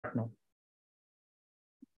start now.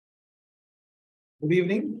 Good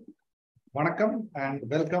evening, Vanakkam, and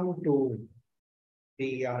welcome to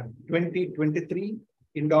the 2023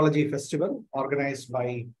 Indology Festival organized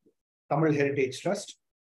by Tamil Heritage Trust.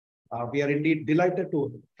 We are indeed delighted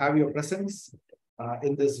to have your presence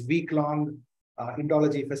in this week-long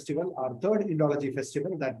Indology Festival, our third Indology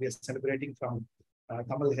Festival that we are celebrating from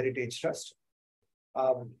Tamil Heritage Trust.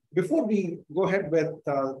 Before we go ahead with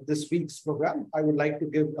this week's program, I would like to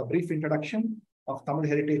give a brief introduction of Tamil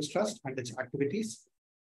Heritage Trust and its activities.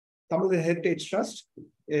 Tamil Heritage Trust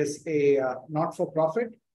is a not-for-profit,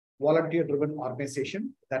 volunteer-driven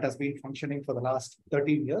organization that has been functioning for the last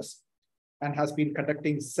 13 years and has been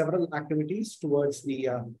conducting several activities towards the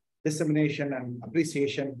dissemination and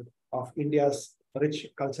appreciation of India's rich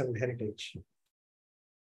cultural heritage.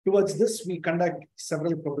 Towards this, we conduct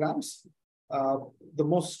several programs. The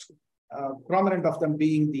most prominent of them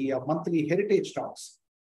being the monthly heritage talks.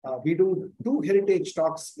 We do 2 heritage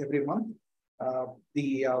talks every month.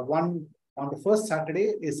 The one on the first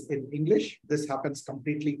Saturday is in English. This happens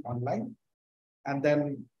completely online. And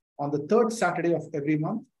then on the third Saturday of every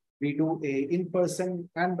month, we do a in-person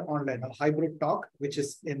and online, a hybrid talk, which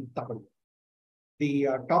is in Tamil. The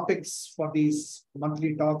topics for these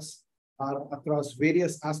monthly talks are across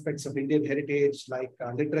various aspects of Indian heritage, like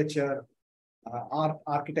literature, art,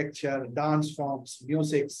 architecture, dance forms,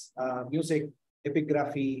 music,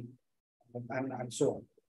 epigraphy, and so on.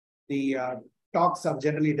 The talks are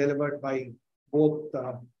generally delivered by both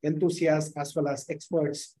enthusiasts as well as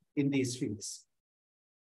experts in these fields.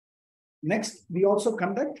 Next, we also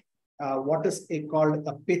conduct what is called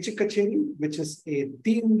a Pechi Kacheri, which is a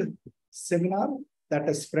themed seminar that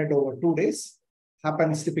is spread over 2 days,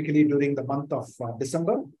 happens typically during the month of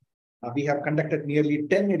December. We have conducted nearly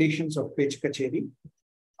 10 editions of Pechi Kacheri.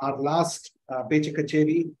 Our last Pechi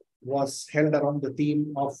Kacheri was held around the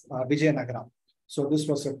theme of Vijayanagara. So this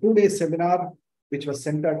was a 2-day seminar which was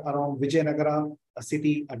centered around Vijayanagara, a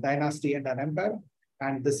city, a dynasty, and an empire.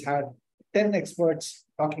 And this had 10 experts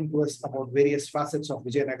talking to us about various facets of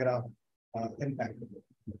Vijayanagara empire.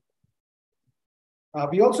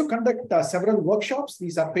 We also conduct several workshops.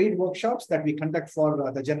 These are paid workshops that we conduct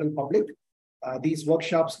for the general public. These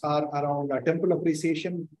workshops are around temple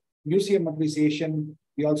appreciation, museum appreciation.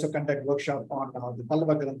 We also conduct workshop on the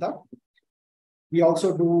Pallava Grantha. We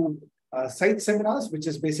also do site seminars, which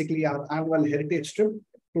is basically our annual heritage trip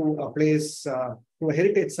to a place, to a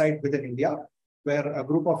heritage site within India, where a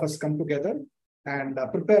group of us come together and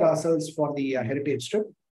prepare ourselves for the heritage trip.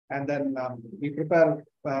 And then we prepare,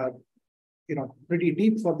 pretty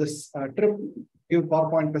deep for this trip, give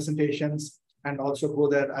PowerPoint presentations, and also go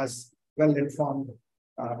there as well-informed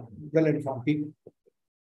people.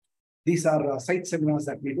 These are site seminars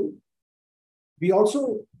that we do. We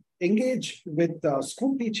also engage with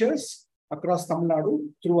school teachers across Tamil Nadu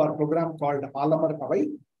through our program called Alamar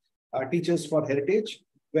Avai, Teachers for Heritage,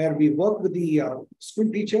 where we work with the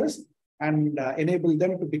school teachers and enable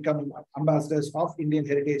them to become ambassadors of Indian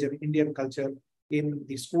heritage and Indian culture in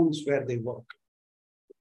the schools where they work.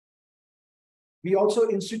 We also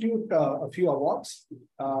institute a few awards.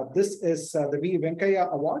 This is the V.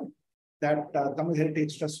 Venkaya Award that Tamil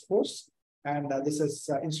Heritage Trust hosts, and this is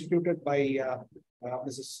instituted by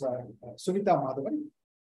Mrs. Sunita Madhavan.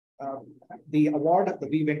 The award, the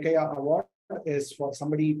V. Venkaya Award, is for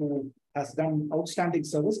somebody who has done outstanding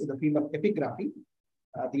service in the field of epigraphy.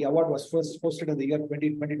 The award was first hosted in the year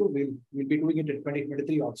 2022. We'll be doing it in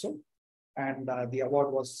 2023 also. And the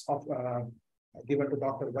award was given to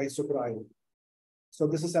Dr. Y. Subbarayu. So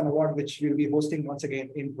this is an award which we'll be hosting once again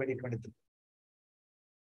in 2023.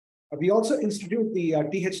 We also institute the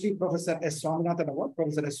THT Professor S. Swaminathan Award.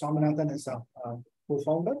 Professor S. Swaminathan is a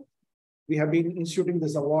co-founder. We have been instituting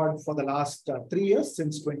this award for the last 3 years,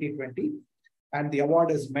 since 2020. And the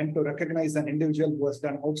award is meant to recognize an individual who has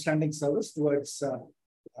done outstanding service towards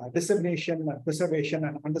dissemination, preservation,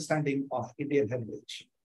 and understanding of Indian heritage.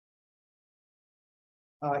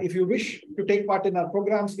 If you wish to take part in our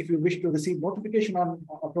programs, if you wish to receive notification on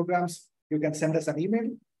our programs, you can send us an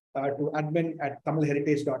email to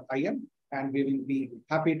admin@tamilheritage.in, and we will be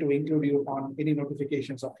happy to include you on any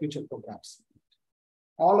notifications of future programs.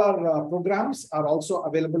 All our programs are also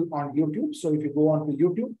available on YouTube. So if you go on to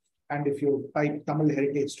YouTube and if you type Tamil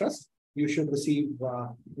Heritage Trust, you should receive,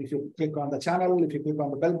 if you click on the channel, if you click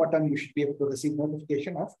on the bell button, you should be able to receive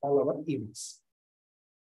notification of all our events.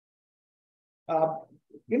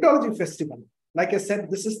 Indology Festival. Like I said,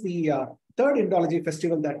 this is the third Indology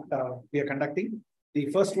Festival that we are conducting. The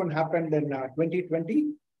first one happened in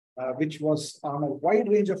 2020, which was on a wide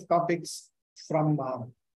range of topics from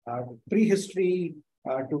prehistory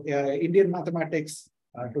to Indian mathematics,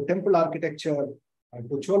 to temple architecture,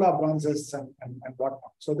 to Chola bronzes and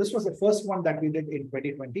whatnot. So this was the first one that we did in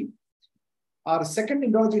 2020. Our second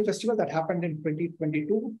Indology Festival that happened in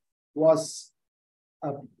 2022 was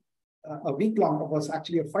a week long. It was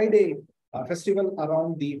actually a 5-day festival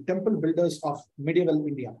around the temple builders of medieval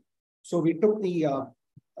India. So we took the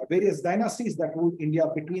various dynasties that ruled India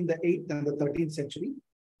between the 8th and the 13th century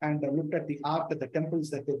and looked at the art of the temples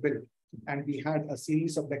that they built. And we had a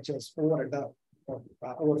series of lectures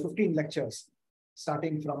over 15 lectures,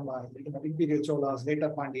 starting from Imperial Cholas, later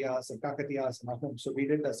Pandyas, and Kakatiyas, and Ahom. So we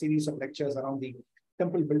did a series of lectures around the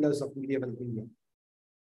temple builders of medieval India.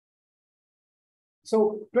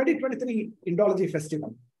 So 2023 Indology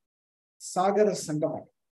Festival, Sagara Sangamam,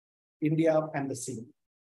 India and the sea.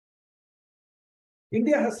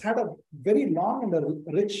 India has had a very long and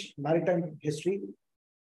a rich maritime history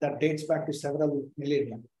that dates back to several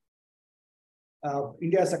millennia.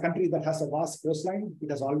 India is a country that has a vast coastline. It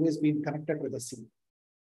has always been connected with the sea.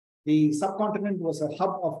 The subcontinent was a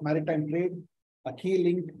hub of maritime trade, a key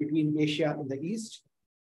link between Asia in the east,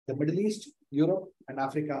 the Middle East, Europe, and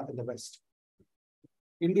Africa in the west.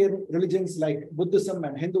 Indian religions like Buddhism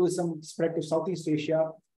and Hinduism spread to Southeast Asia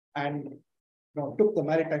and took the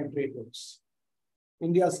maritime trade routes.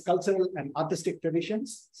 India's cultural and artistic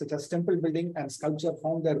traditions, such as temple building and sculpture,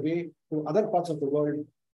 found their way to other parts of the world,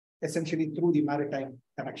 essentially through the maritime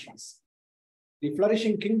connections. The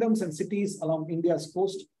flourishing kingdoms and cities along India's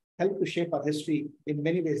coast helped to shape our history in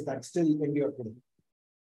many ways that still endure today.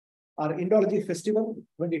 Our Indology Festival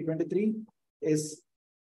 2023 is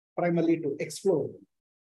primarily to explore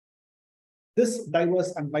this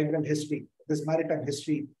diverse and vibrant history, this maritime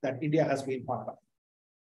history that India has been part of.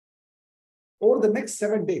 Over the next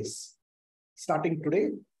 7 days, starting today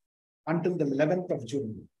until the 11th of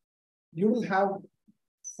June, you will have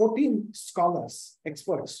 14 scholars,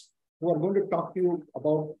 experts, who are going to talk to you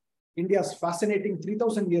about India's fascinating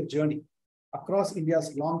 3,000-year journey across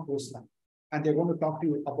India's long coastline. And they're going to talk to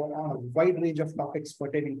you about a wide range of topics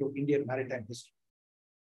pertaining to Indian maritime history.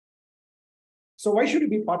 So why should you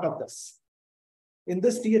be part of this? In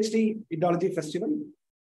this THT Indology Festival,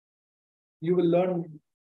 you will learn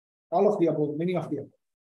all of the above, many of the above.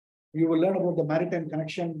 You will learn about the maritime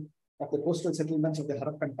connection of the coastal settlements of the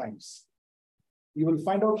Harappan times. You will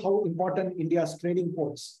find out how important India's trading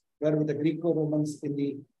ports were with the Greco Romans in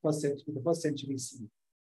the first century CE.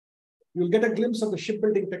 You'll get a glimpse of the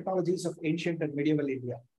shipbuilding technologies of ancient and medieval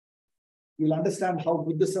India. You'll understand how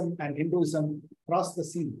Buddhism and Hinduism crossed the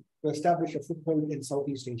sea to establish a foothold in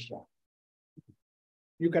Southeast Asia.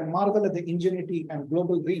 You can marvel at the ingenuity and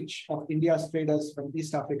global reach of India's traders from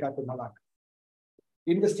East Africa to Malacca.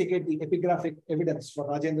 Investigate the epigraphic evidence for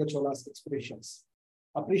Rajendra Chola's expeditions.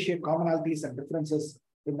 Appreciate commonalities and differences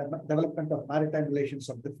in the development of maritime relations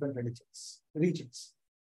of different regions.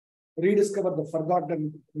 Rediscover the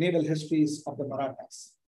forgotten naval histories of the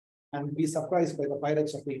Marathas and be surprised by the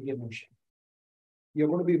pirates of the Indian Ocean. You're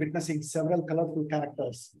going to be witnessing several colorful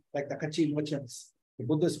characters like the Kachi merchants, the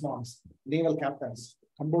Buddhist monks, naval captains,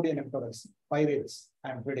 Cambodian emperors, pirates,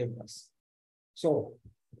 and predators. So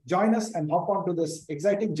join us and hop on to this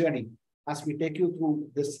exciting journey as we take you through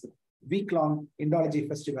this week-long Indology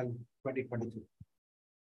Festival 2023.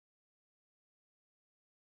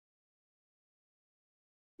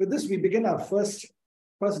 With this, we begin our first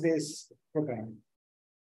day's program.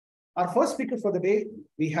 Our first speaker for the day,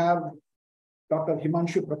 we have Dr.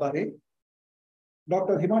 Himanshu Prabha Ray.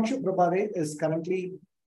 Dr. Himanshu Prabha Ray is currently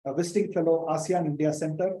a visiting fellow, ASEAN India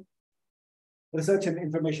Center, Research and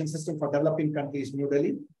Information System for Developing Countries, New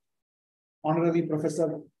Delhi. Honorary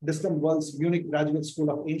Professor, Distant Worlds, Munich Graduate School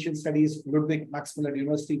of Ancient Studies, Ludwig Maximilian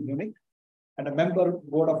University, Munich, and a member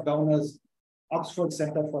Board of Governors, Oxford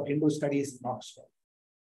Center for Hindu Studies in Oxford.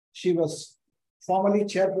 She was formerly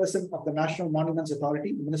chairperson of the National Monuments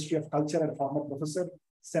Authority, Ministry of Culture, and former professor,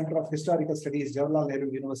 Center of Historical Studies, Jawaharlal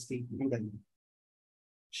Nehru University, New Delhi.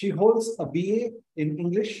 She holds a BA in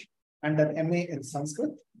English and an MA in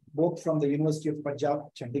Sanskrit, both from the University of Punjab,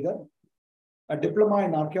 Chandigarh, a diploma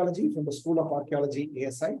in archaeology from the School of Archaeology,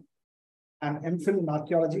 ASI, an MPhil in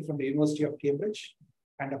archaeology from the University of Cambridge,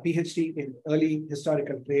 and a PhD in early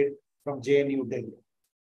historical trade from JNU Delhi.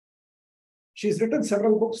 She's written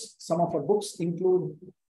several books. Some of her books include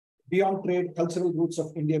Beyond Trade, Cultural Roots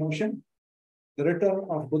of Indian Ocean, The Return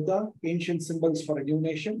of Buddha, Ancient Symbols for a New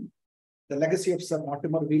Nation, The Legacy of Sir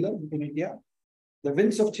Mortimer Wheeler in India, The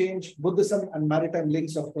Winds of Change, Buddhism and Maritime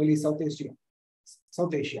Links of Early South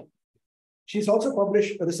Asia. She's also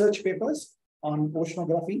published research papers on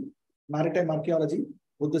oceanography, maritime archaeology,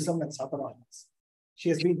 Buddhism, and Satavahanas. She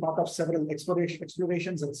has been part of several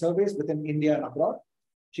explorations and surveys within India and abroad,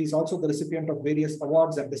 She's also the recipient of various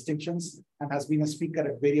awards and distinctions and has been a speaker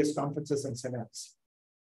at various conferences and seminars.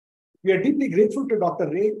 We are deeply grateful to Dr.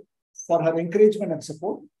 Ray for her encouragement and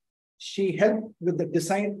support. She helped with the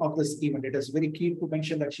design of this event. It is very key to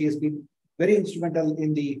mention that she has been very instrumental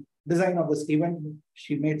in the design of this event.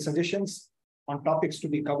 She made suggestions on topics to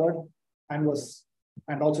be covered and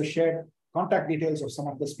also shared contact details of some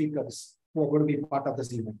of the speakers who are going to be part of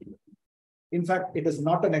this event. In fact, it is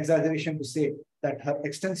not an exaggeration to say that her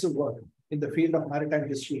extensive work in the field of maritime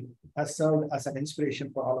history has served as an inspiration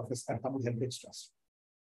for all of us at Tamil Heritage Trust.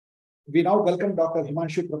 We now welcome Dr.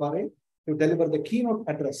 Himanshu Prabha Ray to deliver the keynote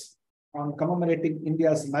address on commemorating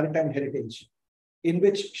India's maritime heritage, in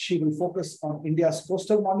which she will focus on India's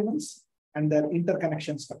coastal monuments and their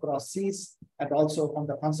interconnections across seas, and also on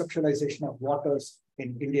the conceptualization of waters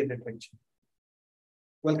in Indian literature.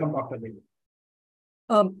 Welcome, Dr. Ray.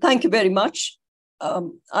 Thank you very much.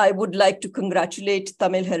 I would like to congratulate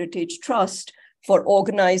Tamil Heritage Trust for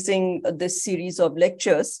organizing this series of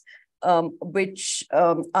lectures, which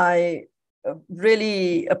I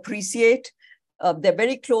really appreciate. They're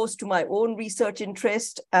very close to my own research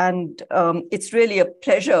interest, and it's really a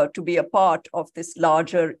pleasure to be a part of this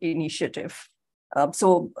larger initiative.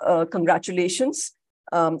 So congratulations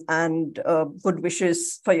and good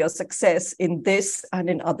wishes for your success in this and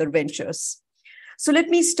in other ventures. So let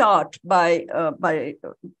me start by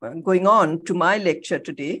going on to my lecture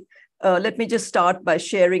today. Let me just start by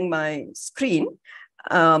sharing my screen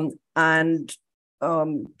and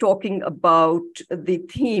talking about the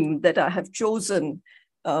theme that I have chosen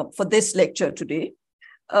for this lecture today,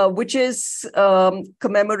 which is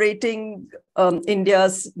commemorating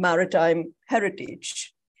India's maritime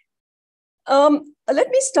heritage. Let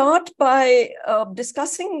me start by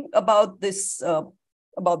discussing about this,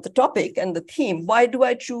 about the topic and the theme. Why do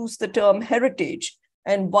I choose the term heritage,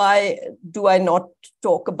 and why do I not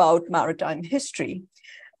talk about maritime history?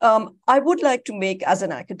 I would like to make, as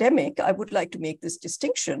an academic, I would like to make this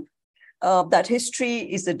distinction that history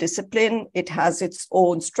is a discipline. It has its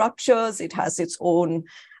own structures. It has its own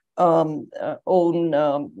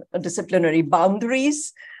disciplinary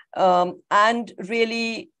boundaries, and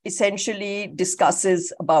really essentially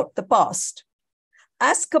discusses about the past.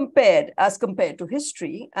 As compared to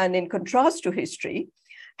history, and in contrast to history,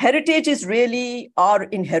 heritage is really our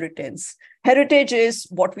inheritance. Heritage is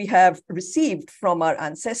what we have received from our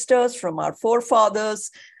ancestors, from our forefathers,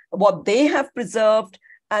 what they have preserved,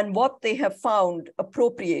 and what they have found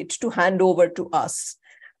appropriate to hand over to us.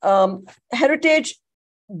 Heritage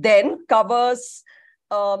then covers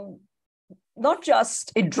not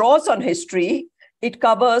just, it draws on history, it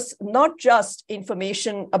covers not just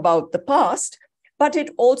information about the past, but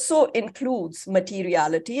it also includes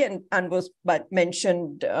materiality, and was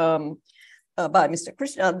mentioned by Mr.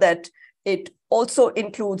 Krishna, that it also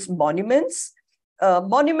includes monuments.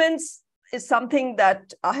 Monuments is something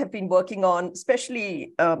that I have been working on,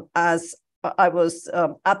 especially as I was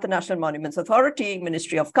at the National Monuments Authority,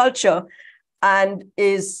 Ministry of Culture, and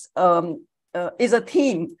is a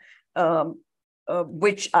theme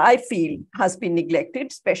which I feel has been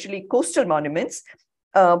neglected, especially coastal monuments,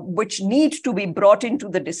 which need to be brought into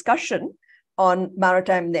the discussion on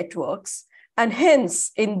maritime networks. And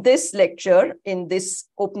hence, in this lecture, in this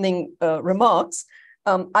opening remarks,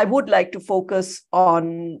 I would like to focus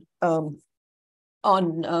on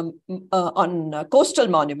coastal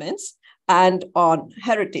monuments and on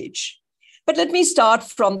heritage. But let me start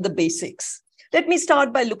from the basics. Let me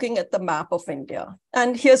start by looking at the map of India.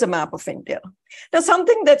 And here's a map of India. Now,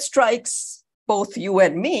 something that strikes both you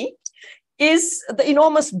and me is the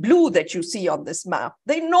enormous blue that you see on this map,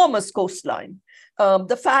 the enormous coastline.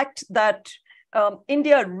 The fact that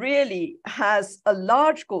India really has a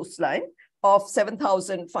large coastline of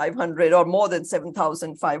 7,500 or more than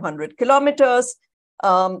 7,500 kilometers,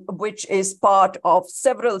 which is part of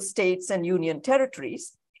several states and union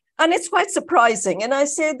territories. And it's quite surprising, and I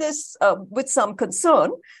say this with some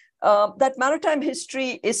concern, that maritime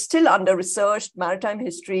history is still under-researched. Maritime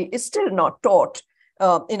history is still not taught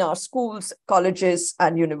in our schools, colleges,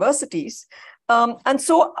 and universities. And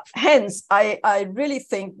so hence, I really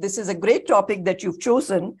think this is a great topic that you've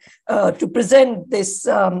chosen to present this,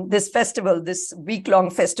 this festival, this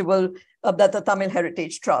week-long festival that the Tamil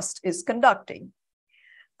Heritage Trust is conducting.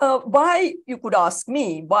 Why, you could ask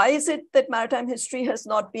me, why is it that maritime history has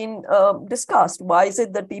not been discussed? Why is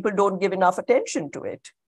it that people don't give enough attention to it?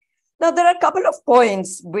 Now, there are a couple of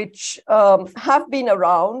points which have been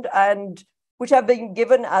around and which have been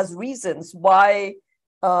given as reasons why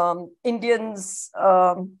Indians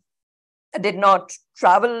did not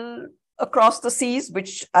travel across the seas,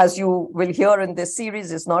 which, as you will hear in this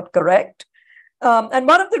series, is not correct. And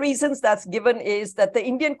one of the reasons that's given is that the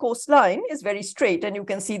Indian coastline is very straight, and you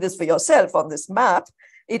can see this for yourself on this map.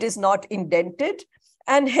 It is not indented,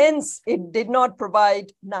 and hence it did not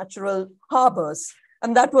provide natural harbors.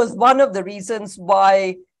 And that was one of the reasons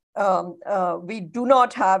why we do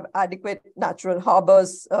not have adequate natural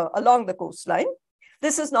harbors along the coastline.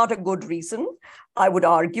 This is not a good reason, I would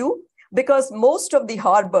argue, because most of the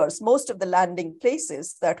harbors, most of the landing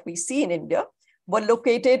places that we see in India were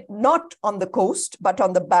located not on the coast, but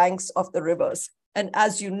on the banks of the rivers. And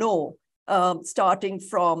as you know, starting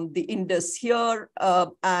from the Indus here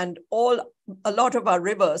and a lot of our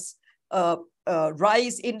rivers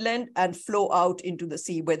rise inland and flow out into the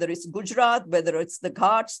sea, whether it's Gujarat, whether it's the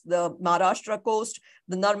Ghats, the Maharashtra coast,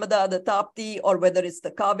 the Narmada, the Tapti, or whether it's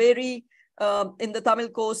the Kaveri in the Tamil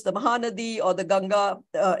coast, the Mahanadi, or the Ganga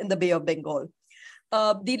in the Bay of Bengal.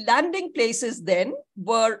 The landing places then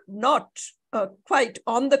were not quite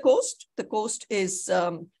on the coast. The coast is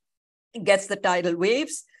gets the tidal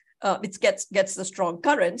waves, it gets the strong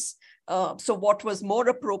currents. So what was more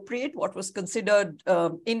appropriate, what was considered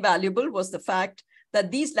invaluable, was the fact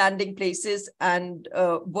that these landing places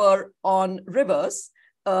were on rivers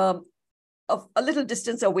of a little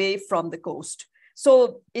distance away from the coast.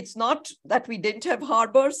 So it's not that we didn't have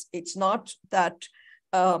harbors. It's not that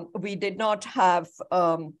we did not have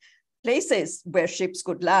places where ships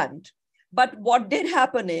could land. But what did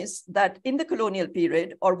happen is that in the colonial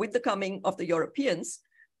period, or with the coming of the Europeans,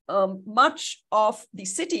 much of the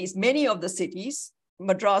cities, many of the cities,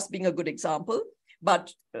 Madras being a good example,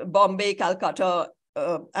 but Bombay, Calcutta,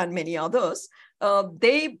 and many others,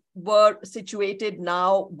 they were situated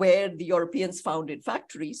now where the Europeans founded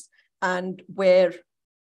factories, and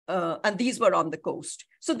these were on the coast.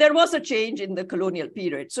 So there was a change in the colonial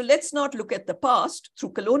period. So let's not look at the past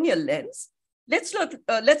through colonial lens. Let's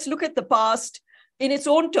look at the past in its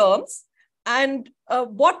own terms, and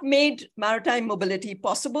what made maritime mobility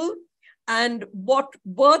possible, and what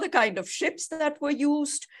were the kind of ships that were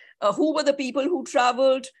used, who were the people who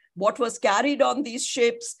traveled, what was carried on these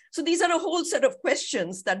ships. So these are a whole set of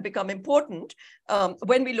questions that become important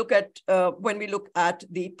when we look at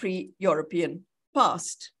the pre-European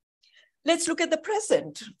past. Let's look at the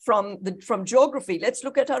present from geography. Let's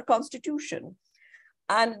look at our constitution.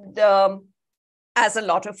 And as a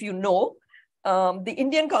lot of you know, the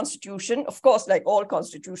Indian constitution, of course, like all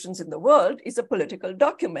constitutions in the world, is a political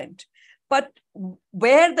document. But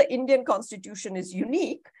where the Indian constitution is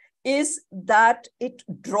unique is that it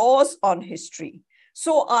draws on history.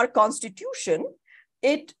 So our constitution,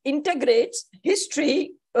 it integrates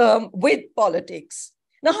history with politics.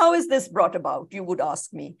 Now, how is this brought about, you would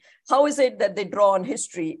ask me? How is it that they draw on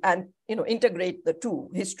history and integrate the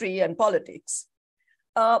two, history and politics?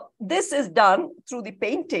 This is done through the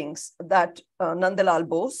paintings that Nandalal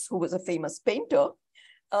Bose, who was a famous painter,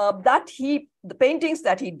 the paintings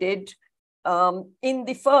that he did in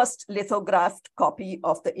the first lithographed copy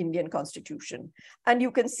of the Indian Constitution. And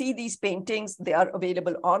you can see these paintings, they are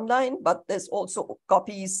available online, but there's also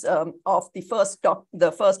copies of the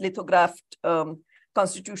first lithographed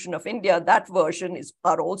Constitution of India. That version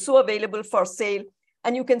are also available for sale.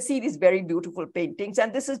 And you can see these very beautiful paintings.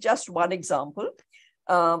 And this is just one example,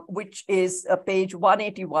 which is page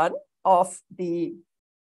 181 of the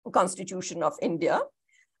Constitution of India.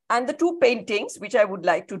 And the two paintings, which I would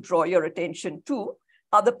like to draw your attention to,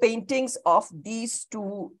 are the paintings of these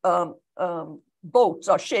two boats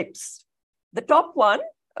or ships. The top one,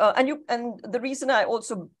 and the reason I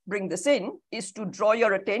also bring this in is to draw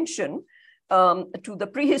your attention to the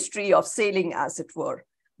prehistory of sailing, as it were.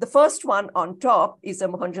 The first one on top is a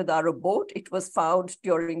Mohenjo-daro boat. It was found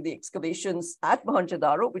during the excavations at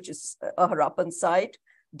Mohenjo-daro, which is a Harappan site,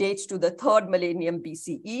 dates to the 3rd millennium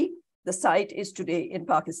BCE. The site is today in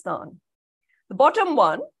Pakistan. The bottom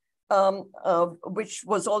one, which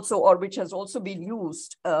has also been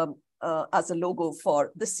used as a logo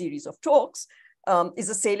for this series of talks, is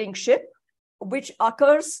a sailing ship, which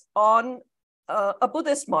occurs on a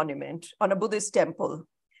Buddhist monument, on a Buddhist temple.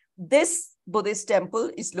 This Buddhist temple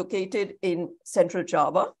is located in central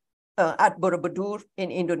Java at Borobudur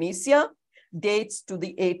in Indonesia, dates to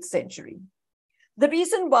the 8th century. The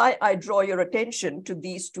reason why I draw your attention to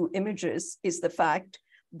these two images is the fact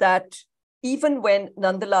that even when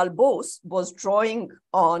Nandalal Bose was drawing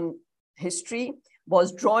on history,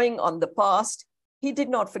 was drawing on the past, he did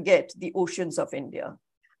not forget the oceans of India.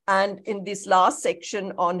 And in this last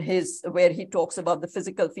section on where he talks about the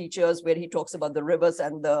physical features, where he talks about the rivers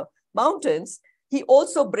and the mountains, he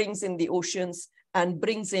also brings in the oceans and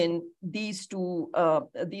brings in these two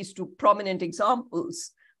prominent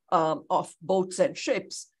examples of boats and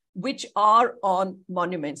ships which are on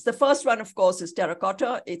monuments. The first one, of course, is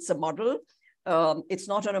terracotta. It's a model. It's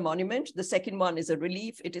not on a monument. The second one is a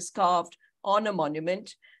relief. It is carved on a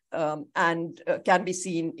monument and can be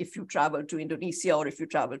seen if you travel to Indonesia or if you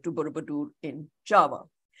travel to Borobudur in Java.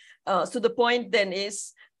 So the point then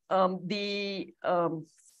is both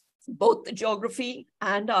the geography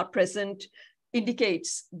and our present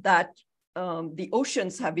indicates that the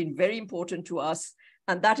oceans have been very important to us,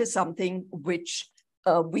 and that is something which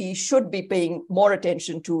we should be paying more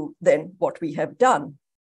attention to than what we have done.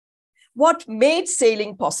 What made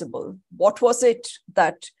sailing possible? What was it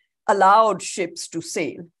that allowed ships to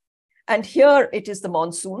sail? And here it is the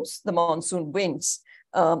monsoon winds,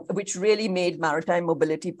 which really made maritime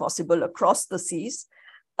mobility possible across the seas.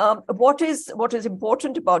 What is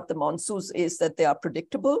important about the monsoons is that they are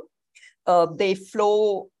predictable. They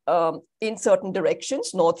flow in certain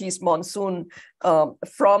directions, northeast monsoon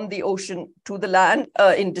from the ocean to the land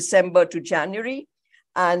in December to January,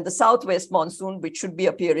 and the southwest monsoon, which should be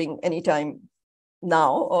appearing anytime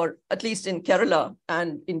now, or at least in Kerala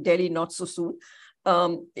and in Delhi not so soon,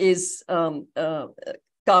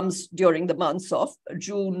 comes during the months of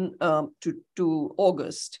June to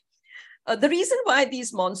August. The reason why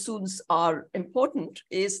these monsoons are important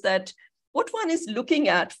is that what one is looking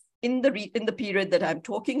at in the period that I'm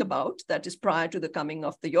talking about, that is prior to the coming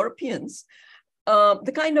of the Europeans,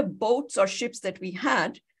 the kind of boats or ships that we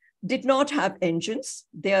had did not have engines.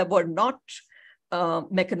 They were not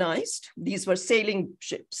mechanized. These were sailing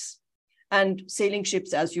ships. And sailing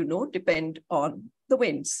ships, as you know, depend on the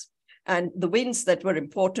winds. And the winds that were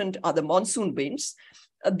important are the monsoon winds.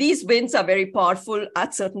 These winds are very powerful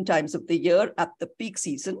at certain times of the year at the peak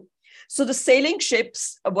season. So the sailing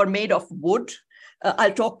ships were made of wood.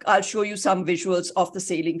 I'll show you some visuals of the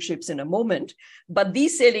sailing ships in a moment. But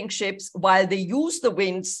these sailing ships, while they use the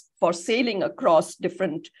winds for sailing across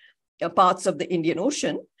different parts of the Indian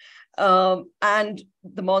Ocean, and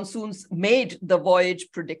the monsoons made the voyage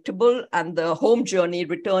predictable and the home journey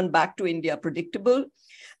return back to India predictable.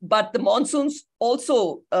 But the monsoons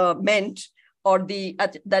also meant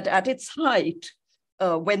that at its height,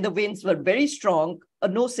 when the winds were very strong,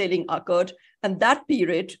 no sailing occurred. And that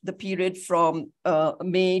period, the period from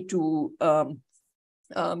May to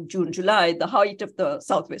June, July, the height of the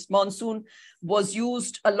southwest monsoon was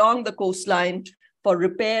used along the coastline for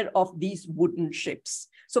repair of these wooden ships.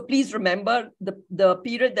 So please remember the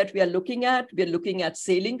period that we are looking at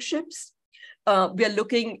sailing ships. We are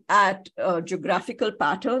looking at geographical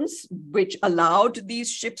patterns which allowed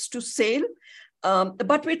these ships to sail,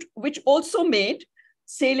 but which also made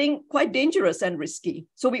sailing quite dangerous and risky.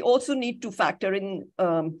 So we also need to factor in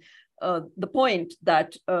the point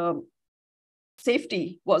that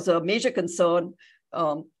safety was a major concern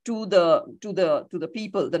to the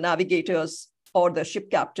people, the navigators or the ship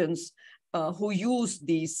captains who use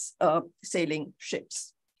these sailing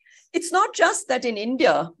ships. It's not just that in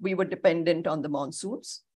India we were dependent on the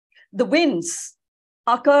monsoons. The winds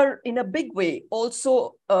occur in a big way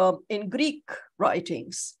also in Greek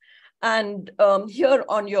writings. And here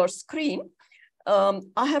on your screen, I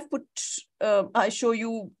show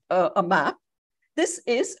you a map. This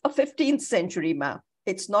is a 15th century map.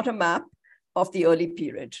 It's not a map of the early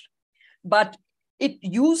period, but it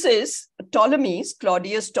uses Claudius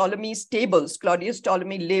Ptolemy's tables. Claudius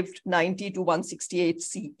Ptolemy lived 90 to 168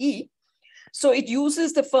 CE. So it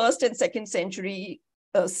uses the 1st and 2nd century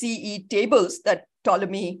CE tables that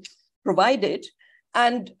Ptolemy provided.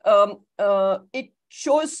 And it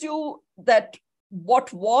shows you that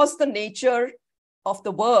what was the nature of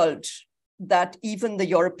the world that even the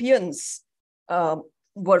Europeans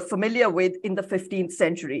were familiar with in the 15th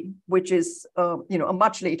century, which is a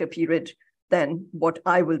much later period than what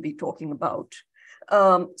I will be talking about.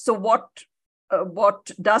 So what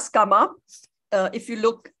does come up? If you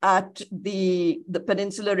look at the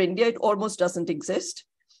peninsular India, it almost doesn't exist.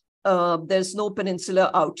 There's no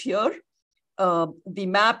peninsula out here. The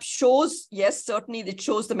map shows, yes, certainly it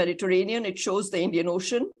shows the Mediterranean, it shows the Indian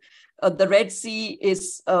Ocean. The Red Sea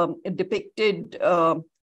is depicted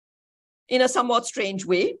in a somewhat strange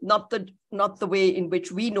way, not the way in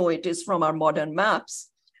which we know it is from our modern maps.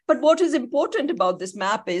 But what is important about this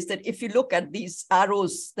map is that if you look at these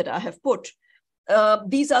arrows that I have put,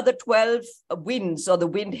 these are the 12 winds or the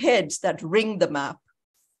wind heads that ring the map.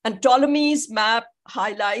 And Ptolemy's map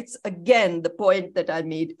highlights again the point that I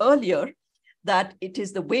made earlier, that it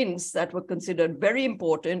is the winds that were considered very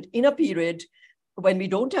important in a period when we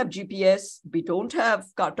don't have GPS, we don't have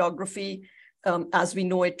cartography as we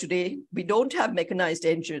know it today, we don't have mechanized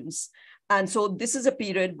engines. And so this is a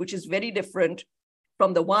period which is very different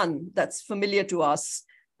from the one that's familiar to us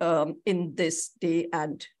in this day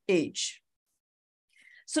and age.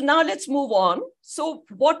 So now let's move on. So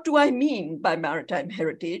what do I mean by maritime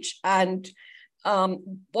heritage, and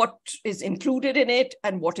what is included in it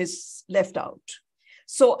and what is left out?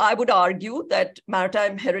 So I would argue that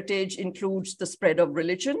maritime heritage includes the spread of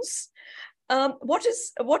religions.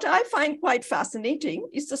 What I find quite fascinating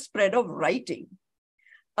is the spread of writing.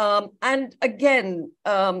 And again,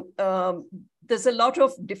 there's a lot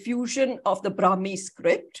of diffusion of the Brahmi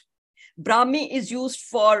script. Brahmi is used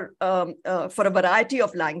for a variety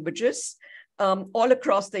of languages all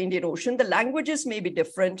across the Indian Ocean. The languages may be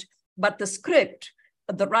different, but the script,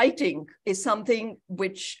 the writing, is something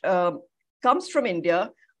which comes from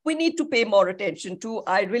India. We need to pay more attention to.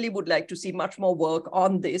 I really would like to see much more work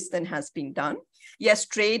on this than has been done. Yes,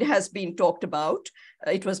 trade has been talked about.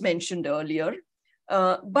 It was mentioned earlier.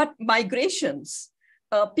 But migrations,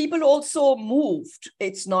 people also moved.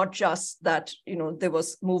 It's not just that, there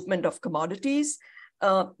was movement of commodities,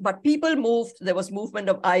 but people moved. There was movement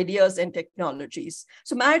of ideas and technologies.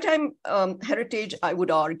 So maritime heritage, I would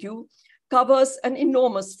argue, covers an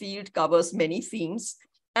enormous field, covers many themes.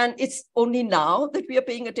 And it's only now that we are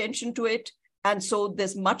paying attention to it. And so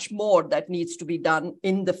there's much more that needs to be done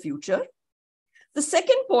in the future. The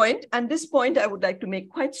second point, and this point I would like to make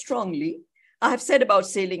quite strongly, I have said about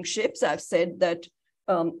sailing ships. I've said that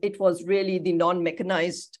it was really the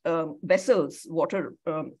non-mechanized vessels, water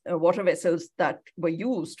vessels that were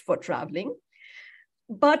used for traveling.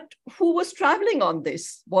 But who was traveling on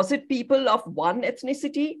this? Was it people of one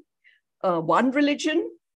ethnicity, one religion?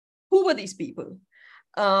 Who were these people?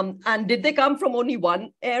 And did they come from only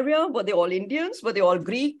one area? Were they all Indians? Were they all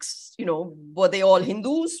Greeks? Were they all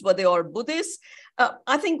Hindus? Were they all Buddhists?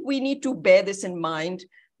 I think we need to bear this in mind,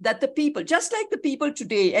 that the people, just like the people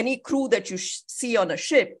today, any crew that you see on a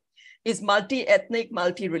ship is multi-ethnic,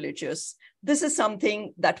 multi-religious. This is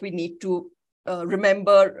something that we need to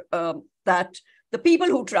remember, that the people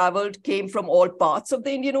who traveled came from all parts of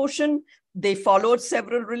the Indian Ocean. They followed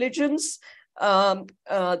several religions.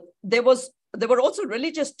 There were also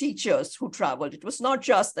religious teachers who traveled. It was not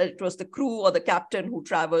just that it was the crew or the captain who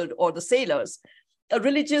traveled or the sailors.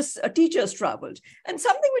 Religious teachers traveled. And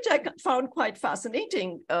something which I found quite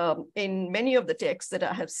fascinating in many of the texts that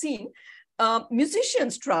I have seen,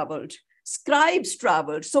 musicians traveled, scribes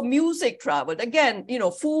traveled, so music traveled. Again,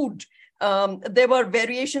 food, there were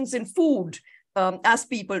variations in food as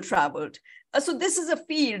people traveled. So this is a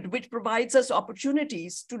field which provides us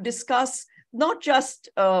opportunities to discuss not just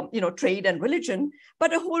trade and religion,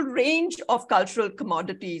 but a whole range of cultural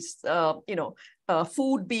commodities,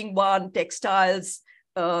 food being one, textiles,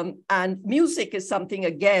 and music is something,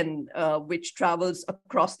 again, which travels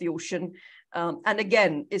across the ocean, and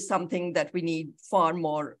again, is something that we need far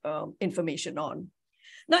more information on.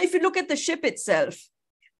 Now, if you look at the ship itself,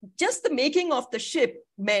 just the making of the ship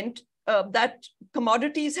meant that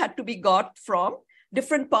commodities had to be got from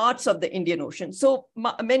different parts of the Indian Ocean. So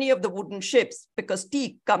many of the wooden ships, because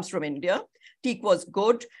teak comes from India, teak was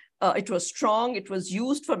good, it was strong, it was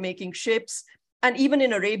used for making ships. And even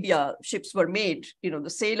in Arabia, ships were made. The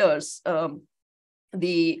sailors,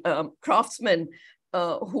 the craftsmen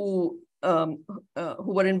who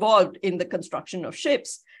were involved in the construction of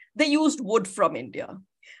ships, they used wood from India.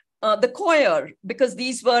 The coir, because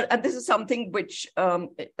these were, and this is something which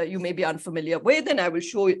you may be unfamiliar with, and I will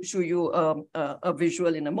show you a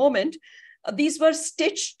visual in a moment. These were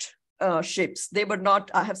stitched ships. They were not,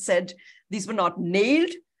 I have said, these were not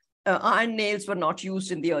nailed. Iron nails were not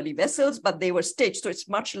used in the early vessels, but they were stitched. So it's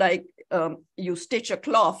much like you stitch a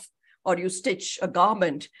cloth or you stitch a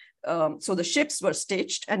garment. So the ships were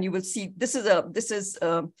stitched, and you will see this is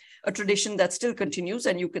a tradition that still continues,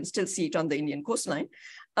 and you can still see it on the Indian coastline.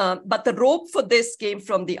 But the rope for this came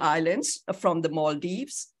from the islands, from the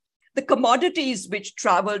Maldives. The commodities which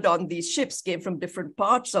traveled on these ships came from different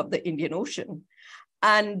parts of the Indian Ocean.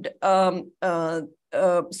 And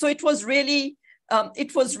so it was really,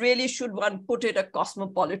 should one put it, a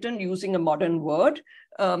cosmopolitan, using a modern word,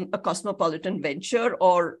 a cosmopolitan venture,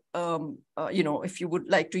 or, if you would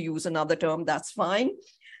like to use another term, that's fine.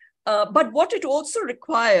 But what it also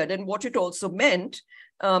required and what it also meant,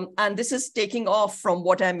 and this is taking off from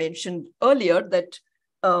what I mentioned earlier, that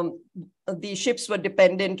the ships were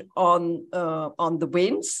dependent on the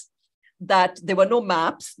winds, that there were no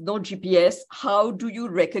maps, no GPS. How do you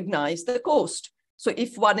recognize the coast? So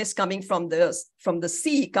if one is coming from the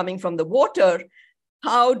sea, coming from the water,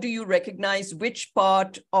 how do you recognize which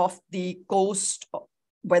part of the coast,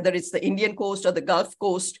 whether it's the Indian coast or the Gulf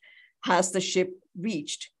Coast, has the ship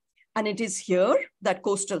reached? And it is here that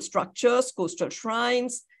coastal structures, coastal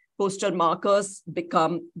shrines, coastal markers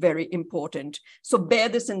become very important. So bear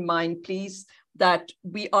this in mind, please, that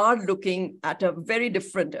we are looking at a very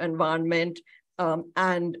different environment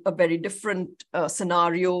and a very different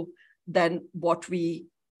scenario than what we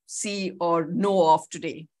see or know of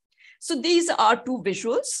today. So these are two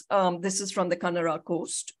visuals. This is from the Kanara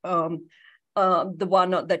coast. The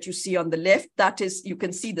one that you see on the left, that is, you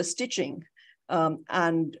can see the stitching.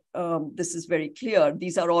 This is very clear.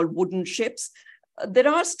 These are all wooden ships. There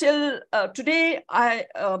are still, today, there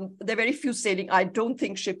are very few sailing. I don't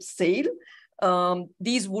think ships sail.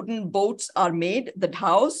 These wooden boats are made, the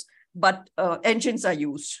dhows, but engines are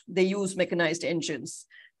used. They use mechanized engines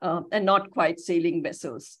and not quite sailing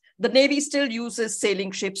vessels. The Navy still uses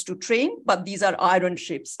sailing ships to train, but these are iron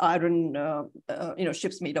ships,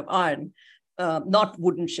 ships made of iron, not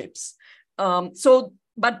wooden ships.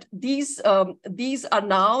 But these are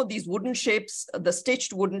now, these wooden ships, the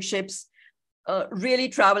stitched wooden ships, really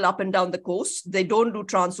travel up and down the coast. They don't do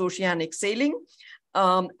transoceanic sailing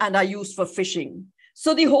and are used for fishing.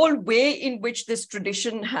 So the whole way in which this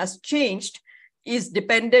tradition has changed is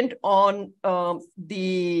dependent on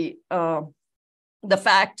the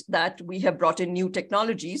fact that we have brought in new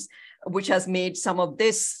technologies, which has made some of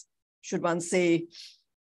this, should one say,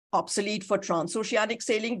 obsolete for transoceanic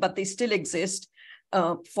sailing, but they still exist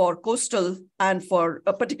for coastal and for,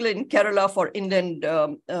 particularly in Kerala, for inland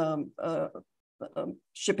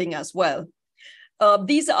shipping as well.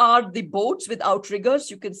 These are the boats with outriggers.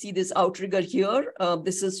 You can see this outrigger here.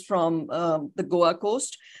 This is from the Goa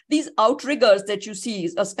coast. These outriggers that you see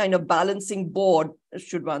as kind of balancing board,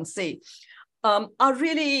 should one say, are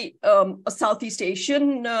really a Southeast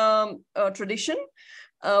Asian tradition.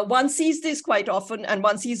 One sees this quite often, and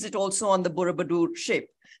one sees it also on the Borobudur ship.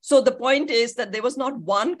 So the point is that there was not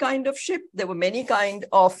one kind of ship. There were many kinds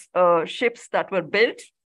of ships that were built.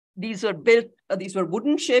 These were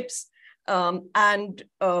wooden ships and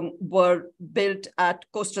were built at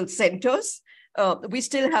coastal centers. We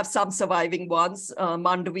still have some surviving ones.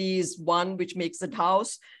 Mandavi is one which makes the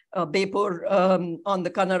house. Bepur on the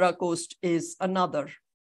Kanara coast is another.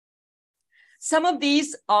 Some of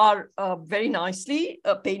these are very nicely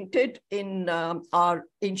painted in our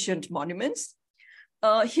ancient monuments.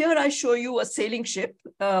 Here I show you a sailing ship.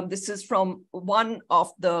 This is from one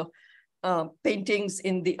of the paintings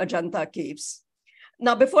in the Ajanta caves.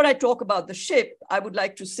 Now, before I talk about the ship, I would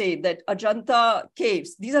like to say that Ajanta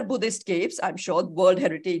caves, these are Buddhist caves, I'm sure, World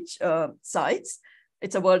Heritage sites.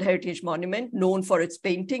 It's a World Heritage Monument known for its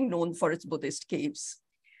painting, known for its Buddhist caves.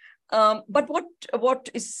 But what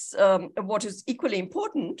is equally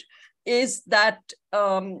important is that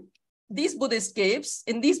these Buddhist caves,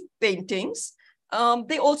 in these paintings,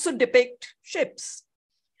 they also depict ships.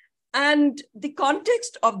 And the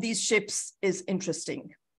context of these ships is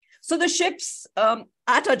interesting. So the ships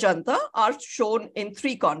at Ajanta are shown in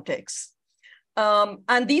three contexts.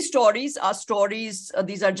 And these stories are stories,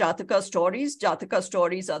 these are Jataka stories. Jataka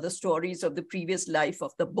stories are the stories of the previous life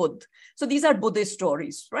of the Buddha. So these are Buddhist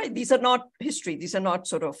stories, right? These are not history. These are not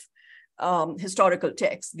sort of historical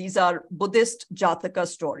texts. These are Buddhist Jataka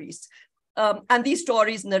stories. And these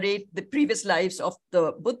stories narrate the previous lives of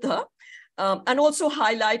the Buddha and also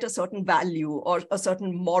highlight a certain value or a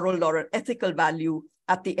certain moral or an ethical value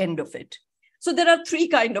at the end of it. So there are three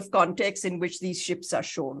kinds of contexts in which these ships are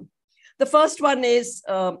shown. The first one is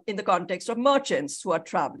in the context of merchants who are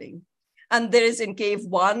traveling. And there is in cave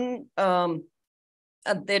one,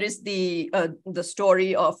 there is the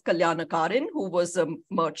story of Kalyanakaran, who was a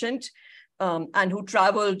merchant and who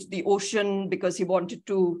traveled the ocean because he wanted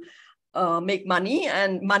to make money,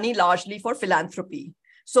 and money largely for philanthropy.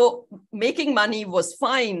 So making money was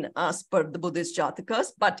fine as per the Buddhist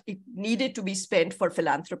Jatakas, but it needed to be spent for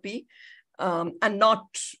philanthropy and not,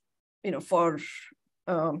 for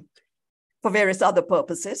various other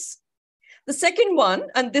purposes. The second one,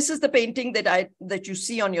 and this is the painting that you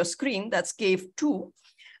see on your screen, that's cave 2.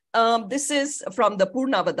 This is from the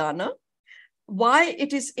Purnavadana. Why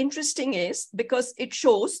it is interesting is because it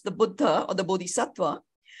shows the Buddha or the Bodhisattva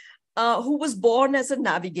who was born as a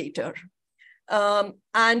navigator.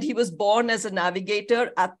 And he was born as a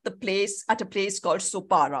navigator at a place called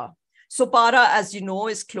Sopara. Sopara, as you know,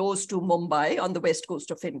 is close to Mumbai on the west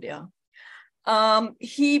coast of India.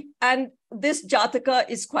 And this Jataka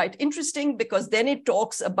is quite interesting because then it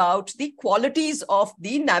talks about the qualities of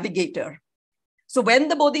the navigator. So when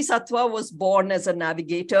the Bodhisattva was born as a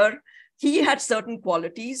navigator, he had certain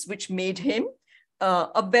qualities which made him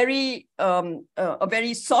a very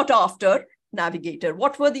sought after navigator.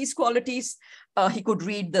 What were these qualities? He could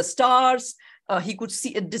read the stars. He could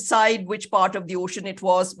decide which part of the ocean it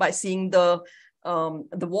was by seeing the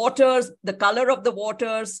the waters, the color of the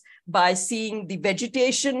waters, by seeing the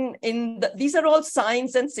vegetation these are all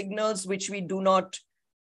signs and signals which we do not,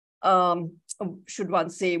 should one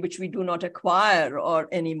say, which we do not acquire or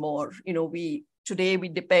anymore. You know, today we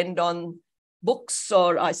depend on books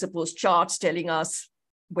or I suppose charts telling us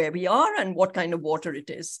where we are and what kind of water it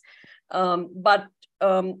is. But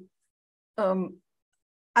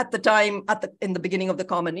at the time, in the beginning of the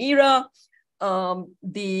Common Era,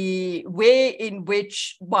 the way in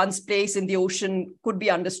which one's place in the ocean could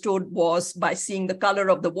be understood was by seeing the color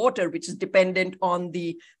of the water, which is dependent on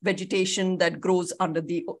the vegetation that grows under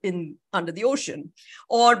the ocean,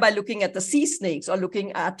 or by looking at the sea snakes, or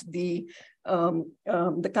looking at the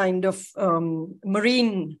kind of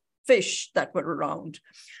marine fish that were around.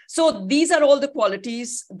 So these are all the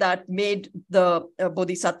qualities that made the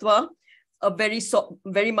Bodhisattva a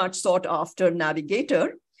very much sought after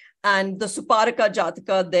navigator. And the Suparaka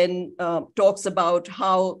Jataka then talks about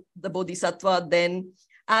how the Bodhisattva then,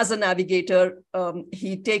 as a navigator,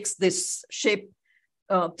 he takes this ship,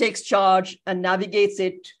 takes charge and navigates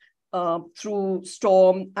it through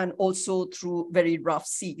storm and also through very rough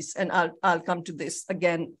seas. And I'll come to this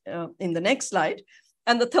again in the next slide.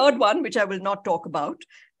 And the third one, which I will not talk about,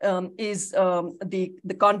 is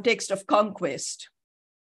the context of conquest.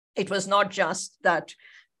 It was not just that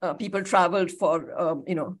people traveled for,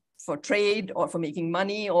 for trade or for making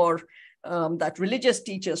money, or that religious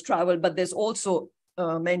teachers traveled, but there's also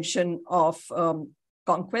mention of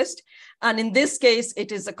conquest. And in this case,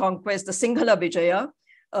 it is a conquest, the Sinhala Vijaya,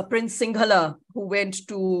 Prince Singhala, who went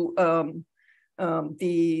to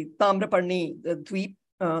the Tamraparni, the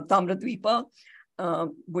Tamradvipa,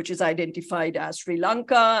 which is identified as Sri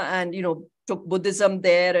Lanka, and took Buddhism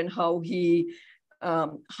there, and how he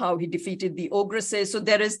defeated the ogresses. So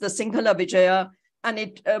there is the Sinhala Vijaya. And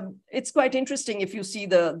it's quite interesting if you see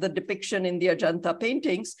the depiction in the Ajanta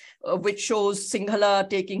paintings, which shows Singhala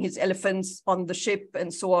taking his elephants on the ship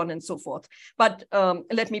and so on and so forth. But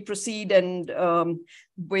let me proceed and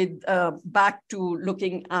back to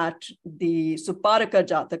looking at the Suparaka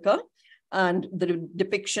Jataka and the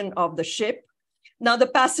depiction of the ship. Now, the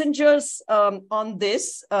passengers on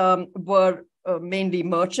this were mainly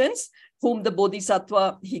merchants, whom the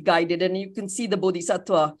Bodhisattva, he guided. And you can see the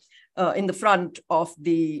Bodhisattva in the front of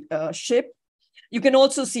the ship. You can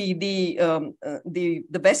also see the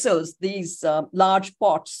vessels, these large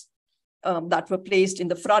pots that were placed in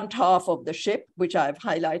the front half of the ship, which I've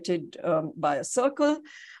highlighted by a circle.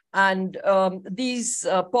 And these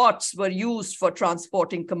pots were used for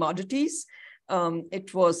transporting commodities.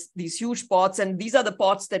 It was these huge pots, and these are the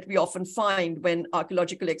pots that we often find when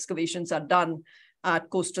archaeological excavations are done at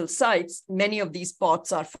coastal sites. Many of these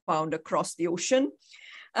pots are found across the ocean.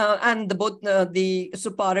 And the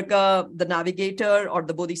Suparaka, the navigator or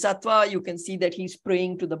the Bodhisattva, you can see that he's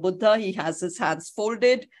praying to the Buddha. He has his hands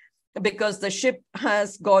folded because the ship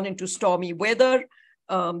has gone into stormy weather.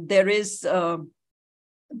 There is a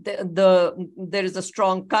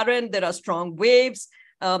strong current, there are strong waves.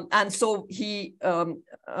 And so he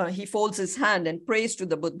folds his hand and prays to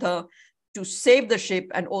the Buddha to save the ship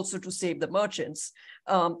and also to save the merchants.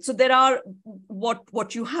 So there are,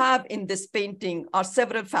 what you have in this painting are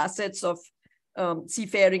several facets of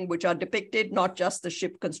seafaring which are depicted, not just the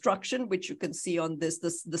ship construction, which you can see on this,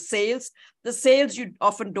 the sails. The sails you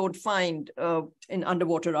often don't find in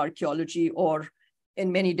underwater archaeology or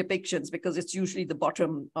in many depictions, because it's usually the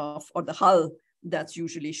bottom of, or the hull that's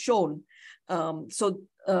usually shown. So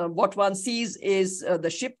what one sees is the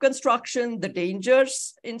ship construction, the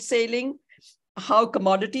dangers in sailing, how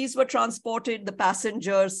commodities were transported, the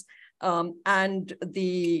passengers, and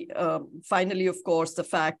finally, of course, the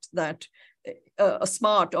fact that a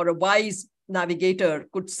smart or a wise navigator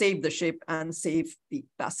could save the ship and save the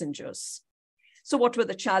passengers. So what were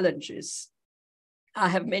the challenges? I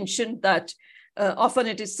have mentioned that often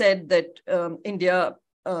it is said that India,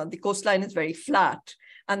 the coastline is very flat,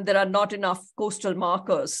 and there are not enough coastal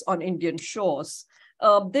markers on Indian shores.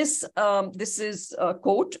 This is a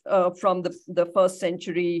quote from the 1st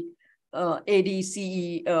century AD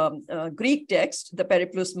CE Greek text, the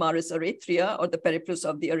Periplus Maris Erythrea, or the Periplus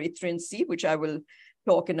of the Erythraean Sea, which I will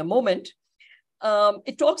talk in a moment.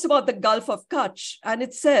 It talks about the Gulf of Kutch, and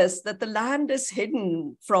it says that the land is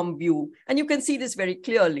hidden from view. And you can see this very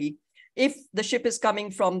clearly. If the ship is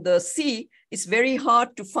coming from the sea, it's very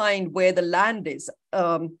hard to find where the land is,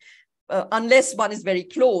 unless one is very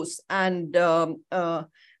close. And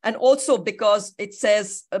also because it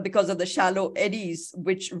says, because of the shallow eddies,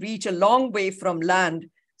 which reach a long way from land,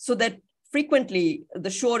 so that frequently the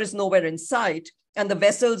shore is nowhere in sight, and the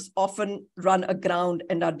vessels often run aground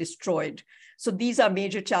and are destroyed. So these are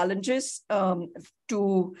major challenges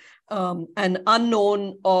to an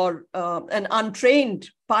unknown or an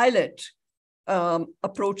untrained pilot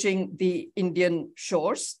approaching the Indian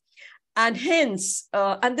shores. And hence,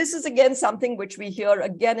 and this is again something which we hear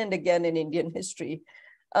again and again in Indian history.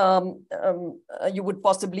 You would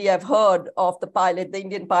possibly have heard of the pilot, the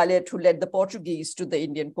Indian pilot who led the Portuguese to the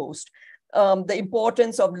Indian coast. The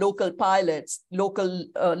importance of local pilots, local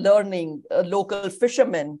learning, local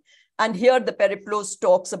fishermen. And here the Periplos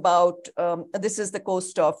talks about, this is the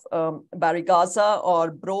coast of Barigaza or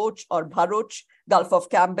Broch or Bharuch, Gulf of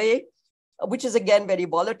Cambay, which is again very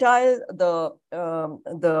volatile.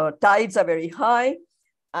 The tides are very high.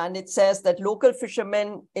 And it says that local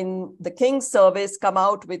fishermen in the king's service come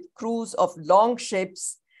out with crews of long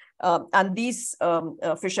ships. And these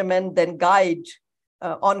fishermen then guide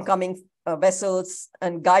oncoming vessels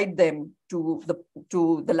and guide them to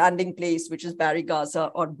the landing place, which is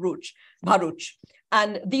Barigaza or Bharuch.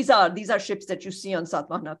 And these are ships that you see on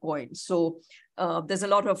Satavahana coins. So there's a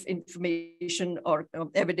lot of information or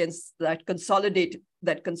evidence that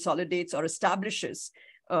consolidates or establishes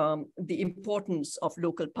the importance of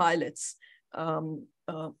local pilots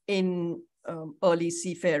in early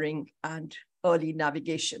seafaring and early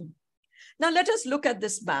navigation. Now let us look at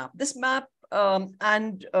this map. This map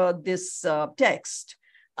and this text,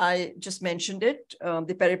 I just mentioned it,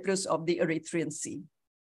 the Periplos of the Erythraean Sea.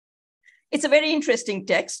 It's a very interesting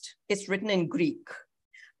text. It's written in Greek.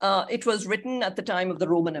 It was written at the time of the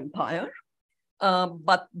Roman Empire,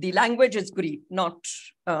 but the language is Greek, not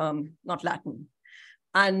Latin.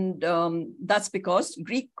 And that's because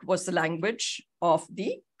Greek was the language of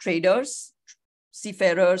the traders,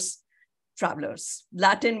 seafarers, travelers.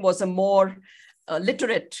 Latin was a more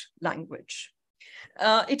literate language.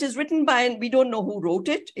 It is written by, and we don't know who wrote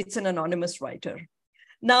it. It's an anonymous writer.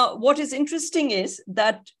 Now, what is interesting is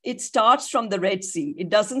that it starts from the Red Sea. It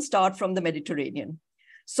doesn't start from the Mediterranean.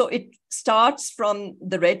 So it starts from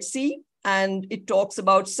the Red Sea, and it talks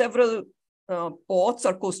about several ports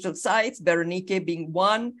or coastal sites, Berenike being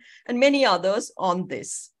one, and many others on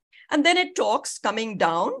this. And then it talks coming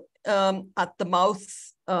down at the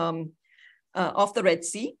mouth of the Red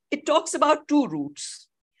Sea. It talks about two routes.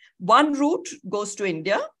 One route goes to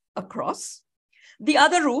India across. The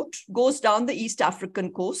other route goes down the East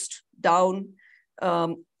African coast, down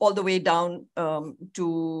all the way down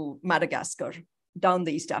to Madagascar, down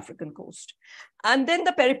the East African coast. And then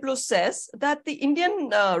the Periplos says that the Indian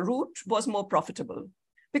route was more profitable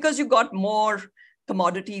because you got more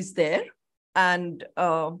commodities there, and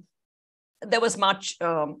there was much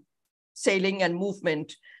sailing and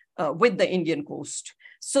movement with the Indian coast.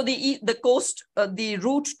 So the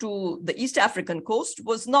route to the East African coast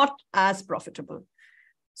was not as profitable.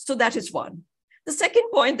 So that is one. The second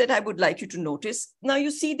point that I would like you to notice, now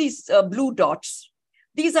you see these blue dots.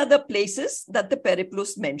 These are the places that the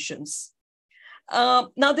Periplos mentions.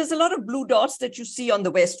 Now there's a lot of blue dots that you see on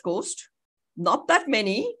the West Coast, not that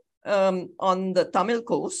many on the Tamil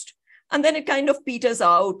coast. And then it kind of peters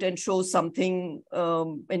out and shows something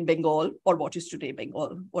in Bengal, or what is today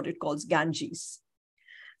Bengal, what it calls Ganges.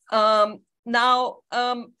 Certainly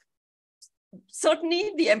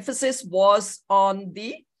the emphasis was on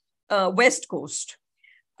the West Coast.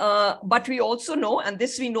 But we also know, and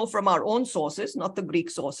this we know from our own sources, not the Greek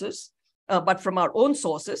sources, but from our own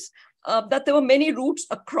sources, that there were many routes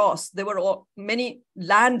across. There were many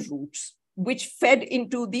land routes which fed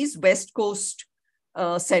into these West Coast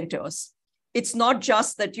centers. It's not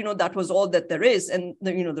just that, that was all that there is. And,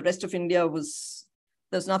 the rest of India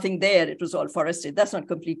there's nothing there. It was all forested. That's not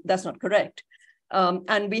complete. That's not correct.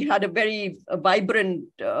 And we had a very vibrant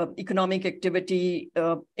economic activity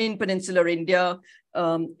in peninsular India,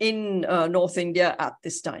 in North India at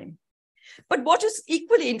this time. But what is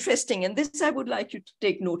equally interesting, and this I would like you to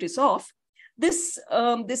take notice of, this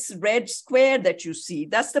red square that you see,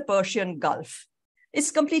 that's the Persian Gulf.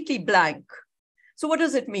 It's completely blank. So what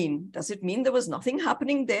does it mean? Does it mean there was nothing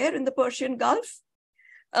happening there in the Persian Gulf?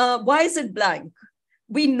 Why is it blank?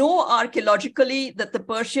 We know archaeologically that the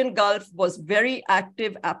Persian Gulf was very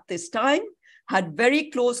active at this time, had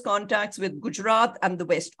very close contacts with Gujarat and the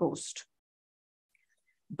West Coast.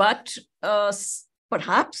 But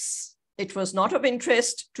perhaps it was not of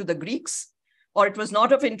interest to the Greeks, or it was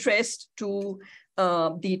not of interest to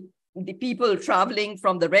the people traveling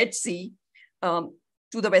from the Red Sea to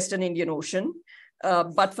the Western Indian Ocean.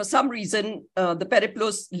 But for some reason, the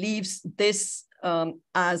Periplos leaves this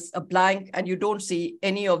as a blank, and you don't see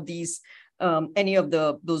any of these,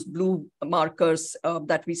 those blue markers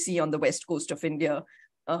that we see on the West Coast of India,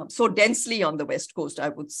 so densely on the West Coast, I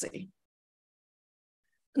would say.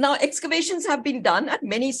 Now, excavations have been done at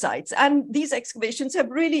many sites, and these excavations have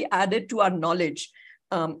really added to our knowledge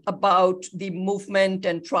about the movement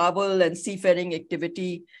and travel and seafaring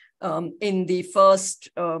activity in the first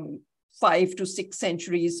 5 to 6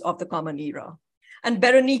 centuries of the Common Era. And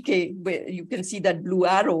Berenike, where you can see that blue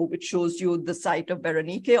arrow, which shows you the site of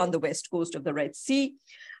Berenike on the west coast of the Red Sea.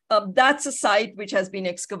 That's a site which has been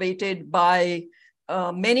excavated by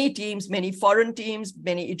many teams, many foreign teams,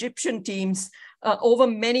 many Egyptian teams, over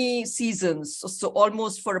many seasons. So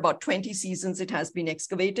almost for about 20 seasons, it has been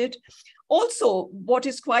excavated. Also, what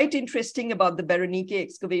is quite interesting about the Berenike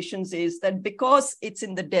excavations is that because it's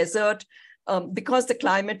in the desert, because the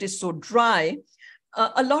climate is so dry,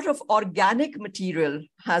 a lot of organic material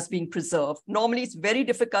has been preserved. Normally, it's very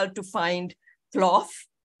difficult to find cloth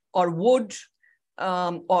or wood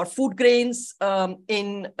or food grains at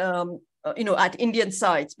Indian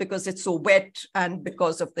sites because it's so wet and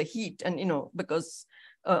because of the heat and, because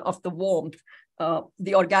of the warmth,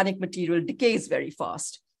 the organic material decays very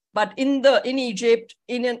fast. But in Egypt,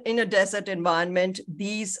 in a desert environment,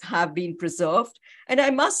 these have been preserved. And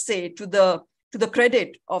I must say, to the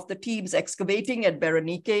credit of the teams excavating at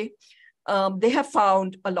Berenike, they have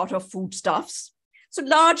found a lot of foodstuffs. So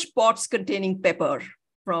large pots containing pepper,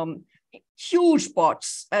 from huge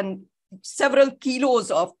pots, and several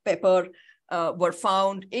kilos of pepper were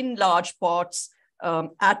found in large pots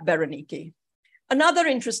at Berenike. Another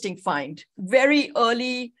interesting find, very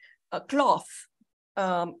early cloth,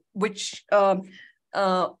 which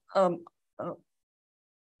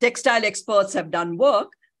textile experts have done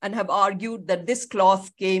work and have argued that this cloth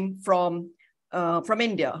came from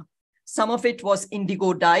India. Some of it was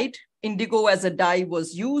indigo dyed. Indigo as a dye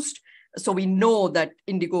was used, so we know that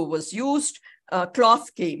indigo was used.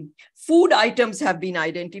 Cloth came. Food items have been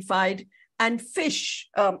identified, and fish,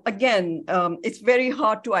 again, it's very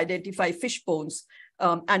hard to identify fish bones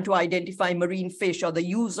and to identify marine fish or the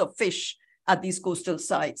use of fish at these coastal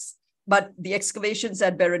sites. But the excavations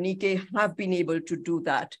at Berenike have been able to do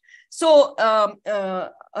that. So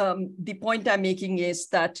the point I'm making is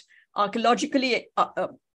that archaeologically,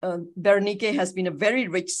 Berenike has been a very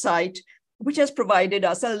rich site, which has provided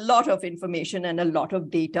us a lot of information and a lot of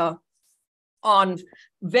data on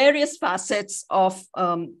various facets of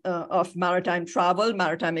maritime travel,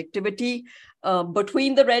 maritime activity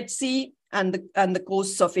between the Red Sea and the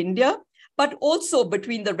coasts of India, but also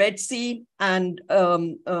between the Red Sea and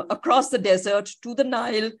across the desert to the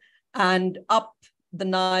Nile and up the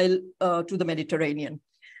Nile to the Mediterranean.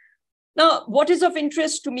 Now, what is of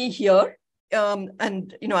interest to me here,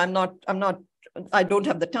 and I don't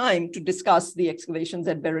have the time to discuss the excavations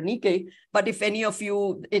at Berenike, but if any of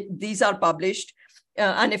you, these are published,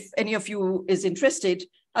 and if any of you is interested,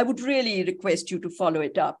 I would really request you to follow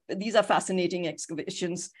it up. These are fascinating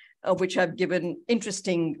excavations, which have given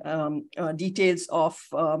interesting details of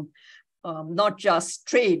not just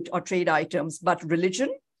trade or trade items, but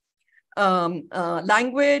religion,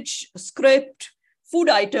 language, script, food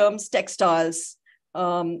items, textiles,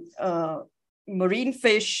 marine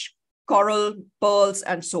fish, coral, pearls,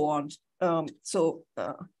 and so on.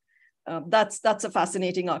 That's a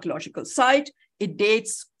fascinating archaeological site.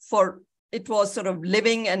 It was sort of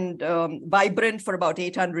living and vibrant for about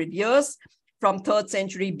 800 years, from 3rd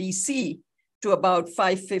century BC to about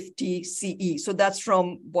 550 CE. So that's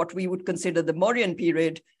from what we would consider the Mauryan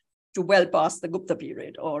period to well past the Gupta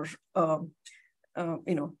period, or,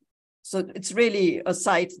 so it's really a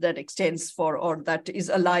site that extends or that is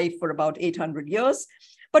alive for about 800 years.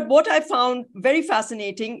 But what I found very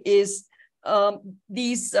fascinating is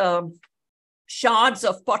these shards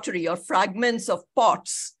of pottery or fragments of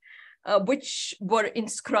pots, which were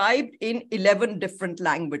inscribed in 11 different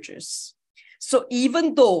languages. So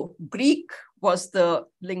even though Greek was the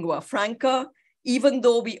lingua franca, even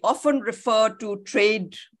though we often refer to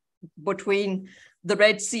trade between the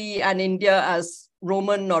Red Sea and India as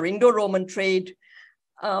Roman or Indo-Roman trade,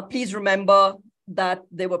 please remember that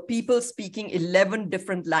there were people speaking 11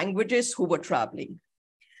 different languages who were traveling.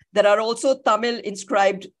 There are also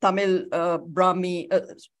inscribed Tamil Brahmi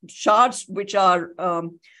shards, which are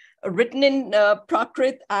written in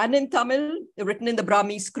Prakrit and in Tamil, written in the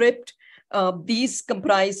Brahmi script. These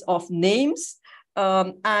comprise of names,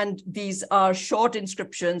 and these are short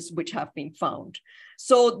inscriptions which have been found.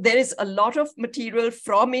 So there is a lot of material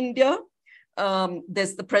from India.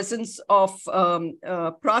 There's the presence of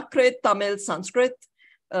Prakrit, Tamil, Sanskrit,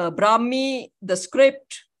 Brahmi, the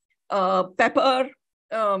script, pepper.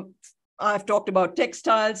 I've talked about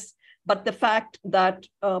textiles, but the fact that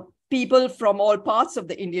people from all parts of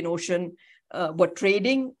the Indian Ocean were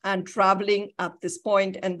trading and traveling at this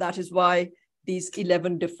point, and that is why these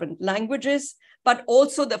 11 different languages. but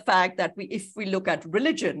also the fact that if we look at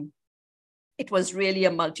religion, it was really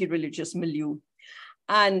a multi-religious milieu.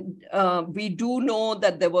 And we do know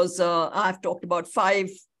that there was, I've talked about 5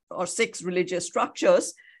 or 6 religious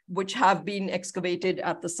structures which have been excavated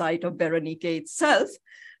at the site of Berenike itself.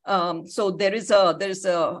 So there is a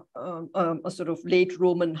sort of late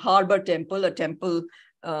Roman harbor temple, a temple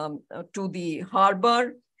to the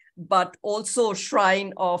harbor, but also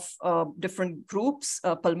shrine of different groups,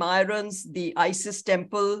 Palmyrans, the Isis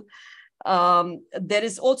temple. There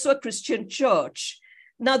is also a Christian church.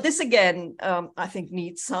 Now, this again, I think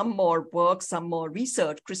needs some more work, some more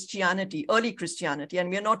research. Christianity, early Christianity,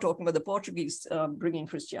 and we're not talking about the Portuguese bringing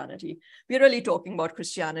Christianity. We're really talking about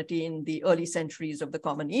Christianity in the early centuries of the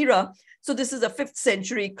Common Era. So this is a 5th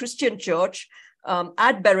century Christian church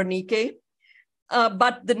at Berenike.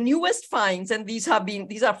 But the newest finds, and these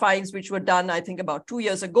are finds which were done, I think, about 2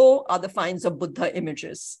 years ago, are the finds of Buddha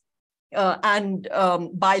images and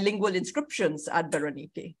bilingual inscriptions at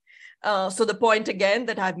Berenike. So the point again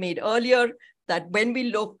that I've made earlier, that when we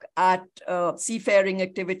look at seafaring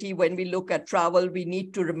activity, when we look at travel, we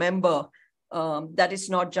need to remember that it's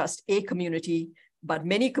not just a community, but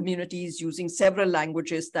many communities using several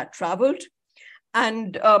languages that traveled.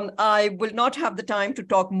 And I will not have the time to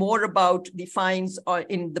talk more about the finds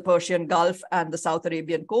in the Persian Gulf and the South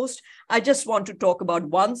Arabian coast. I just want to talk about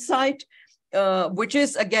one site, which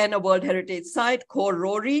is again a World Heritage Site, Khor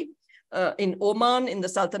Rori, in Oman, in the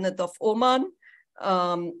Sultanate of Oman.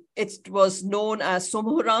 It was known as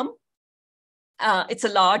Sumhuram. It's a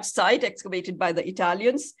large site excavated by the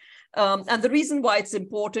Italians. And the reason why it's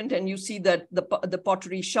important, and you see that the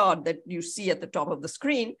pottery shard that you see at the top of the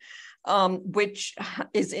screen, which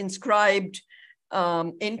is inscribed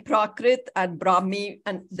in Prakrit and Brahmi,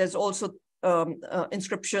 and there's also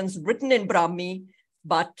inscriptions written in Brahmi,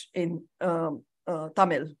 but in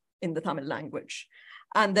Tamil, in the Tamil language.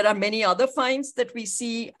 And there are many other finds that we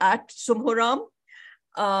see at Sumhuram.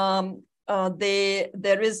 There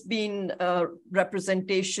has been a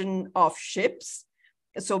representation of ships.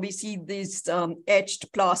 So we see this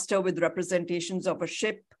etched plaster with representations of a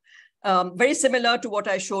ship, very similar to what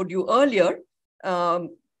I showed you earlier,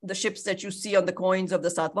 the ships that you see on the coins of the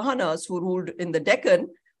Satavahanas who ruled in the Deccan,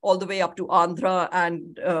 all the way up to Andhra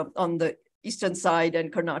and on the eastern side,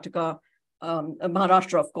 and Karnataka,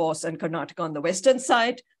 Maharashtra, of course, and Karnataka on the western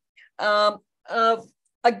side.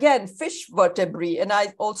 Again, fish vertebrae, and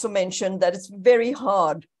I also mentioned that it's very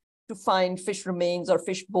hard to find fish remains or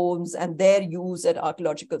fish bones and their use at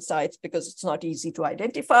archaeological sites because it's not easy to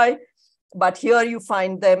identify. But here you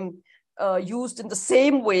find them used in the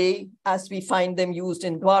same way as we find them used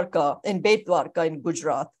in Dwarka, in Bet Dwarka in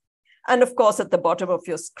Gujarat. And of course, at the bottom of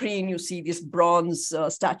your screen, you see this bronze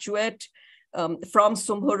statuette from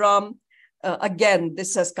Sumhuram. Again,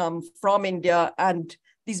 this has come from India, and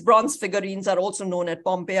these bronze figurines are also known at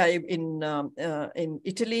Pompeii in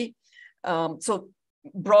Italy. So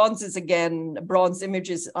bronze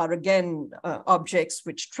images are again objects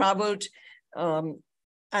which traveled and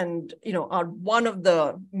are one of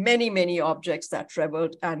the many objects that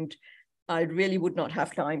traveled, and I really would not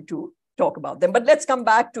have time to talk about them. But let's come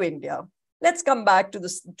back to India. Let's come back to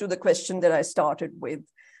the question that I started with.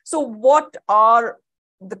 So what are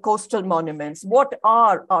the coastal monuments? What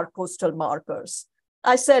are our coastal markers?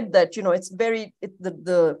 I said that,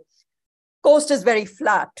 the coast is very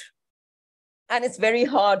flat, and it's very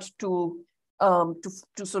hard to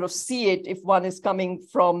sort of see it if one is coming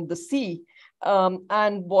from the sea.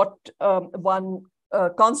 And what one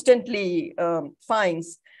constantly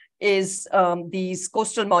finds is these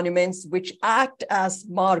coastal monuments which act as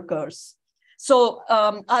markers. So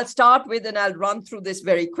I'll start with, and I'll run through this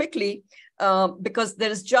very quickly, because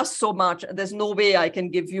there is just so much. There's no way I can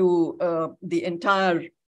give you the entire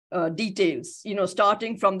details,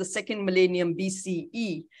 starting from the 2nd millennium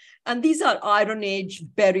BCE. And these are Iron Age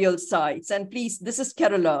burial sites. And please, this is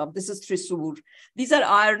Kerala, this is Thrissur. These are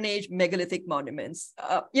Iron Age megalithic monuments.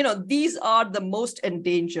 These are the most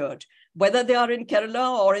endangered, whether they are in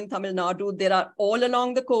Kerala or in Tamil Nadu. They are all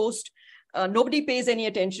along the coast. Nobody pays any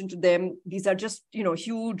attention to them. These are just,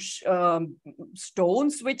 huge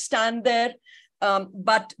stones which stand there.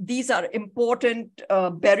 But these are important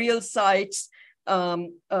burial sites,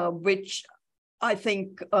 which I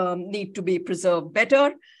think need to be preserved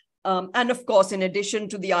better. And of course, in addition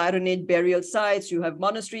to the Iron Age burial sites, you have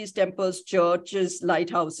monasteries, temples, churches,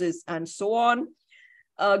 lighthouses, and so on.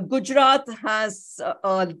 Gujarat has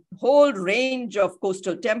a whole range of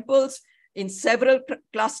coastal temples in several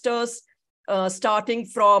clusters, starting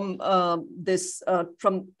from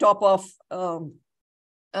from top of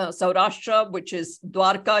Saurashtra, which is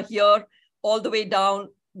Dwarka here, all the way down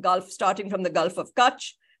Gulf, starting from the Gulf of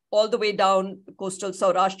Kutch, all the way down coastal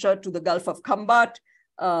Saurashtra to the Gulf of Khambat,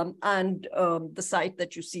 and the site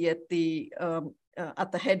that you see at the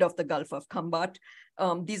head of the Gulf of Khambat.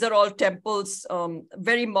 These are all temples,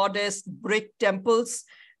 very modest brick temples.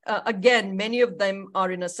 Again, many of them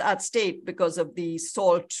are in a sad state because of the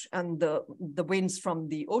salt and the winds from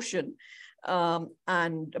the ocean.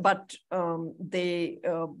 But they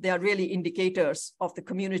are really indicators of the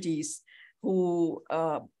communities who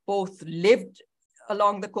both lived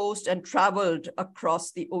along the coast and traveled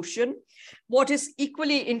across the ocean. What is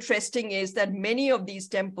equally interesting is that many of these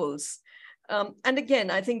temples, and again,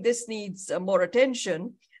 I think this needs more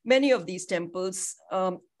attention, many of these temples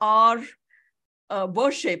are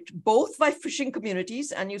worshipped both by fishing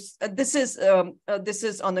communities, and this is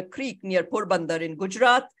on a creek near Porbandar in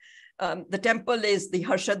Gujarat. The temple is the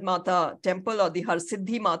Harshad Mata temple or the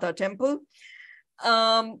Harsiddhi Mata temple.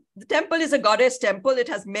 The temple is a goddess temple. It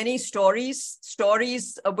has many stories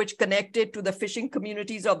which connect it to the fishing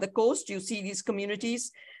communities of the coast. You see these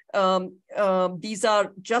communities. These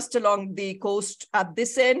are just along the coast at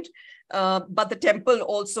this end, but the temple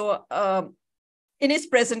also, in its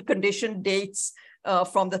present condition, dates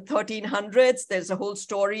from the 1300s. There's a whole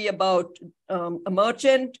story about a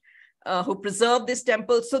merchant who preserved this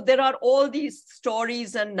temple. So there are all these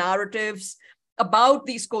stories and narratives about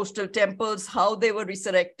these coastal temples, how they were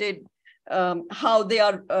resurrected, how they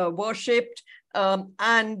are worshipped,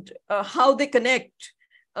 and how they connect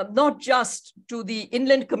not just to the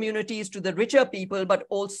inland communities, to the richer people, but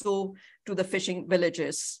also to the fishing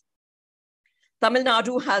villages. Tamil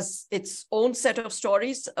Nadu has its own set of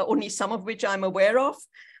stories, only some of which I'm aware of.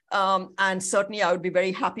 And certainly I would be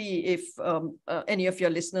very happy if any of your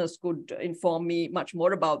listeners could inform me much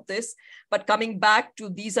more about this. But coming back to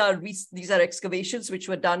these are excavations which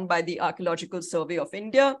were done by the Archaeological Survey of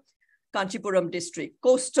India, Kanchipuram district,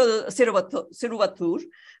 coastal Siruvattur.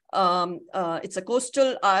 It's a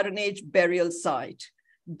coastal Iron Age burial site,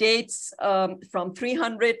 dates from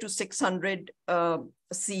 300 to 600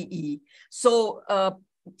 CE. So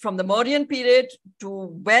from the Mauryan period to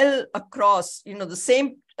well across, the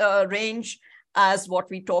same range as what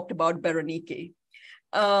we talked about Berenike.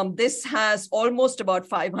 This has almost about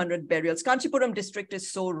 500 burials. Kanchipuram district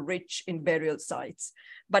is so rich in burial sites.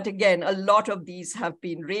 But again, a lot of these have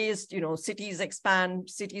been raised. Cities expand,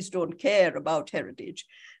 cities don't care about heritage.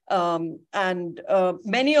 And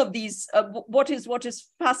many of these, what is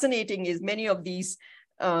fascinating is many of these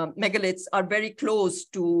megaliths are very close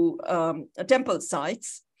to temple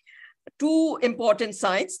sites. Two important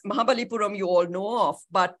sites, Mahabalipuram you all know of,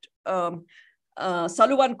 but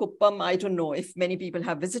Saluvan Kuppam, I don't know if many people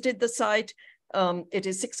have visited the site. It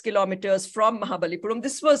is 6 kilometers from Mahabalipuram.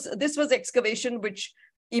 This was excavation which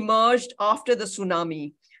emerged after the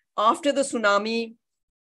tsunami. After the tsunami,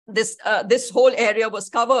 this whole area was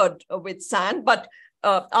covered with sand, but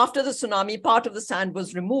after the tsunami, part of the sand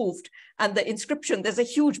was removed, and the inscription, there's a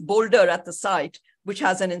huge boulder at the site which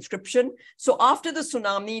has an inscription. So after the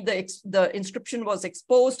tsunami, the inscription was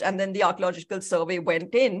exposed, and then the Archaeological Survey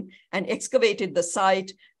went in and excavated the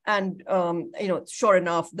site. And, sure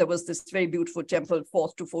enough, there was this very beautiful temple,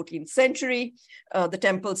 4th to 14th century. The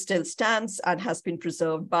temple still stands and has been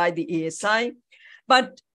preserved by the ASI.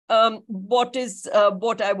 But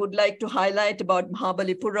what I would like to highlight about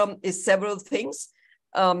Mahabalipuram is several things.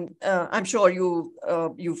 I'm sure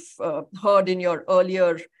you've heard in your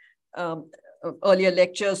earlier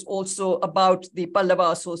lectures also about the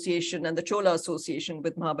Pallava Association and the Chola Association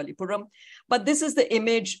with Mahabalipuram. But this is the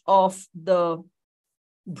image of the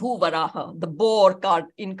Bhuvaraha, the boar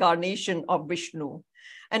incarnation of Vishnu,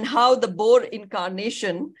 and how the boar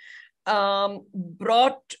incarnation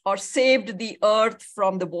brought or saved the earth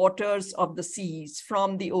from the waters of the seas,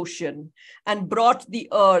 from the ocean, and brought the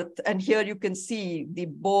earth. And here you can see the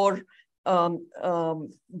boar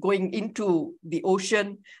going into the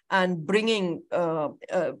ocean and bringing,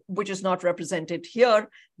 which is not represented here,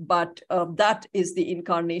 but that is the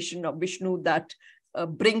incarnation of Vishnu that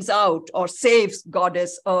brings out or saves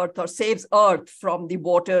goddess earth or saves earth from the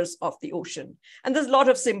waters of the ocean. And there's a lot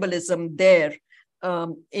of symbolism there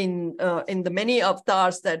in the many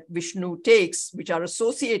avatars that Vishnu takes, which are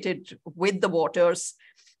associated with the waters.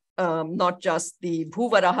 Not just the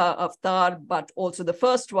Bhuvaraha avatar, but also the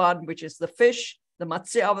first one, which is the fish, the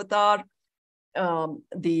Matsya avatar,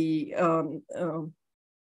 the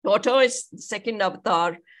tortoise, the second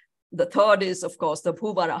avatar, the third is, of course, the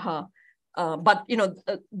Bhuvaraha. But,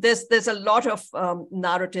 there's a lot of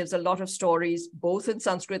narratives, a lot of stories, both in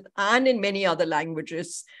Sanskrit and in many other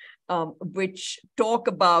languages, which talk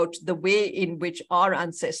about the way in which our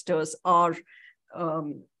ancestors are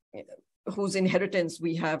whose inheritance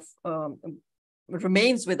we have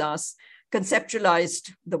remains with us,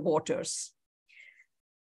 conceptualized the waters.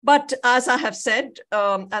 But as I have said,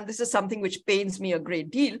 and this is something which pains me a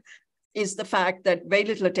great deal, is the fact that very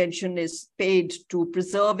little attention is paid to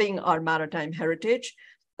preserving our maritime heritage.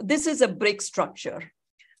 This is a brick structure.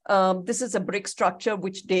 This is a brick structure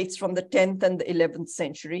which dates from the 10th and the 11th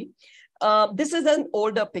century. This is an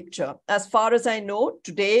older picture. As far as I know,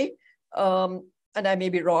 today, and I may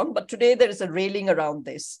be wrong, but today there is a railing around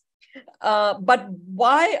this. But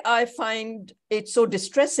why I find it so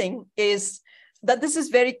distressing is that this is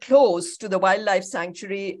very close to the wildlife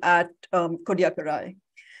sanctuary at Kodiyakarai.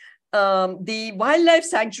 The wildlife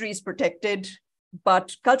sanctuary is protected,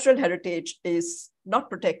 but cultural heritage is not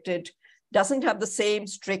protected, doesn't have the same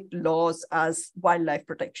strict laws as wildlife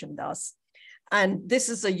protection does. And this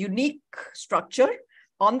is a unique structure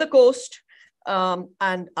on the coast.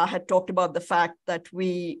 And I had talked about the fact that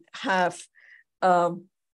we have,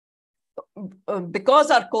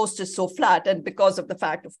 because our coast is so flat, and because of the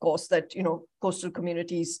fact, of course, that coastal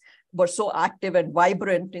communities were so active and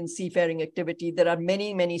vibrant in seafaring activity, there are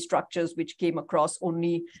many, many structures which came across,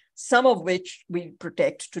 only some of which we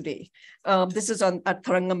protect today. This is at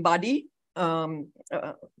Tharangambadi,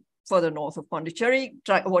 further north of Pondicherry,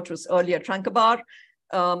 what was earlier Trankabar,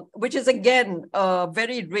 which is again a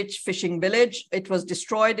very rich fishing village. It was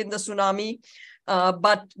destroyed in the tsunami.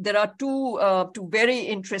 But there are two very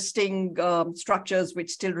interesting structures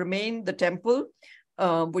which still remain: the temple,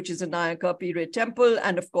 which is a Nayaka period temple,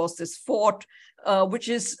 and of course this fort, which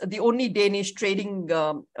is the only Danish trading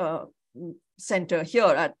center here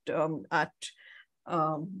at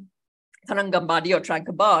Tharangambadi or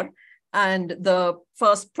Trankabar, and the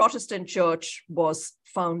first Protestant church was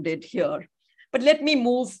founded here. But let me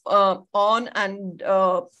move on and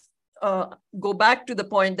go back to the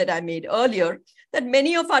point that I made earlier, that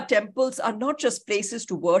many of our temples are not just places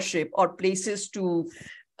to worship or places to,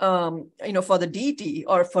 for the deity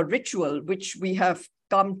or for ritual, which we have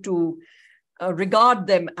come to regard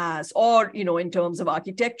them as, or, in terms of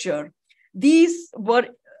architecture. These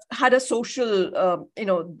had a social,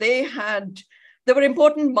 they were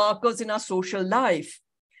important markers in our social life.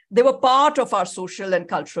 They were part of our social and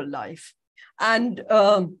cultural life. And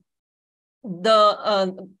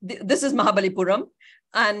this is Mahabalipuram.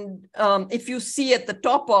 And if you see at the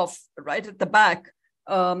top of, right at the back,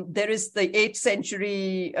 there is the 8th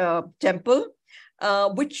century temple,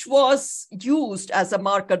 which was used as a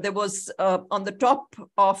marker. There was on the top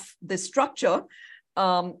of the structure,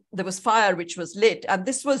 there was fire which was lit. And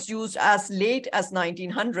this was used as late as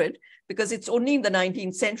 1900, because it's only in the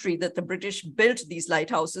 19th century that the British built these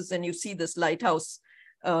lighthouses. And you see this lighthouse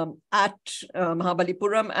at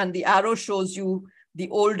Mahabalipuram, and the arrow shows you the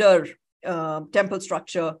older temple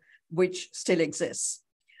structure which still exists.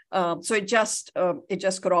 So it just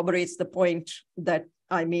corroborates the point that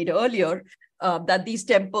I made earlier, that these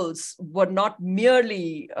temples were not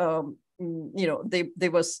merely, they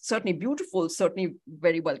were certainly beautiful, certainly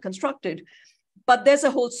very well constructed, but there's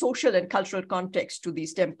a whole social and cultural context to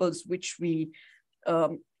these temples which we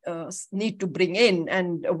need to bring in,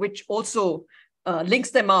 and which also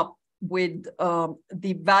links them up with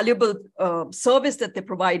the valuable service that they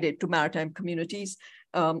provided to maritime communities,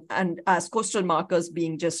 and as coastal markers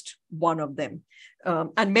being just one of them.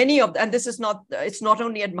 And many of, and this is not, it's not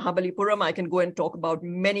only at Mahabalipuram. I can go and talk about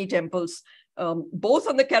many temples, both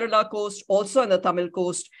on the Kerala coast, also on the Tamil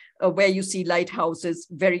coast, where you see lighthouses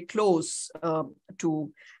very close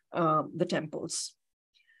to the temples.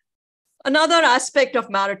 Another aspect of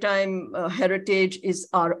maritime heritage is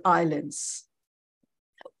our islands.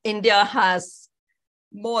 India has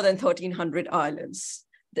more than 1,300 islands.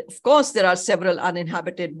 Of course, there are several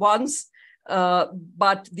uninhabited ones,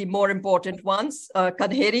 but the more important ones,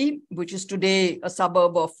 Kadheri, which is today a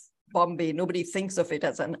suburb of Bombay. Nobody thinks of it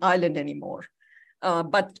as an island anymore.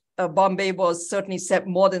 But Bombay was certainly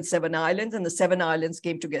more than 7 islands, and the 7 islands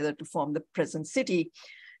came together to form the present city.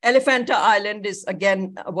 Elephanta Island is,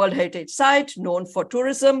 again, a World Heritage Site known for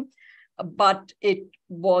tourism, but it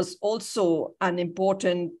was also an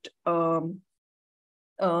important, should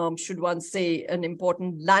one say, an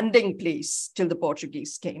important landing place till the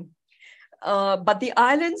Portuguese came. But the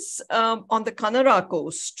islands on the Kannada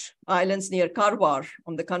coast, islands near Karwar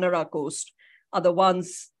on the Kannada coast, are the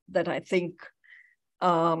ones that I think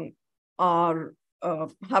have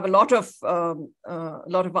a lot of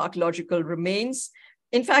archaeological remains.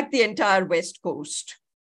 In fact, the entire west coast.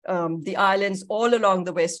 The islands all along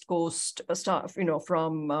the west coast,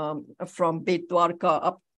 from Bet Dwarka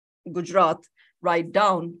up Gujarat, right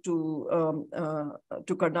down to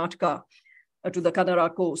Karnataka, to the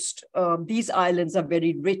Kanara coast. These islands are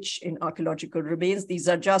very rich in archaeological remains. These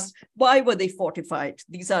are just, why were they fortified?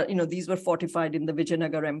 These were fortified in the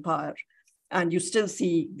Vijayanagar Empire, and you still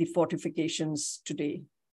see the fortifications today.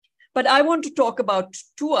 But I want to talk about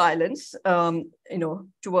two islands,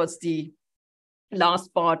 towards the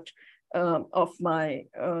last part of my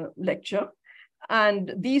lecture.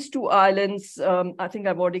 And these two islands, I think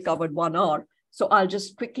I've already covered 1 hour. So I'll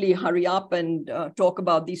just quickly hurry up and talk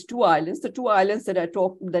about these two islands. The two islands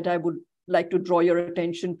that I would like to draw your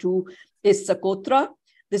attention to is Socotra.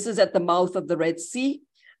 This is at the mouth of the Red Sea.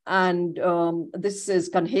 And this is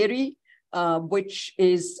Kanheri, which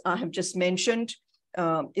is, I have just mentioned,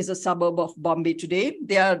 is a suburb of Bombay today.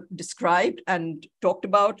 They are described and talked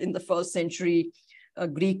about in the 1st century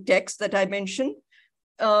Greek text that I mentioned.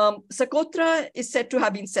 Socotra is said to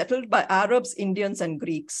have been settled by Arabs, Indians, and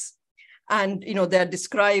Greeks. And they're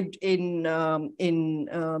described in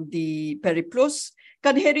the Periplus.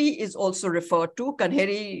 Kanheri is also referred to.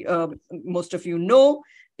 Kanheri, most of you know,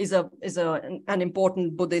 is an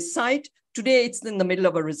important Buddhist site. Today, it's in the middle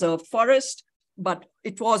of a reserved forest, but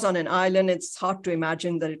it was on an island. It's hard to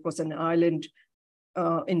imagine that it was an island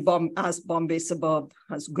as Bombay suburb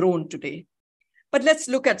has grown today. But let's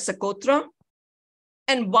look at Socotra.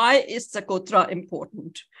 And why is Socotra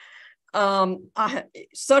important?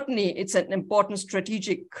 Certainly, it's an important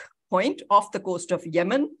strategic point off the coast of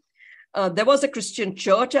Yemen. There was a Christian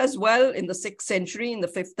church as well in the 6th century, in the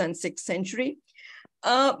 5th and 6th century.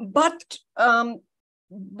 But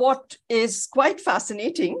what is quite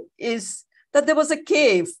fascinating is that there was a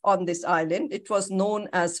cave on this island. It was known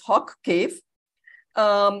as Hawk Cave.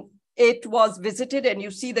 It was visited, and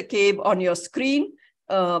you see the cave on your screen,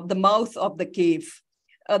 the mouth of the cave.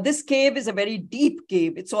 This cave is a very deep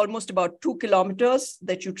cave. It's almost about 2 kilometers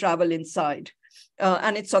that you travel inside.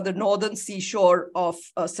 And it's on the northern seashore of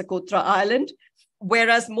Socotra Island,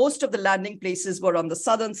 whereas most of the landing places were on the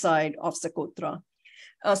southern side of Socotra.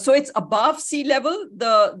 So it's above sea level.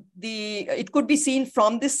 It could be seen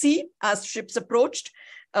from the sea as ships approached,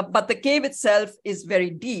 but the cave itself is very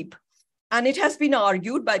deep. And it has been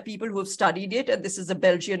argued by people who have studied it, and this is a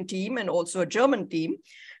Belgian team and also a German team,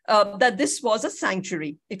 that this was a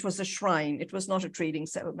sanctuary. It was a shrine. It was not a trading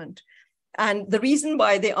settlement. And the reason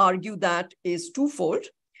why they argue that is twofold.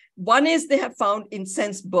 One is they have found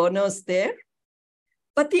incense burners there.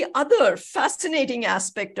 But the other fascinating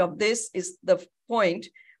aspect of this is the point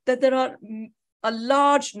that there are a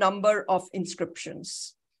large number of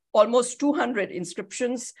inscriptions, almost 200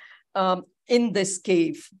 inscriptions in this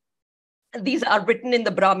cave. These are written in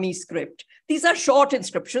the Brahmi script. These are short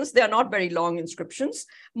inscriptions. They are not very long inscriptions.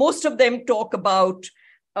 Most of them talk about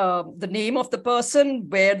the name of the person,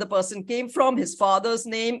 where the person came from, his father's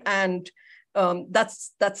name, and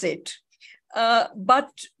that's it.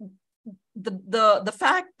 But the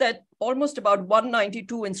fact that almost about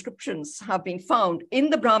 192 inscriptions have been found in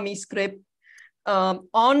the Brahmi script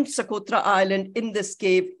on Socotra Island in this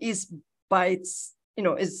cave is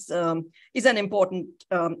an important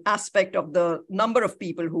aspect of the number of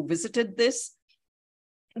people who visited this.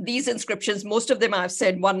 These inscriptions, most of them I've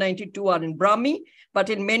said 192 are in Brahmi, but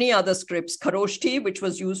in many other scripts, Kharoshthi, which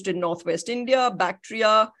was used in Northwest India,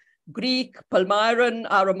 Bactria, Greek, Palmyran,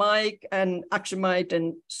 Aramaic, and Aksumite,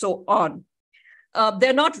 and so on.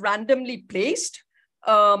 They're not randomly placed.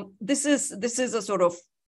 This is a sort of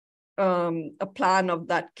a plan of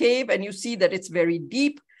that cave, and you see that it's very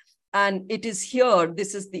deep. And it is here,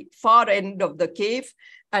 this is the far end of the cave,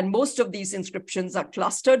 and most of these inscriptions are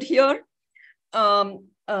clustered here.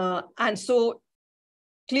 And so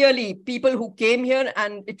clearly people who came here,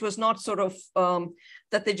 and it was not sort of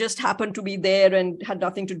that they just happened to be there and had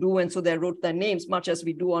nothing to do, and so they wrote their names, much as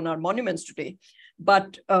we do on our monuments today,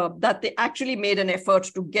 but that they actually made an effort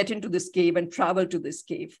to get into this cave and travel to this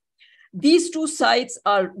cave. These two sites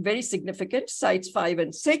are very significant, sites 5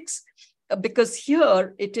 and 6, because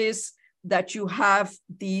here it is that you have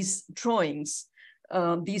these drawings,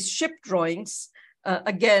 these ship drawings,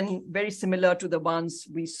 again, very similar to the ones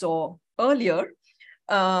we saw earlier.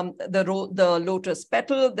 The lotus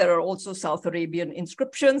petal, there are also South Arabian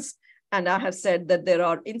inscriptions. And I have said that there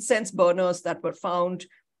are incense burners that were found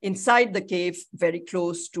inside the cave, very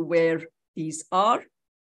close to where these are.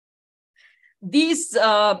 These,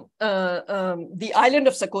 the island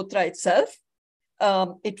of Socotra itself,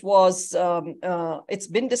 it's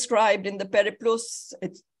been described in the Periplus.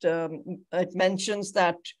 It mentions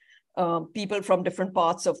that people from different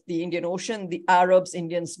parts of the Indian Ocean, the Arabs,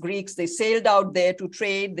 Indians, Greeks, they sailed out there to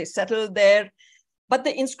trade, they settled there. But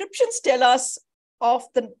the inscriptions tell us of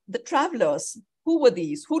the travelers. Who were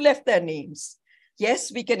these? Who left their names?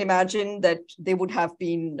 Yes, we can imagine that they would have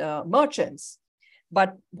been merchants.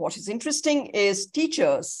 But what is interesting is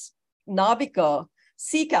teachers, Navika,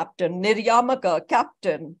 sea captain, Niryamaka,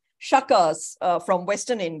 captain, Shakas from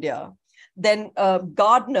Western India, then a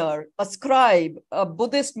gardener, a scribe, a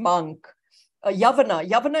Buddhist monk, a Yavana.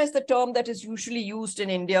 Yavana is the term that is usually used in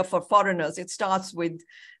India for foreigners. It starts with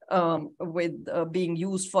being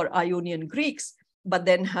used for Ionian Greeks, but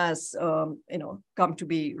then has come to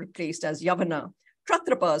be replaced as Yavana.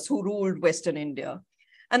 Kshatrapas, who ruled Western India.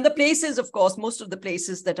 And the places, of course, most of the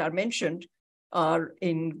places that are mentioned are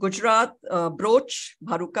in Gujarat, Broch,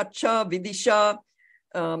 Bharukacha, Vidisha,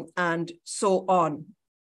 and so on.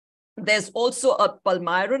 There's also a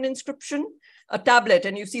Palmyran inscription, a tablet,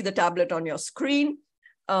 and you see the tablet on your screen.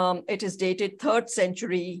 It is dated 3rd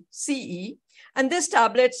century CE. And this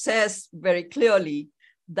tablet says very clearly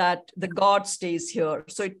that the god stays here.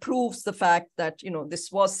 So it proves the fact that,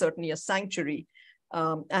 this was certainly a sanctuary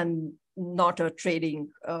and not a trading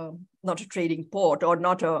port, or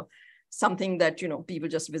not something that, people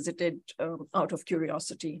just visited out of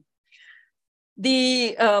curiosity.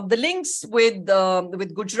 The links with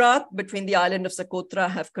Gujarat between the island of Socotra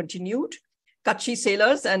have continued. Kutchi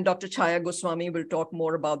sailers, and Dr. Chaya Goswami will talk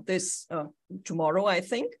more about this tomorrow, I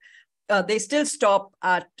think. They still stop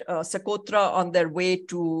at Socotra on their way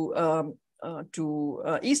to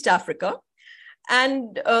East Africa.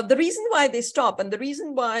 And the reason why they stop, and the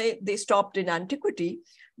reason why they stopped in antiquity,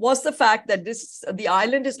 was the fact that the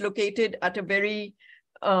island is located at a very,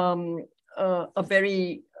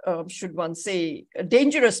 should one say, a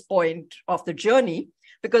dangerous point of the journey,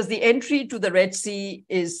 because the entry to the Red Sea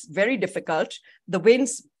is very difficult. The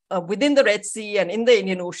winds within the Red Sea and in the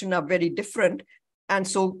Indian Ocean are very different. And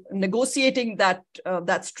so negotiating that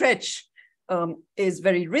stretch is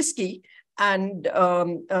very risky. And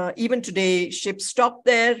even today, ships stop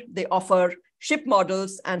there. They offer ship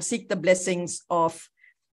models and seek the blessings of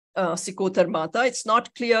Sikotar Mata. It's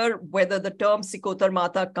not clear whether the term Sikotar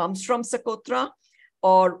Mata comes from Socotra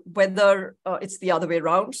or whether it's the other way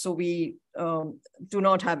around. So we do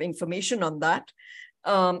not have information on that.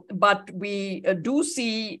 But we do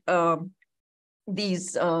see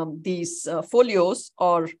these folios,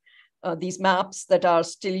 or these maps that are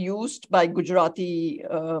still used by Gujarati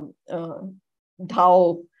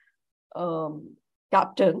dhow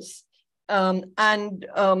captains. And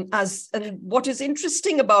what is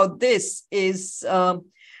interesting about this is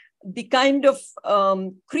the kind of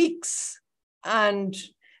creeks and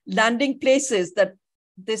landing places that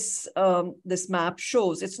this map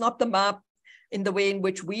shows. It's not the map in the way in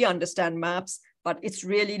which we understand maps, but it's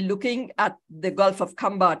really looking at the Gulf of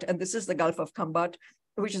Khambat. And this is the Gulf of Khambat,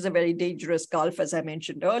 which is a very dangerous Gulf, as I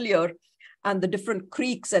mentioned earlier, and the different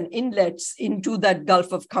creeks and inlets into that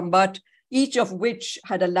Gulf of Khambat, each of which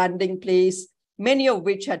had a landing place, many of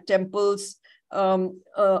which had temples,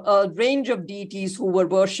 a range of deities who were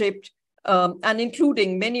worshipped, and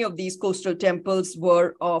including many of these coastal temples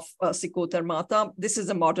were of Sikotar Mata. This is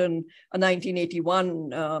a modern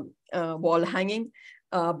 1981 wall hanging.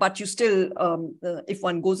 But you still, if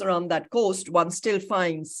one goes around that coast, one still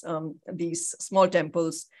finds these small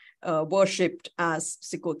temples worshipped as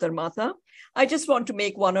Sikotar Mata. I just want to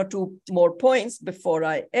make one or two more points before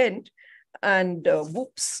I end. And I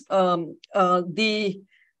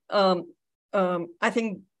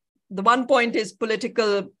think the one point is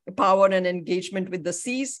political power and engagement with the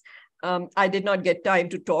seas. I did not get time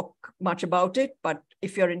to talk much about it, but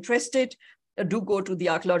if you're interested, do go to the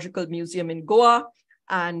Archaeological Museum in Goa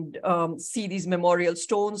and see these memorial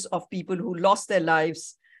stones of people who lost their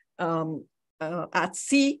lives at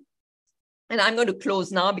sea. And I'm going to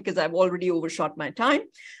close now because I've already overshot my time.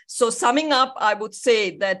 So summing up, I would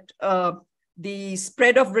say that the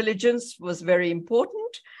spread of religions was very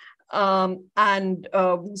important. And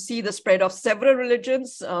we see the spread of several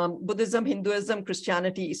religions, Buddhism, Hinduism,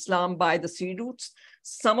 Christianity, Islam by the sea routes,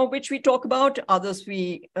 some of which we talk about, others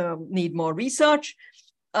we need more research.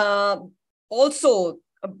 Also,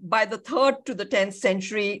 by the 3rd to the 10th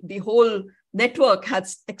century, the whole network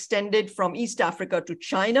has extended from East Africa to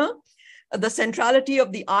China. The centrality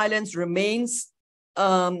of the islands remains,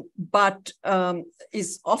 but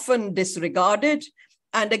is often disregarded.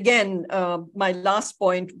 And again, my last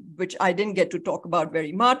point, which I didn't get to talk about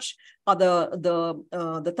very much, are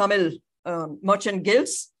the Tamil merchant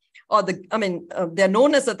guilds, or they're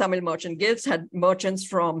known as the Tamil merchant guilds, had merchants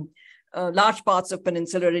from large parts of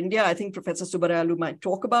peninsular India. I think Professor Subbarayalu might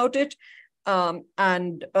talk about it.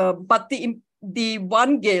 But the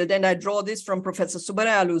one guild, and I draw this from Professor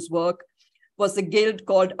Subbarayalu's work, was the guild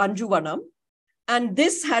called Anjuvanam. And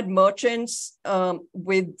this had merchants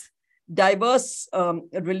with diverse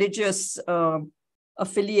religious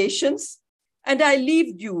affiliations. And I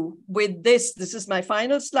leave you with this. This is my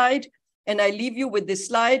final slide. And I leave you with this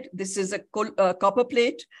slide. This is a copper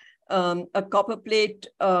plate from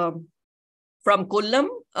Kollam,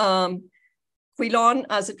 Quilon,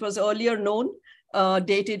 as it was earlier known,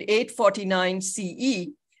 dated 849 CE.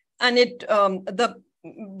 And there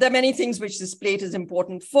are many things which this plate is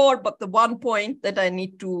important for, but the one point that I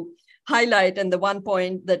need to highlight and the one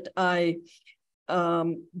point that I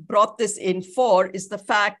brought this in for is the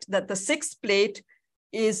fact that the sixth plate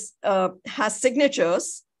has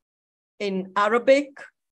signatures in Arabic,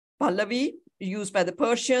 Pahlavi, used by the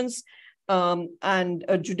Persians, and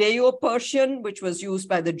Judeo-Persian, which was used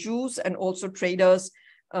by the Jews and also traders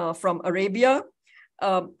from Arabia.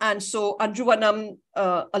 And so Anjuvanam,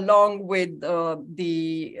 along with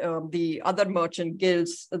the other merchant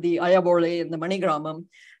guilds, the Ayavole and the Manigramam,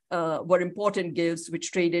 were important guilds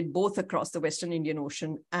which traded both across the Western Indian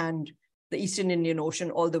Ocean and the Eastern Indian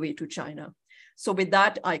Ocean all the way to China. So with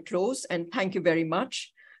that, I close and thank you very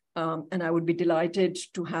much. And I would be delighted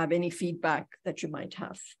to have any feedback that you might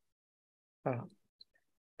have.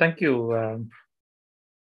 Thank you.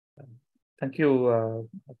 Thank you,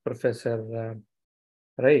 Professor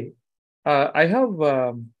Ray. I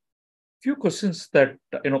have few questions that,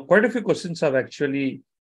 quite a few questions have actually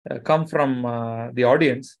come from the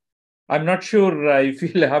audience. I'm not sure if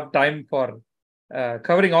you'll have time for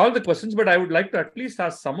covering all the questions, but I would like to at least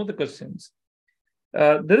ask some of the questions.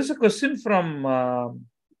 There is a question from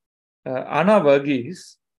Anna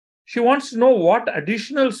Verghese. She wants to know what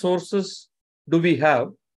additional sources do we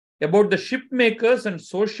have about the ship makers and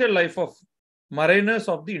social life of mariners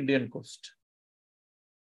of the Indian coast?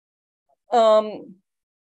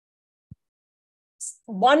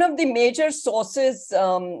 One of the major sources,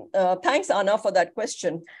 thanks Anna for that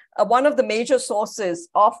question. One of the major sources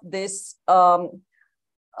of this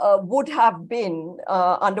would have been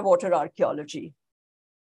underwater archaeology.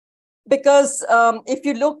 Because if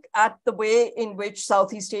you look at the way in which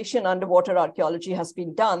Southeast Asian underwater archaeology has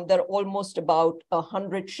been done, there are almost about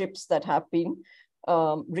 100 ships that have been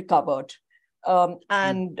recovered.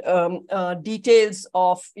 Details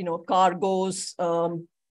of, cargoes,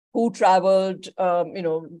 who traveled,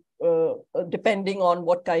 depending on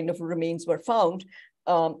what kind of remains were found,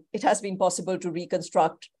 it has been possible to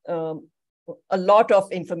reconstruct a lot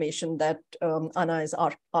of information that Anna is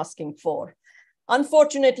asking for.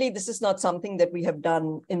 Unfortunately, this is not something that we have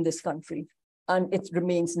done in this country, and it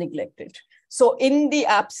remains neglected. So in the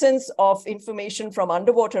absence of information from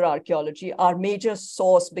underwater archaeology, our major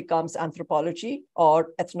source becomes anthropology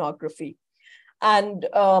or ethnography. And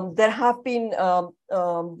there have been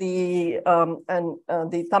the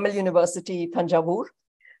Tamil University, Thanjavur.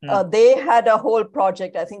 They had a whole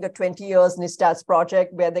project, I think a 20 years NISTAS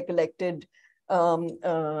project, where they collected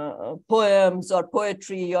poems or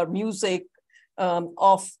poetry or music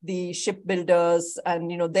of the shipbuilders and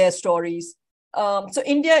their stories. So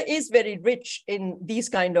India is very rich in these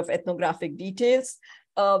kind of ethnographic details.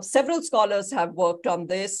 Several scholars have worked on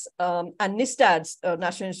this, and NISTADS,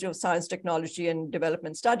 National Institute of Science, Technology and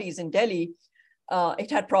Development Studies in Delhi, it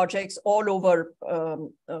had projects all over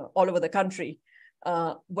the country,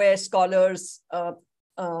 where scholars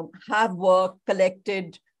have worked,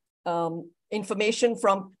 collected information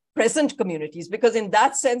from present communities, because in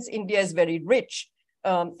that sense, India is very rich.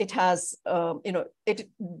 It has, it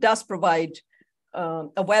does provide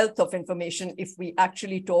a wealth of information if we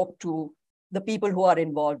actually talk to the people who are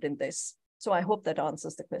involved in this. So I hope that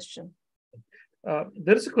answers the question.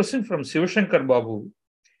 There is a question from Shivashankar Babu.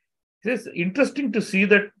 It is interesting to see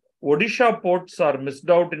that Odisha ports are missed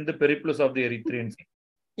out in the periplus of the Erythraean Sea.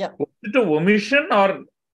 Yeah. Was it an omission, or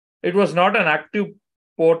it was not an active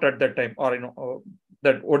port at that time, or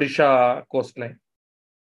that Odisha coastline?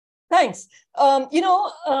 Thanks. And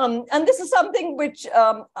this is something which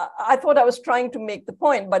I thought I was trying to make the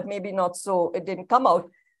point, but maybe not so, it didn't come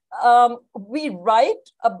out. We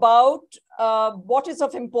write about what is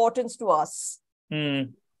of importance to us.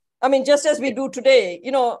 I mean, just as we do today,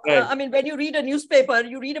 right. When you read a newspaper,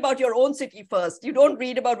 you read about your own city first. You don't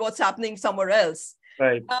read about what's happening somewhere else.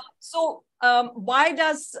 Right. So why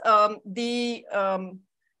does the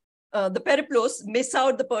Periplus miss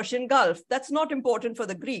out the Persian Gulf? That's not important for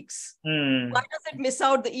the Greeks. Why does it miss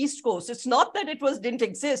out the East Coast? It's not that it didn't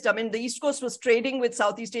exist. I mean, the East Coast was trading with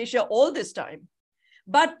Southeast Asia all this time.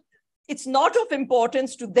 But it's not of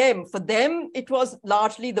importance to them. For them, it was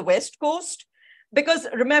largely the West Coast. Because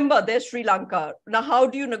remember, there's Sri Lanka. Now, how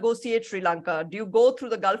do you negotiate Sri Lanka? Do you go through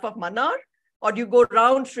the Gulf of Mannar, or do you go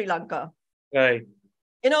around Sri Lanka? Right.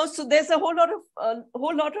 So there's a whole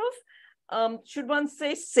lot of, should one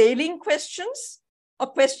say, sailing questions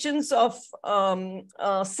questions of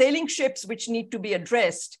sailing ships which need to be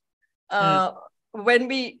addressed when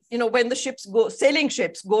the ships go, sailing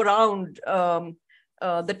ships go around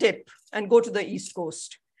the tip and go to the East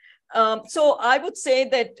Coast. So I would say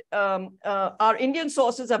that our Indian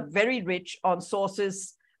sources are very rich on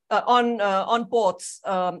sources on ports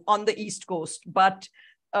on the East Coast, but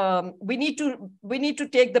we need to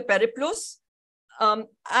take the Periplus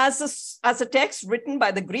as a text written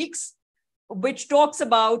by the Greeks, which talks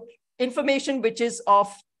about information which is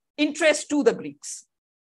of interest to the Greeks.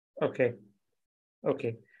 Okay.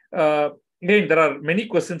 Again, there are many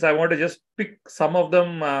questions. I want to just pick some of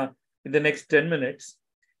them in the next 10 minutes.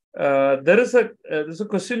 There's a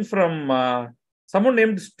question from someone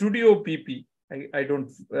named Studio PP. I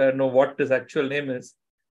don't know what his actual name is.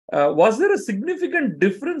 Was there a significant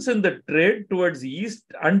difference in the trade towards east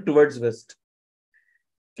and towards west?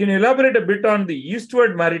 Can you elaborate a bit on the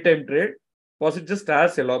eastward maritime trade? Was it just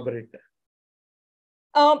as elaborate?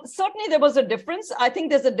 Certainly there was a difference. I think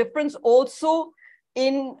there's a difference also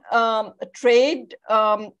in trade.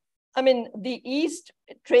 I mean, the East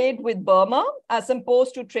trade with Burma as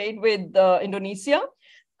opposed to trade with Indonesia,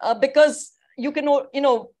 because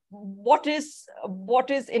what is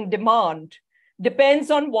in demand depends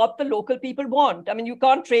on what the local people want. I mean, you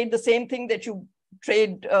can't trade the same thing that you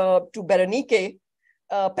trade to Berenike,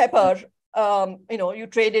 pepper. You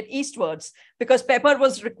trade it eastwards because pepper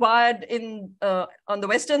was required on the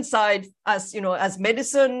western side as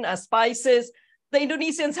medicine, as spices. The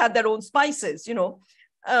Indonesians had their own spices, so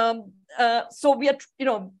we are,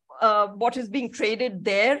 what is being traded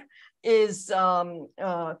there is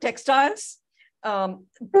textiles.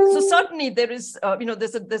 So certainly there is,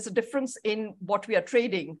 there's a difference in what we are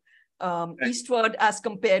trading eastward as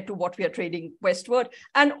compared to what we are trading westward,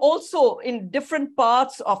 and also in different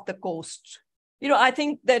parts of the coast. I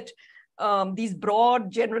think that these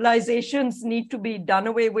broad generalizations need to be done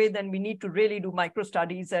away with, and we need to really do micro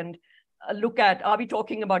studies and look at, are we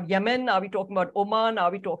talking about Yemen? Are we talking about Oman?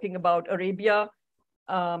 Are we talking about Arabia?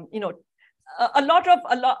 And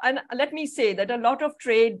let me say that a lot of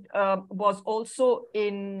trade was also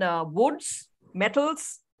in woods,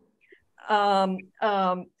 metals,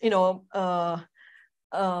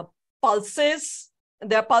 pulses.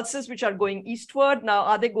 There are pulses which are going eastward. Now,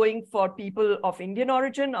 are they going for people of Indian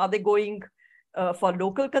origin? Are they going for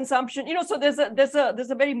local consumption? So there's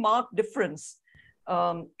a very marked difference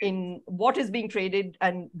in what is being traded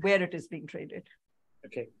and where it is being traded.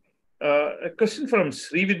 Okay. A question from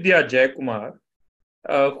Srividya Jayakumar.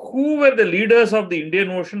 Who were the leaders of the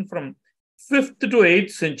Indian Ocean from 5th to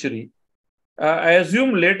 8th century? I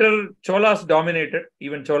assume later Cholas dominated,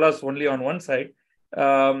 even Cholas only on one side,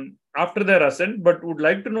 after their ascent, but would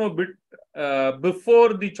like to know a bit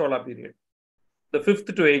before the Chola period, the 5th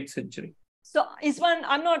to 8th century. So Iswan,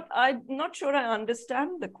 I'm not sure I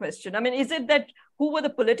understand the question. I mean, is it that who were the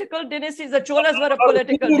political dynasties? The Cholas were a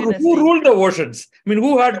political dynasty. Who ruled the oceans? I mean,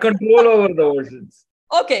 who had control over the oceans?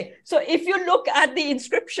 Okay, so if you look at the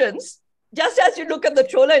inscriptions, just as you look at the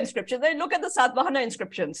Chola inscriptions, then look at the Satvahana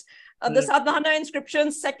inscriptions. The Satvahana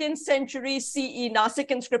inscriptions, 2nd century CE,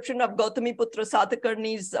 Nasik inscription of Gautami Putra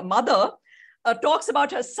Satakarni's mother, talks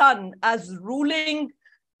about her son as ruling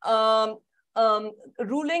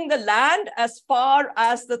the land as far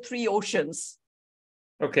as the 3 oceans.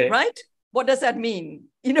 Okay. Right? What does that mean?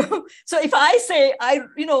 So if I say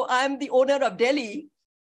I'm the owner of Delhi,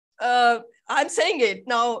 I'm saying it.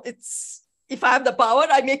 Now if I have the power,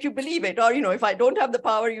 I make you believe it. Or, if I don't have the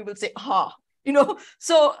power, you will say,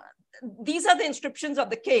 So these are the inscriptions of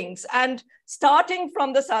the kings. And starting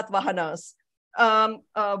from the Satvahanas,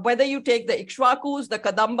 whether you take the Ikshwakus, the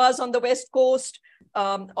Kadambas on the west coast,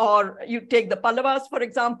 or you take the Pallavas, for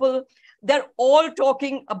example, they're all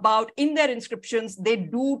talking about, in their inscriptions, they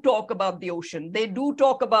do talk about the ocean. They do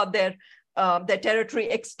talk about their territory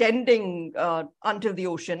extending until the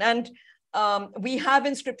ocean. And we have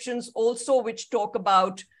inscriptions also which talk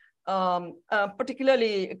about,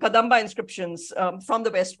 particularly Kadamba inscriptions from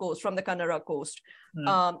the west coast, from the Kannada coast,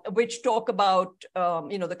 which talk about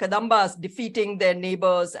the Kadambas defeating their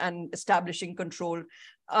neighbors and establishing control.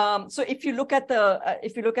 So if you look at the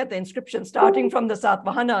inscription starting from the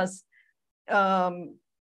Satvahanas,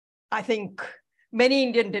 I think many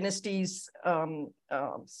Indian dynasties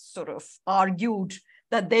sort of argued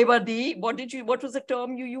that they were the, what was the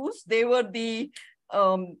term you used? They were the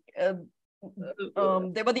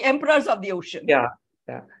emperors of the ocean. Yeah.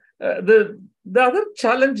 The other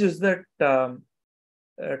challenge is that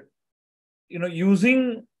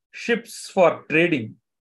using ships for trading,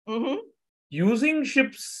 using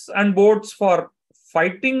ships and boats for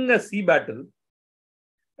fighting a sea battle,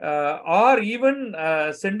 or even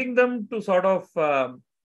sending them to sort of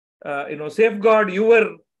safeguard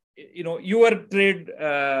your trade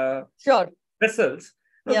Sure. vessels.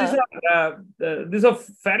 So Yeah. these are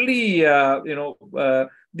fairly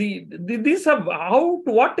these have, how,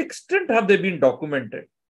 to what extent have they been documented,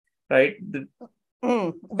 right?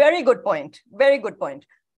 Very good point. Very good point.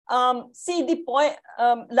 See, the point,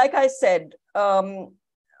 like I said,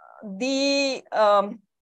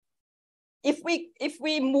 if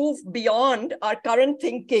we move beyond our current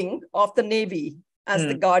thinking of the Navy as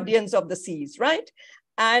the guardians of the seas, right?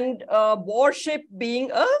 And warship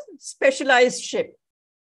being a specialized ship.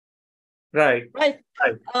 Right. Right.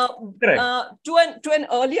 To an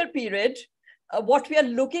earlier period, what we are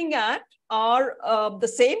looking at are the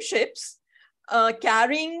same ships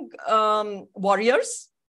carrying warriors.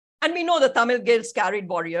 And we know the Tamil guilds carried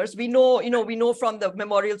warriors. We know from the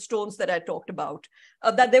memorial stones that I talked about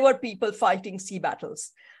that there were people fighting sea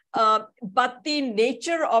battles. But the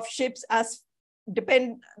nature of ships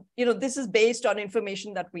this is based on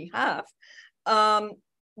information that we have,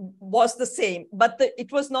 was the same. But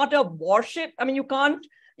it was not a warship. I mean, you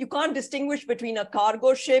can't distinguish between a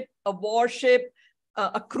cargo ship, a warship,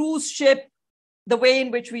 a cruise ship, the way in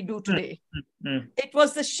which we do today. It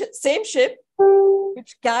was the same ship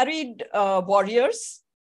which carried warriors.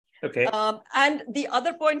 Okay. And the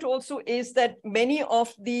other point also is that many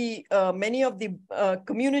of the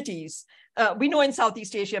communities, we know in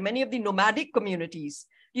Southeast Asia, many of the nomadic communities,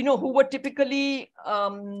 who were typically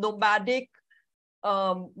nomadic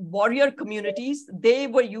warrior communities, they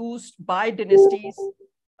were used by dynasties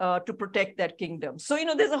to protect their kingdom. So,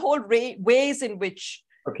 there's a whole ways in which.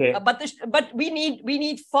 Okay. But we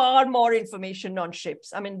need far more information on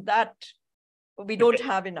ships. I mean, that we don't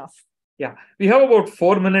have enough. Yeah, we have about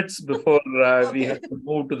 4 minutes before we have to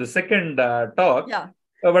move to the second talk. Yeah.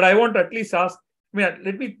 But I want to at least ask,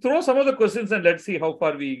 let me throw some of the questions and let's see how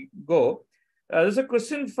far we go. There's a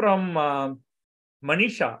question from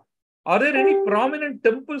Manisha. Are there any prominent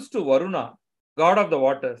temples to Varuna, god of the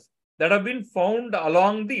waters, that have been found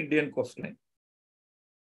along the Indian coastline?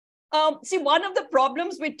 See, one of the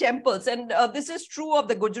problems with temples, and this is true of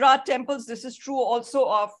the Gujarat temples, this is true also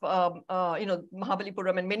of,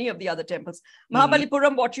 Mahabalipuram and many of the other temples.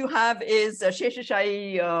 Mahabalipuram, what you have is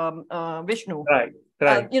Sheshashayi Vishnu, right.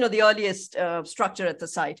 The earliest structure at the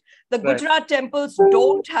site. The Gujarat temples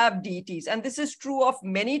don't have deities, and this is true of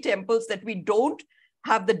many temples, that we don't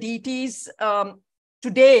have the deities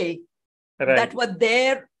today that were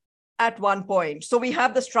there at one point. So we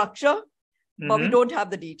have the structure, but we don't have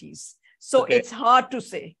the deities. So it's hard to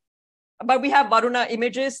say. But we have Varuna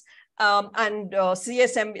images, and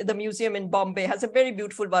CSM, the museum in Bombay, has a very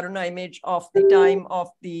beautiful Varuna image of the time of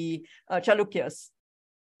the Chalukyas.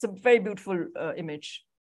 It's a very beautiful image.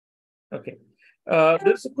 Okay.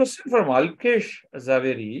 There's a question from Alkesh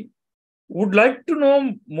Zaveri. Would like to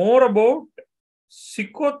know more about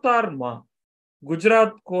Sikotarma,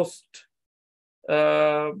 Gujarat coast.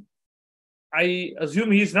 I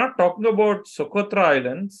assume he's not talking about Socotra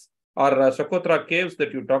Islands or Socotra caves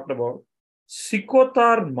that you talked about.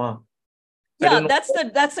 Sikotarma. Yeah,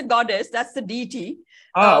 that's the goddess. That's the deity.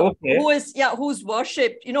 Okay. Who's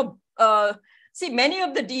worshipped. See, many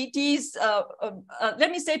of the deities.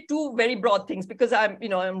 Let me say two very broad things, because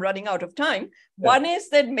I'm running out of time. Yeah. One is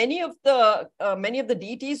that many of the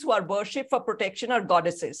deities who are worshipped for protection are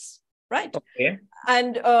goddesses. Right. Okay.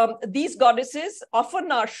 And these goddesses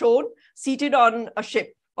often are shown seated on a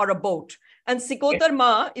ship or a boat. And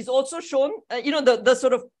Sikotarma is also shown, the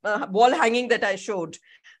sort of wall hanging that I showed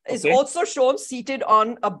is also shown seated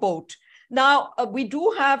on a boat. Now, we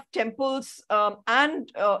do have temples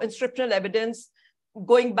and inscriptional evidence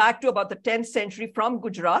going back to about the 10th century from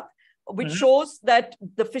Gujarat, which shows that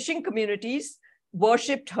the fishing communities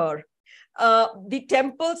worshipped her. The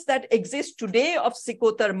temples that exist today of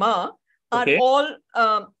Sikotarma are all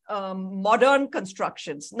modern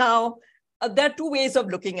constructions. Now, there are two ways of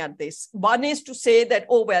looking at this. One is to say that,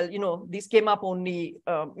 these came up only,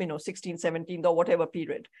 16th, 17th or whatever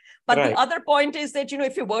period. But the other point is that,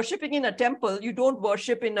 if you're worshipping in a temple, you don't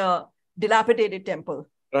worship in a dilapidated temple.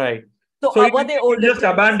 Right. So were they older? You just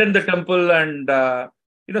abandon the temple and,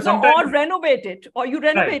 sometimes... or renovate it, or you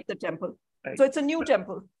renovate the temple. Right. So it's a new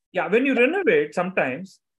temple. Yeah, when you renovate,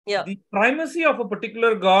 sometimes the primacy of a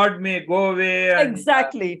particular god may go away. And,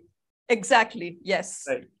 Exactly. Yes.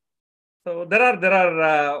 Right. So there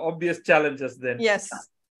are obvious challenges then. Yes.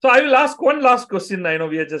 So I will ask one last question. I know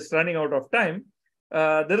we are just running out of time.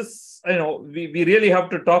 We really have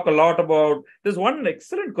to talk a lot about. There's one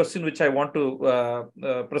excellent question which I want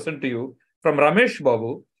to present to you from Ramesh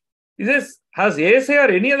Babu. He says, has ASA or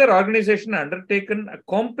any other organization undertaken a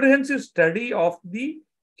comprehensive study of the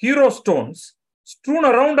hero stones strewn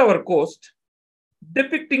around our coast,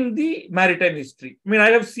 depicting the maritime history? I mean, I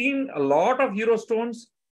have seen a lot of hero stones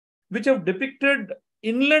which have depicted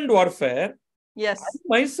inland warfare. Yes. I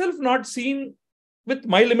myself not seen, with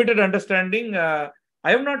my limited understanding, I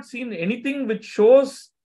have not seen anything which shows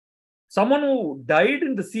someone who died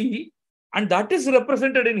in the sea, and that is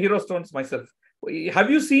represented in hero stones myself. Have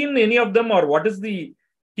you seen any of them, or what is the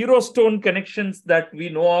hero stone connections that we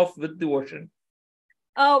know of with the ocean?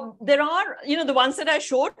 There are, the ones that I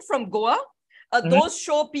showed from Goa, those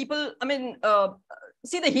show people, I mean,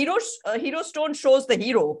 see, the hero stone shows the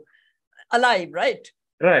hero alive, right?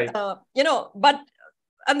 Right.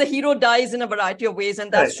 And the hero dies in a variety of ways,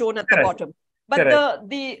 and that's shown at the bottom. But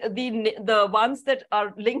the ones that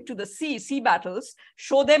are linked to the sea battles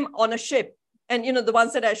show them on a ship. And, the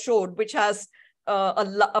ones that I showed, which has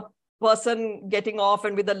a person getting off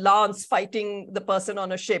and with a lance fighting the person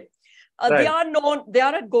on a ship. They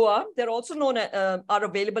are at Goa. They're also known, are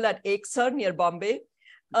available at Ekser near Bombay.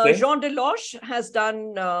 Jean Deloche has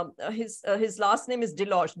done, his last name is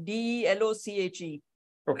Deloche, Deloche.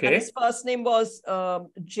 Okay. And his first name was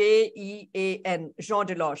Jean, Jean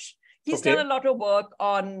Deloche. He's done a lot of work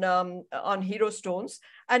on hero stones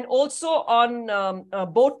and also on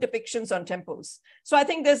boat depictions on temples. So I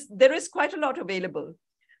think there is quite a lot available,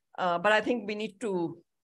 but I think we need to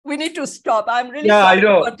stop. I'm really sorry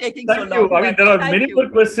for taking so long. I mean, there are many more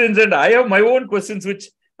questions, and I have my own questions which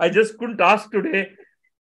I just couldn't ask today.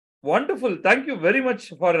 Wonderful. Thank you very much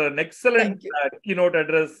for an excellent keynote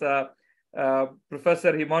address,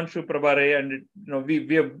 Professor Himanshu Prabha Ray. And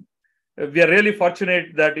we are really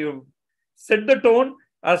fortunate that you set the tone.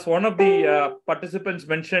 As one of the participants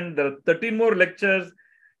mentioned, there are 13 more lectures,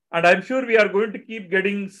 and I'm sure we are going to keep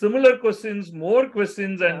getting similar questions, more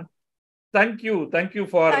questions. And thank you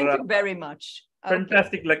for thank you very much.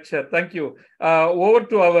 Fantastic lecture. Thank you. Over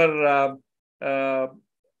to our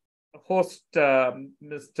host,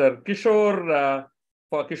 Mr. Kishore,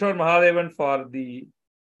 for Kishore Mahadevan for the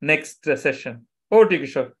next session. Over to you,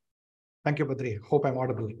 Kishore. Thank you, Badri. Hope I'm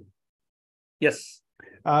audible. Yes.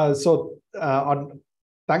 Thank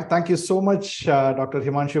you so much, Dr.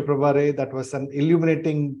 Himanshu Prabha Ray. That was an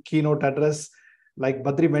illuminating keynote address. Like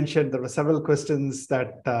Badri mentioned, there were several questions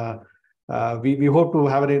that we hope to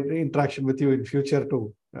have an interaction with you in future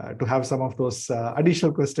to have some of those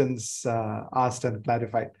additional questions asked and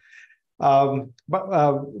clarified. But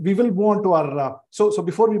we will move on to our so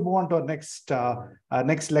before we move on to our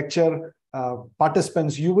next lecture,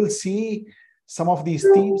 participants, you will see some of these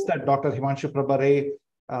themes that Dr. Himanshu Prabha Ray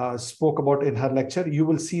spoke about in her lecture. You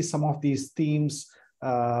will see some of these themes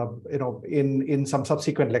in some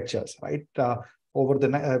subsequent lectures, right?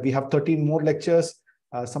 We have 13 more lectures.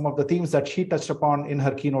 Some of the themes that she touched upon in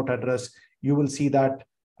her keynote address, you will see that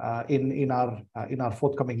in our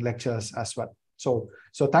forthcoming lectures as well. So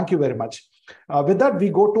thank you very much. With that, we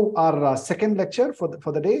go to our second lecture for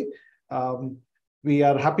the day. We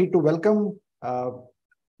are happy to welcome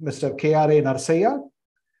Mr. K R A Narasiah.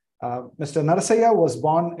 Mr. Narasiah was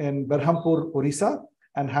born in Berhampur, Orissa,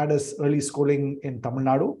 and had his early schooling in Tamil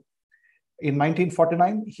Nadu. In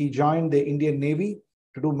 1949, he joined the Indian Navy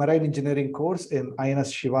to do marine engineering course in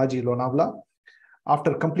INS Shivaji Lonavala.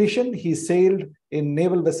 After completion, he sailed in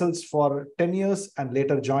naval vessels for 10 years and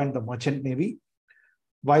later joined the Merchant Navy.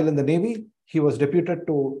 While in the Navy, he was deputed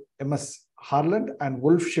to MS Harland and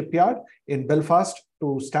Wolf Shipyard in Belfast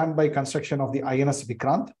to stand by construction of the INS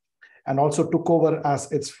Vikrant, and also took over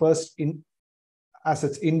as its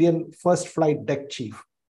Indian first flight deck chief.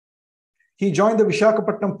 He joined the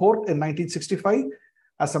Visakhapatnam port in 1965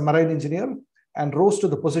 as a marine engineer and rose to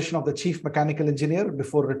the position of the chief mechanical engineer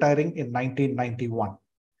before retiring in 1991.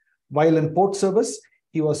 While in port service,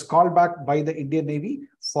 he was called back by the Indian Navy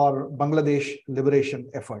for Bangladesh liberation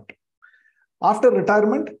effort. After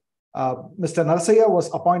retirement, Mr. Narasiah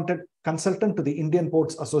was appointed consultant to the Indian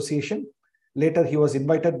Ports Association. Later, he was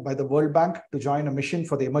invited by the World Bank to join a mission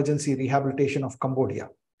for the emergency rehabilitation of Cambodia.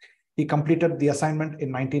 He completed the assignment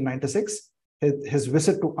in 1996. His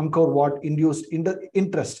visit to Angkor Wat induced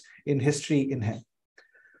interest in history in him.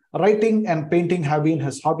 Writing and painting have been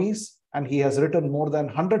his hobbies, and he has written more than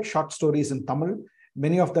 100 short stories in Tamil,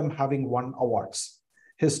 many of them having won awards.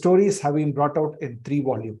 His stories have been brought out in 3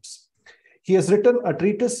 volumes. He has written a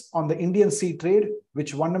treatise on the Indian sea trade,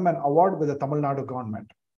 which won him an award with the Tamil Nadu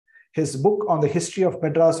government. His book on the history of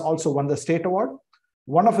Madras also won the state award.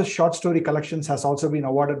 One of his short story collections has also been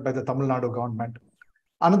awarded by the Tamil Nadu government.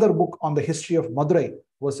 Another book on the history of Madurai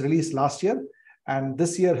was released last year, and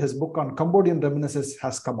this year his book on Cambodian reminiscences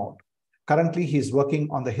has come out. Currently, he is working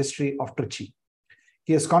on the history of Trichy.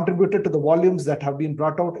 He has contributed to the volumes that have been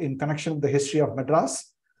brought out in connection with the history of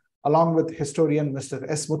Madras. Along with historian Mr.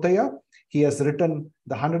 S. Muthaiya, he has written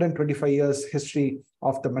the 125 years history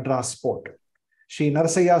of the Madras port. K R A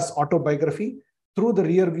Narasiah's autobiography, Through the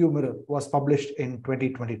Rearview Mirror, was published in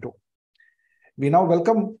 2022. We now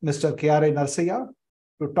welcome Mr. K R A Narasiah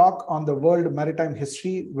to talk on the world maritime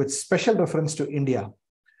history with special reference to India,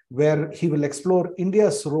 where he will explore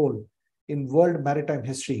India's role in world maritime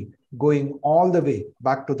history going all the way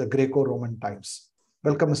back to the Greco Roman times.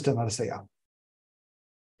 Welcome, Mr. Narasiah.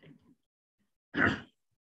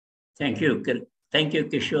 Thank you. Thank you,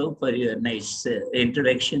 Kishore, for your nice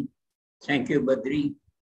introduction. Thank you, Badri.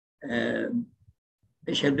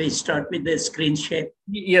 Shall we start with the screen share?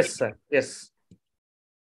 Yes, sir. Yes.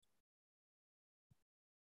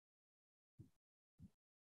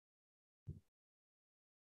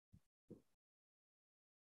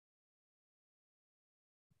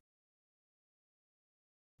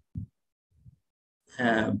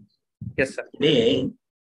 Yes, sir. Today,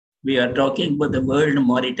 we are talking about the world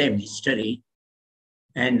maritime history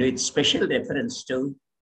and with special reference to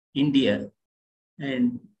India.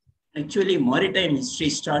 And actually, maritime history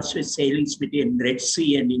starts with sailings between Red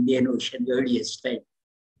Sea and Indian Ocean, the earliest time.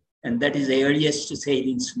 And that is the earliest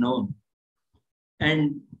sailings known.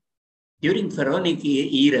 And during Pharaonic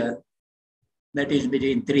era, that is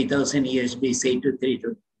between 3000 years BC to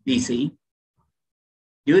 3000 BC,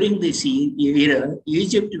 during this era,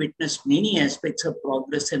 Egypt witnessed many aspects of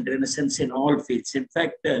progress and renaissance in all fields. In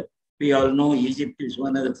fact, we all know Egypt is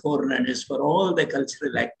one of the forerunners for all the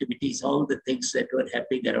cultural activities, all the things that were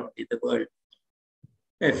happening around in the world.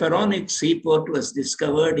 A pharaonic seaport was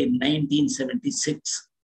discovered in 1976.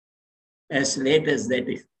 As late as that,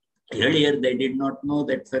 earlier they did not know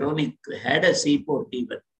that pharaonic had a seaport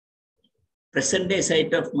even. Present-day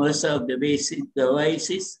site of Mersa of the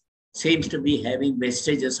Oasis seems to be having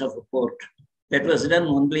vestiges of a port. That was done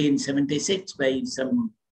only in 76 by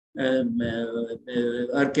some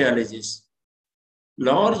archaeologists.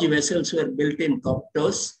 Large vessels were built in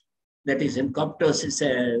Coptos. That is, in Coptos is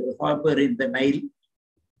a harbor in the Nile,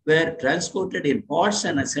 were transported in ports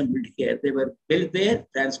and assembled here. They were built there,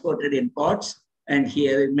 transported in ports, and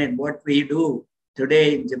here, I mean, what we do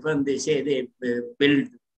today in Japan, they say they build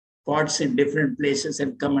ports in different places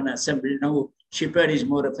and come and assemble. Now, shipyard is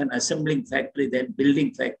more of an assembling factory than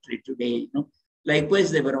building factory today. Likewise,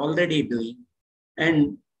 they were already doing.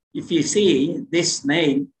 And if you see this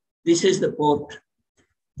Nile, this is the port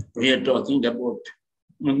we are talking about,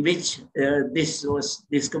 in which this was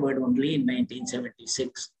discovered only in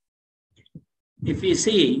 1976. If you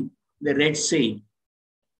see the Red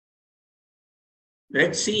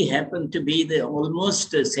Sea happened to be the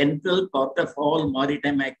almost central part of all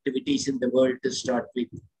maritime activities in the world to start with.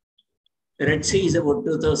 The Red Sea is about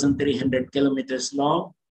 2,300 kilometers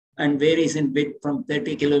long and varies in width from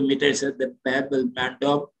 30 kilometers at the Bab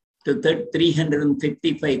el-Mandab to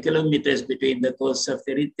 355 kilometers between the coasts of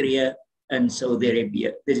Eritrea and Saudi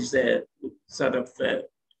Arabia. This is a sort of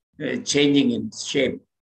changing in shape.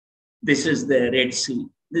 This is the Red Sea.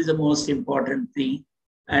 This is the most important thing.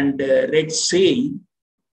 And the Red Sea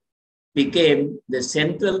became the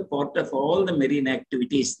central part of all the marine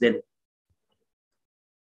activities then.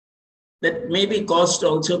 That may be caused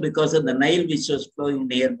also because of the Nile which was flowing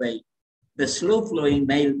nearby. The slow flowing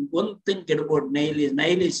Nile, one thing about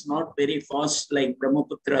Nile is not very fast like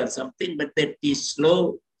Brahmaputra or something, but that is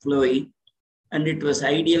slow flowing and it was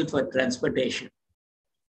ideal for transportation.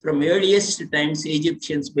 From earliest times,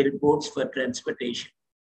 Egyptians built boats for transportation.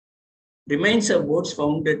 Remains of boats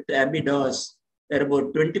found at Abydos are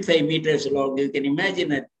about 25 meters long. You can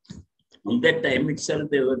imagine at that time itself,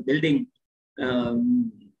 they were building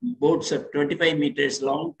boats of 25 meters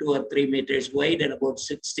long, 2 or 3 meters wide, and about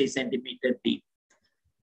 60 centimeters deep.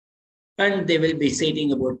 And they will be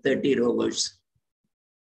seating about 30 rowers.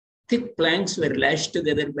 Thick planks were lashed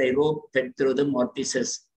together by rope fed through the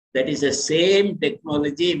mortises. That is the same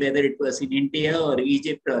technology, whether it was in India or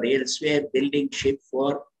Egypt or elsewhere, building ship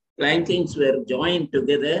for plankings were joined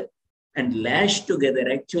together and lashed together,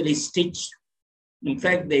 actually stitched. In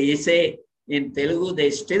fact, they say in Telugu, they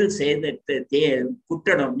still say that they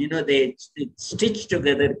kuttadam, they stitch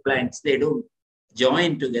together planks. They don't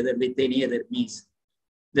join together with any other means.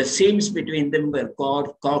 The seams between them were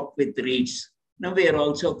caulked with reeds. Now we are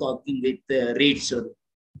also caulking with reeds to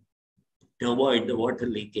avoid the water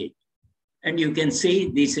leakage. And you can see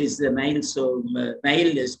this is the Nile. So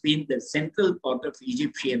Nile has been the central part of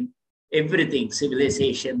Egyptian everything,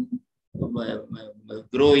 civilization,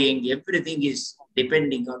 growing, everything is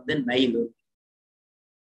depending on the Nile.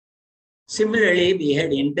 Similarly, we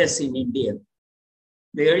had Indus in India.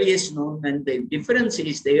 The earliest known, and the difference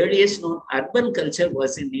is the earliest known urban culture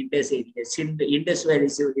was in Indus areas. In the Indus Valley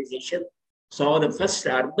civilization saw the first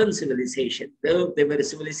urban civilization. Though there were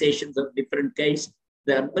civilizations of different kinds,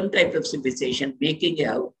 the urban type of civilization, making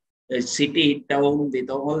out a city, town with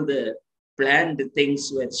all the planned things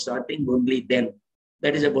were starting only then.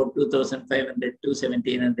 That is about 2500 to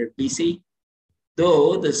 1700 BC.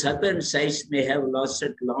 Though the southern sites may have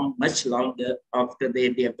lasted much longer after the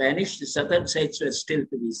India vanished, the southern sites were still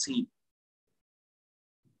to be seen.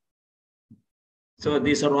 So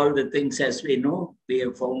these are all the things, as we know, we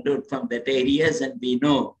have found out from that areas, and we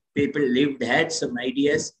know people lived, had some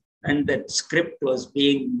ideas, and that script was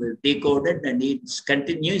being decoded, and it's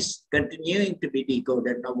continuing to be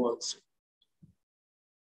decoded now also.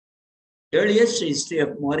 The earliest history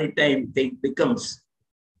of maritime thing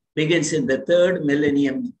begins in the 3rd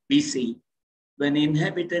millennium BC, when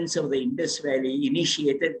inhabitants of the Indus Valley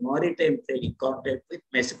initiated maritime trading contact with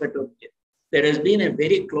Mesopotamia. There has been a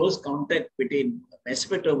very close contact between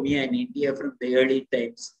Mesopotamia and India from the early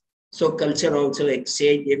times. So culture also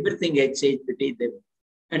exchanged, everything exchanged between them.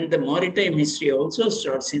 And the maritime history also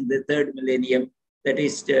starts in the 3rd millennium, that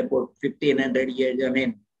is about 1500 years,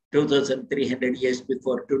 2300 years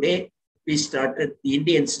before today. The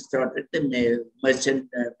Indians started the merchant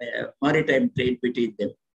maritime trade between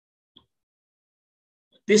them.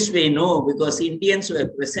 This we know because Indians were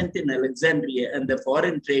present in Alexandria, and the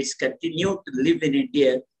foreign trades continued to live in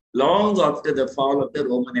India long after the fall of the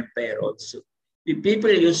Roman Empire also. The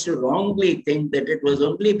people used to wrongly think that it was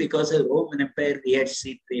only because of the Roman Empire we had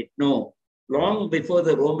sea trade. No, long before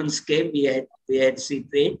the Romans came, we had sea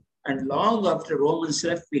trade. And long after Romans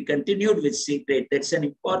left, we continued with sea trade. That's an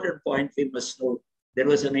important point we must know. There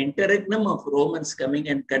was an interregnum of Romans coming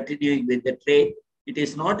and continuing with the trade. It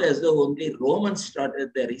is not as though only Romans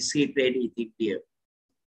started the sea trade with India.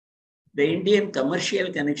 The Indian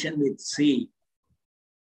commercial connection with sea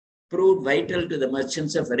proved vital to the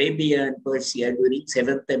merchants of Arabia and Persia during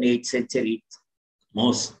 7th and 8th centuries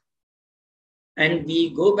most. And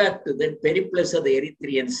we go back to the periplus of the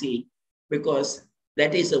Erythraean Sea because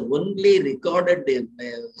that is the only recorded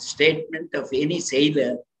statement of any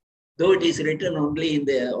sailor, though it is written only in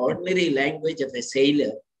the ordinary language of a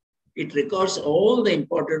sailor. It records all the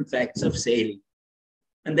important facts of sailing.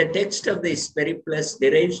 And the text of this periplus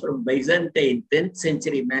derives from Byzantine 10th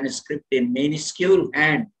century manuscript in minuscule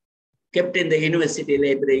hand, kept in the University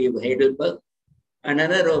Library of Heidelberg,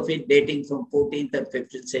 another of it dating from 14th and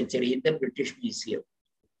 15th century in the British Museum.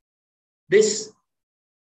 This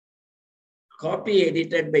copy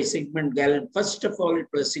edited by Sigmund Gallen. First of all, it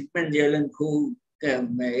was Sigmund Gallen who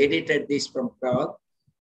edited this from Prague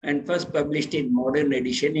and first published in modern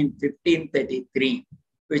edition in 1533,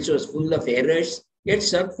 which was full of errors, yet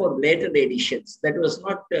served for later editions. That was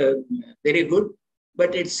not very good,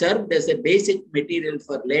 but it served as a basic material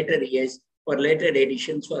for later years, for later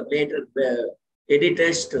editions, for later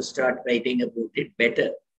editors to start writing about it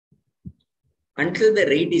better. Until the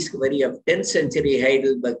rediscovery of 10th century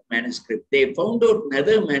Heidelberg manuscript, they found out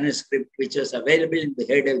another manuscript which was available in the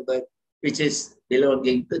Heidelberg, which is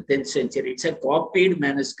belonging to 10th century. It's a copied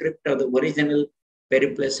manuscript of the original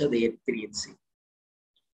periplus of the Erythraean Sea.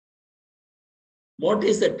 What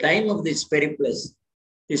is the time of this periplus?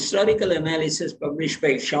 Historical analysis published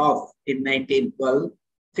by Schaff in 1912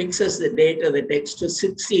 fixes the date of the text to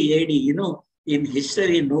 60 AD. You know, in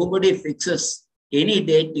history, nobody fixes any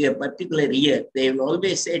date to a particular year. They will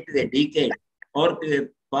always say to a decade or to a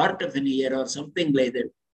part of an year or something like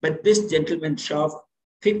that. But this gentleman, Schaff,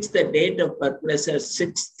 fixed the date of periplus as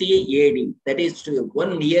 60 AD. That is, to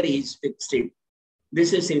 1 year he's fixed it.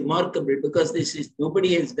 This is remarkable because this is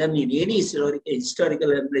nobody has done in any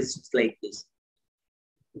historical analysis like this.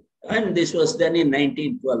 And this was done in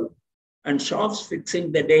 1912. And Schaff's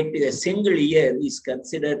fixing the date to a single year is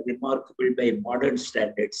considered remarkable by modern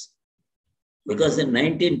standards. Because in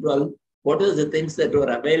 1912, what are the things that were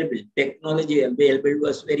available? Technology available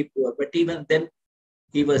was very poor, but even then,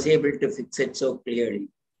 he was able to fix it so clearly.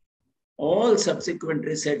 All subsequent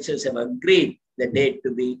researchers have agreed the date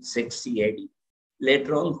to be 60 AD.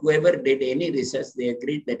 Later on, whoever did any research, they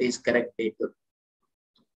agreed that is correct date.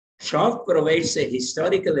 Schaff provides a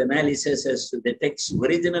historical analysis as to the text's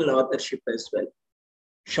original authorship as well.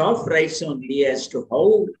 Schaff writes only as to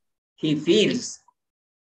how he feels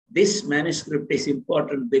this manuscript is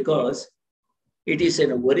important because it is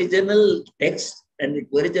an original text and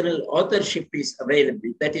its original authorship is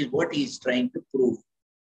available. That is what he is trying to prove.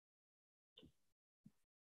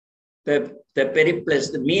 The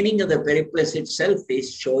periplus, the meaning of the periplus itself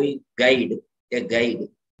is showing a guide.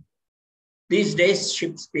 These days,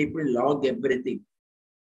 ships people log everything.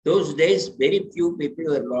 Those days, very few people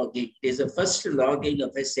were logging. It is the first logging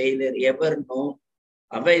of a sailor ever known,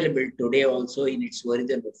 available today also in its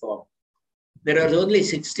original form. There are only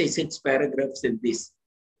 66 paragraphs in this.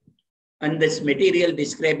 And this material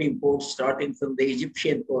describing ports starting from the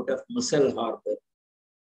Egyptian port of Mussel Harbor.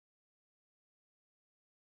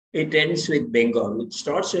 It ends with Bengal. It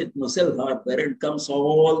starts with Mussel Harbor and comes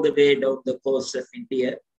all the way down the coast of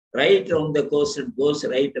India, right around the coast and goes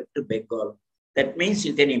right up to Bengal. That means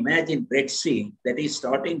you can imagine Red Sea, that is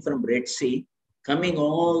starting from Red Sea, coming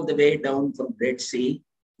all the way down from Red Sea,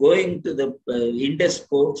 going to the Indus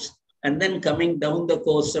ports, and then coming down the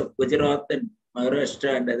coast of Gujarat and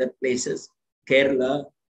Maharashtra and other places, Kerala,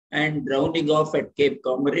 and rounding off at Cape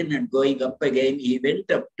Comorin and going up again. He went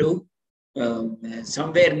up to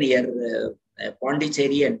somewhere near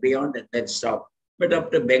Pondicherry and beyond and then stopped. But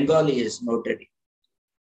up to Bengal he is noted.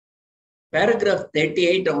 Paragraph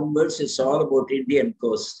 38 onwards is all about Indian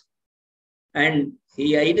coast. And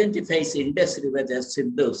he identifies Indus River as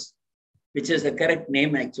Sindhus, which is the correct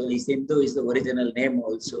name actually. Sindhu is the original name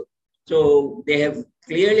also. So they have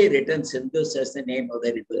clearly written Sindhus as the name of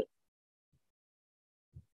the river.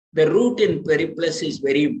 The route in Periplus is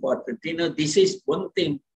very important. You know, this is one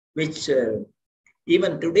thing which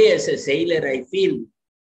even today as a sailor, I feel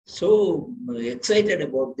so excited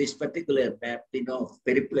about this particular map, you know, of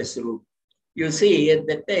Periplus route. You see, at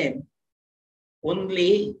that time,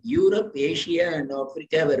 only Europe, Asia, and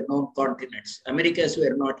Africa were known continents. Americas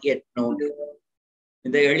were not yet known.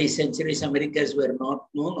 In the early centuries, Americas were not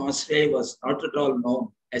known. Australia was not at all known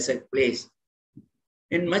as a place.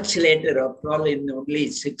 In much later, after all, in only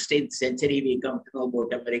 16th century, we come to know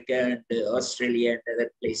about America and Australia and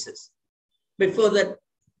other places. Before that,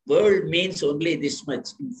 world means only this much.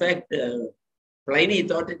 In fact, Pliny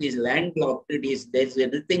thought it is landlocked. There's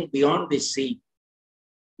anything beyond this sea.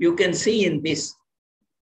 You can see in this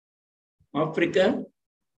Africa,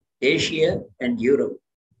 Asia, and Europe.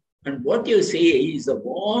 And what you see is a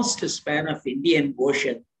vast span of Indian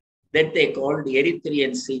Ocean that they called the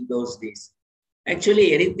Erythraean Sea those days. Actually,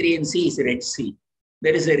 Erythraean Sea is Red Sea.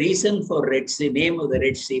 There is a reason for Red Sea, name of the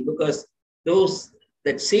Red Sea, because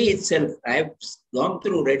that sea itself, I have gone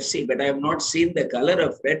through Red Sea, but I have not seen the color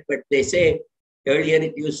of red, but they say earlier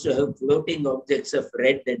it used to have floating objects of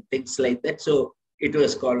red and things like that. So it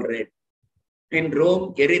was called red. In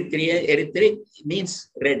Rome, Erythrea means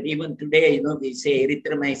red. Even today, you know, we say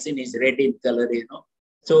erythromycin is red in color, you know.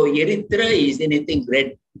 So Erythra is anything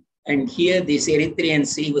red. And here this Erythraean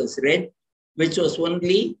Sea was red, which was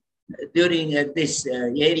only during this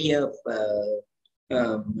area of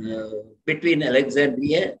between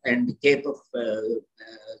Alexandria and Cape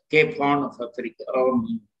Horn of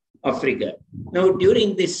Africa. Now,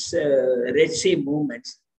 during this Red Sea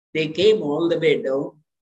movements, they came all the way down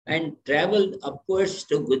and traveled upwards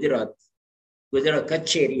to Gujarat,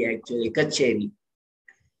 Kutch area actually, Kutch area.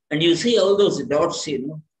 And you see all those dots, you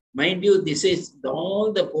know. Mind you, this is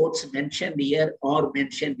all the ports mentioned here or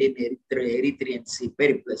mentioned in Erythraean Sea,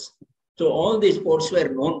 Periplus. So all these ports were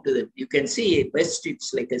known to them. You can see west,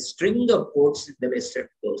 it's like a string of ports in the western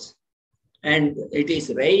coast. And it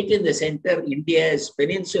is right in the center.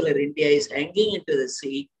 Peninsular India is hanging into the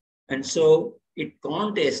sea. And so it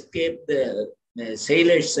can't escape the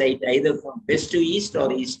sailor's sight either from west to east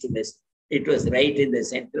or east to west. It was right in the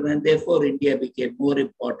center. And therefore, India became more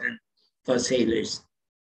important for sailors.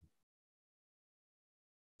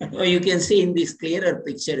 Now you can see in this clearer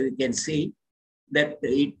picture, you can see that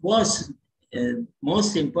it was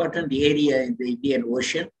most important area in the Indian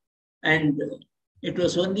Ocean. And it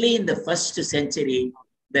was only in the 1st century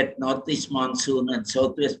that northeast monsoon and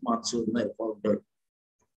southwest monsoon were found out.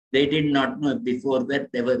 They did not know before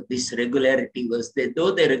that this regularity was there.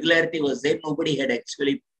 Though the regularity was there, nobody had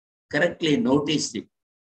actually correctly noticed it.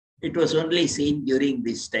 It was only seen during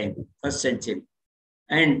this time, 1st century.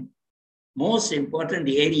 And most important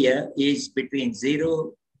area is between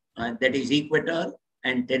 0, that is equator,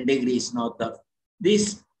 and 10 degrees north of.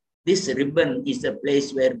 This ribbon is the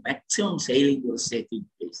place where maximum sailing was taking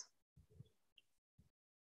place.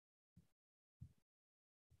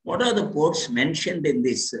 What are the ports mentioned in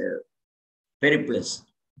this Periplus?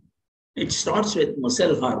 It starts with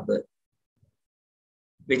Mussel Harbor,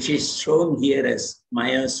 which is shown here as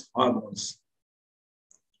Myers Hormuz.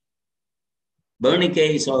 Bernice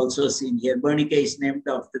is also seen here. Bernice is named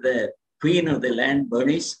after the queen of the land,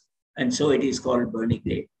 Bernice, and so it is called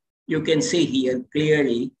Bernice. You can see here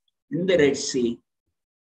clearly in the Red Sea,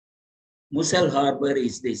 Mussel Harbor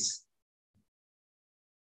is this.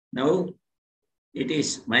 Now it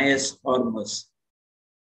is Myers Hormuz,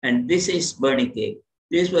 and this is Bernice.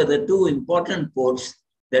 These were the two important ports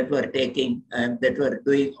that were taking and that were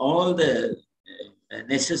doing all the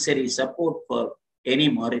necessary support for any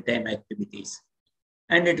maritime activities.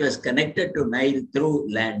 And it was connected to Nile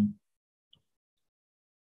through land.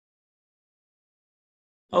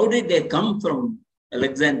 How did they come from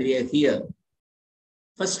Alexandria here?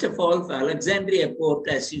 First of all, for Alexandria port,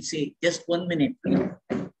 as you see, just 1 minute, please.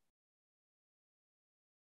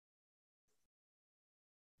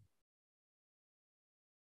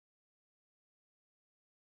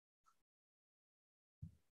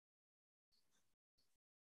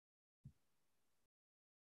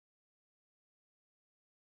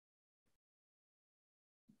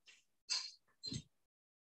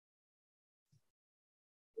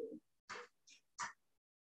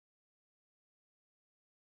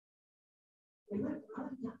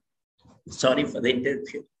 Sorry for the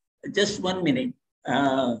interruption. Just 1 minute.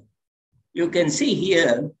 You can see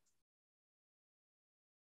here,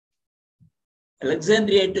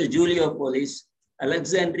 Alexandria to Juliopolis,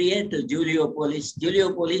 Alexandria to Juliopolis.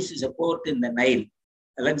 Juliopolis is a port in the Nile.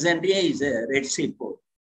 Alexandria is a Red Sea port.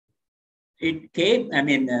 It came,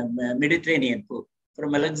 Mediterranean port.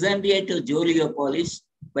 From Alexandria to Juliopolis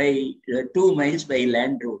by 2 miles by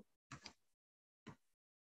land road.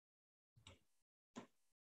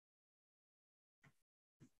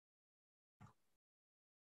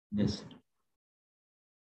 Yes.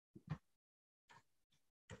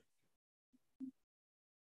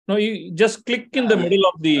 No, you just click in the middle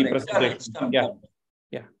of the presentation.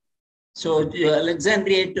 Yeah. So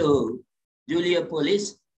Alexandria to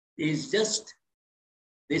Juliopolis is just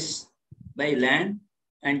this by land,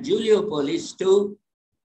 and Juliopolis to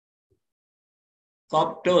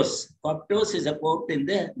Coptos. Coptos is a port in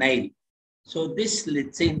the Nile. So this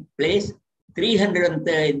is in place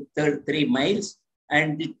 333 miles,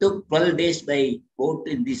 and it took 12 days by boat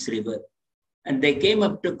in this river. And they came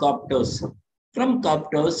up to Coptos. From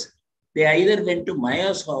Coptos, they either went to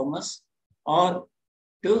Myos Hormuz or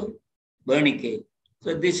to Bernike.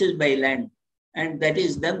 So this is by land. And that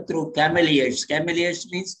is done through cameliers. Cameliers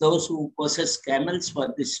means those who possess camels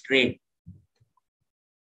for this trade.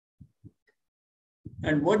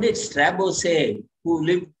 And what did Strabo say, who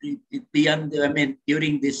lived beyond,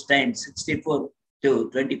 during this time, 64 to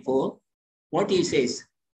 24? What he says,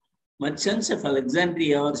 merchants of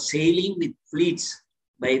Alexandria are sailing with fleets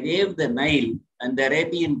by way of the Nile and the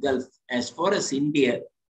Arabian Gulf as far as India.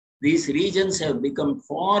 These regions have become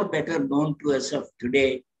far better known to us of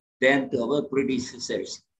today than to our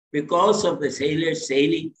predecessors. Because of the sailors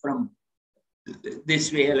sailing from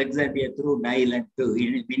this way, Alexandria through Nile and to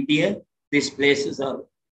India, these places are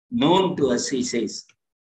known to us, he says.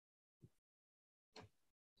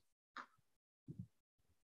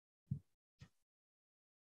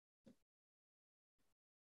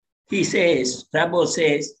 He says, Strabo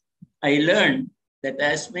says, I learned that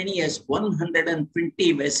as many as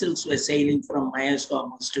 120 vessels were sailing from Myos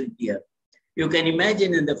Hormuz to India. You can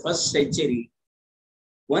imagine in the first century,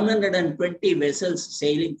 120 vessels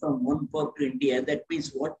sailing from one port to India. That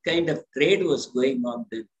means what kind of trade was going on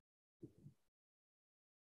then?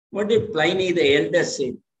 What did Pliny the Elder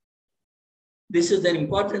say? This is an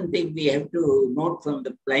important thing we have to note from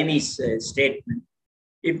the Pliny's statement.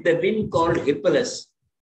 If the wind called Hippolus,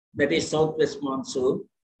 that is southwest monsoon,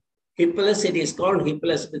 Hippolus, it is called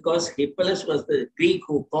Hippolus because Hippolus was the Greek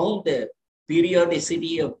who found the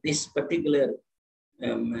periodicity of this particular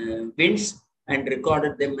winds and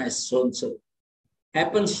recorded them as so-and-so.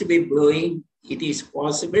 Happens to be blowing, it is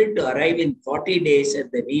possible to arrive in 40 days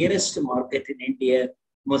at the nearest market in India,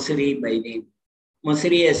 Mussoorie by name.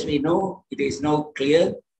 Mussoorie, as we know, it is now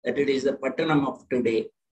clear that it is the Pattanam of today.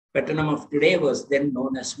 Pattanam of today was then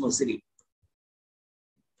known as Mussoorie.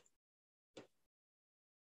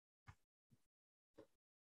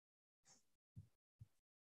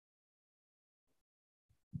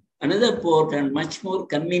 Another port and much more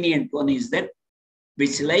convenient one is that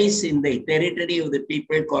which lies in the territory of the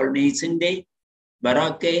people called Nisinde,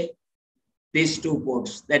 Barake, these two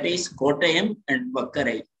ports, that is Kottayam and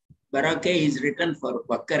Vakkarai. Barake is written for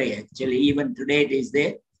Vakkarai actually, even today it is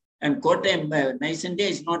there. And Kottayam, Nisinde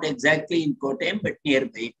is not exactly in Kottayam, but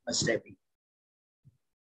nearby it must have been.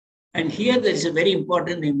 And here there is a very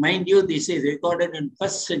important thing. Mind you, this is recorded in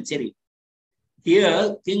 1st century.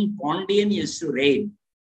 Here, King Pondian used to reign,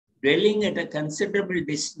 dwelling at a considerable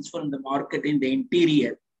distance from the market in the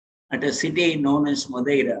interior at a city known as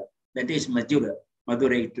Madeira, that is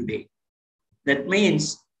Madurai today. That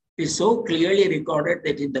means it is so clearly recorded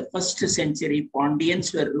that in the 1st century,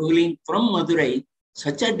 Pondians were ruling from Madurai,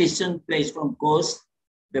 such a distant place from coast,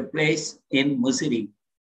 the place in Mussoorie.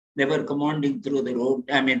 They were commanding through the road,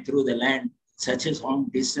 through the land, such a long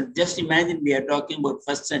distance. Just imagine we are talking about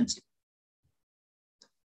 1st century.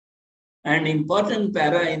 An important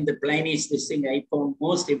para in the Plini's this thing I found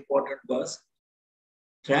most important was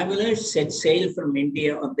travelers set sail from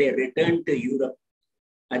India on their return to Europe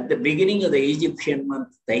at the beginning of the Egyptian month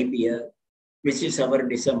Taibia, which is our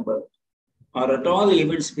December, or at all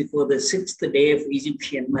events before the 6th day of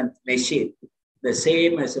Egyptian month Meshir, the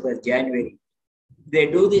same as our January.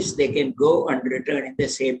 They do this, they can go and return in the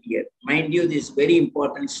same year. Mind you, this very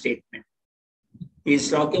important statement.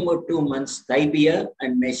 He's talking about 2 months, Taibia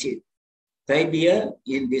and Meshir. Taibia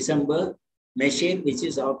in December, Meshir, which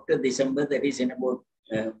is after December, that is in about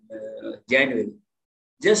January.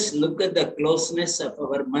 Just look at the closeness of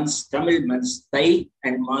our months, Tamil months, Tai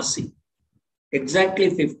and Masi. Exactly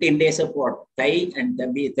 15 days apart, Tai and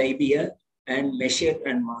Taibia and Meshir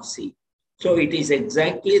and Masi. So it is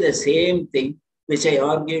exactly the same thing, which I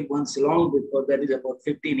argued once long before, that is about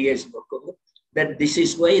 15 years ago, that this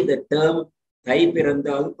is why the term Thai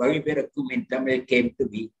Pirandal, Vavi Pirakkum in Tamil came to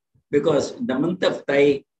be. Because in the month of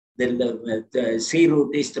Thai, the sea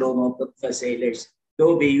route is thrown open for sailors.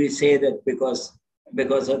 Though we will say that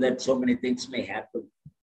because of that, so many things may happen.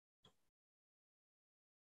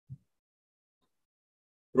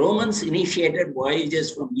 Romans initiated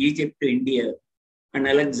voyages from Egypt to India, and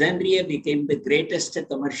Alexandria became the greatest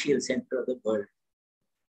commercial center of the world.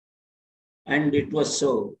 And it was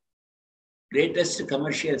so. Greatest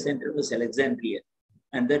commercial center was Alexandria,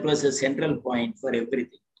 and that was a central point for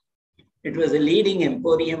everything. It was a leading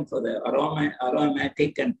emporium for the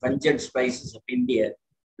aromatic and pungent spices of India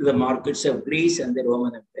to the markets of Greece and the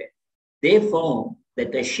Roman Empire. They found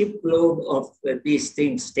that a shipload of these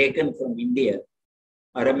things taken from India,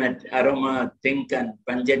 aromatic and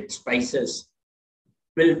pungent spices,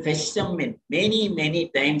 will fetch them in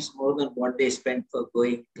many times more than what they spent for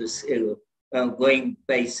going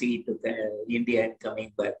by sea to India and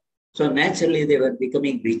coming back. So naturally, they were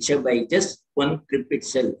becoming richer by just one trip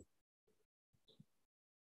itself.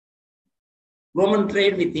 Roman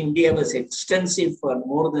trade with India was extensive for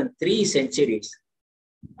more than 3 centuries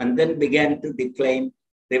and then began to decline,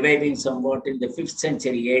 reviving somewhat in the 5th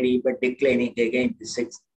century AD, but declining again in the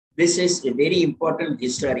 6th. This is very important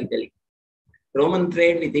historically. Roman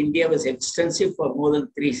trade with India was extensive for more than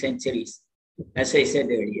 3 centuries, as I said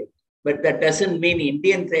earlier. But that doesn't mean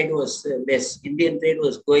Indian trade was less. Indian trade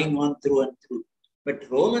was going on through and through. But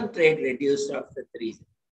Roman trade reduced after 3 centuries.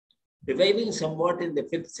 Reviving somewhat in the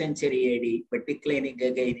 5th century AD, but declining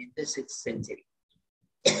again in the 6th century.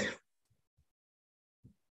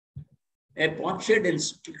 A potsherd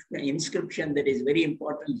inscription that is very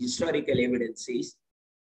important historical evidence is,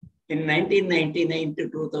 in 1999 to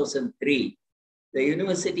 2003, the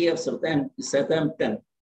University of Southampton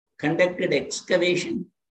conducted excavation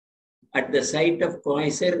at the site of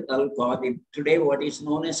Qasr al-Qadim, today what is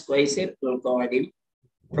known as Qasr al-Qadim,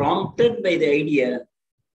 prompted by the idea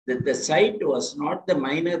that the site was not the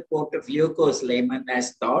minor port of Leukos Layman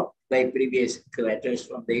as thought by previous curators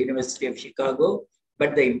from the University of Chicago,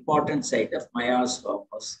 but the important site of Myas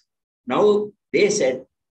Hormuz. Now they said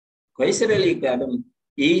Qasr al-Qadim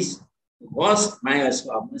was Myas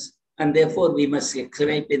Hormuz, and therefore we must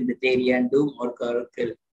excavate in the area and do more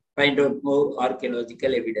find out more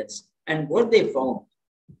archaeological evidence. And what they found,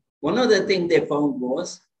 one of the things they found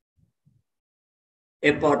was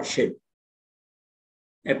a potsherd.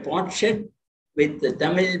 A potsherd with the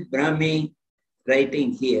Tamil Brahmi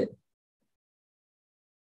writing here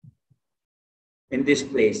in this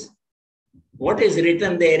place. What is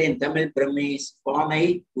written there in Tamil Brahmi is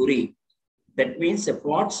Panai Uri. That means a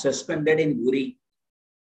pot suspended in Uri.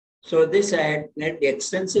 So this I had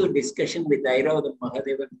extensive discussion with Airavathan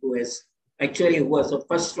Mahadevan, who was the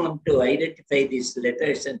first one to identify these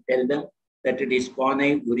letters and tell them that it is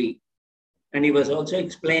Panai Uri. And he was also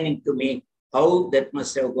explaining to me how that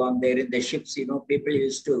must have gone there in the ships. You know, people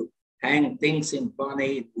used to hang things in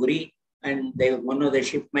Panai Uri, and one of the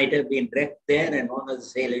ship might have been wrecked there, and one of the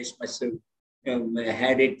sailors must have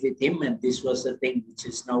had it with him, and this was the thing which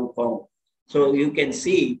is now found. So you can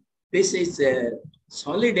see this is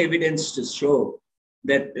solid evidence to show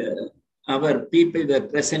that our people were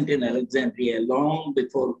present in Alexandria long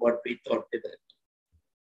before what we thought they were.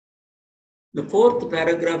 The 4th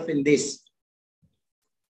paragraph in this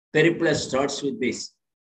Periplus starts with this.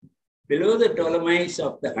 Below the Ptolemies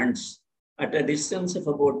of the Huns, at a distance of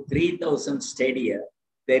about 3,000 stadia,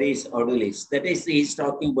 there is Audulis. That is, he's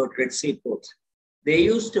talking about Red Sea ports. They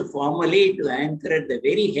used to formerly to anchor at the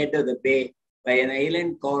very head of the bay by an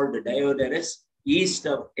island called Diodorus, east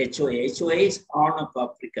of HOA. HOA is Horn of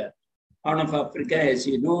Africa. Horn of Africa, as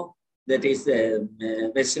you know, that is the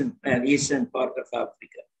eastern part of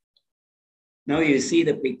Africa. Now you see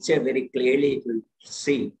the picture very clearly. It will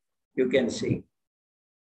see. You can see.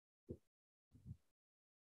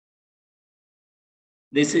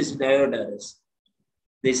 This is Diodorus.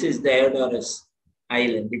 This is Diodorus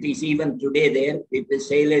Island. It is even today there. People,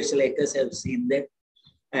 sailors like us have seen that.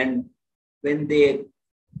 And when they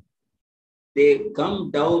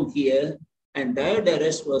come down here, and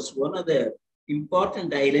Diodorus was one of the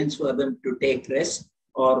important islands for them to take rest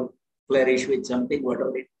or flourish with something,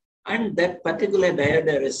 whatever it. And that particular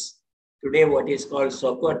Diodorus, today what is called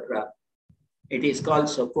Socotra, it is called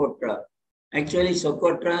Socotra. Actually,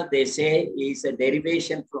 Socotra, they say, is a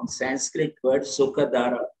derivation from Sanskrit word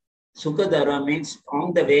Sukadara. Sukadara means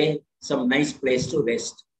on the way, some nice place to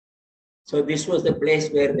rest. So this was the place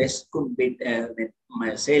where rest could be,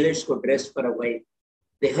 sailors could rest for a while.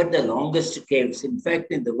 They had the longest caves. In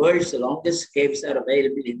fact, in the world, the longest caves are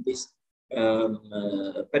available in this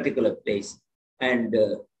particular place. And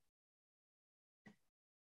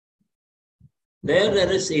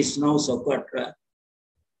there is now Socotra.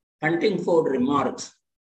 Huntingford remarks,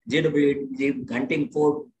 J.W.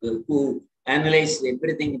 Huntingford, who analyzed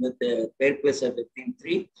everything with the Pericles of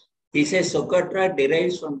 15.3, he says Socotra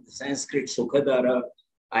derives from the Sanskrit Sukadara,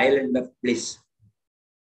 island of bliss.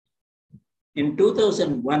 In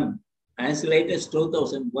 2001, as late as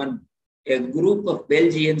 2001, a group of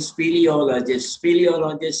Belgian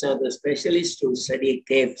speleologists are the specialists who study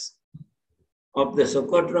caves of the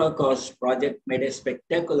Socotra Coast project, made a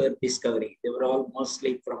spectacular discovery. They were all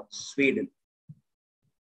mostly from Sweden,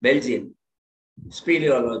 Belgian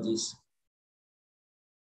speleologists.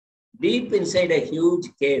 Deep inside a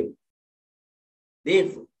huge cave,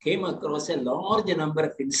 they came across a large number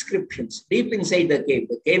of inscriptions deep inside the cave.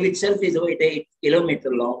 The cave itself is about 8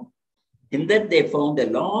 kilometers long. In that, they found a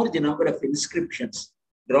large number of inscriptions,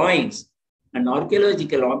 drawings, and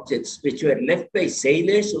archaeological objects which were left by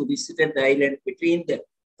sailors who visited the island between the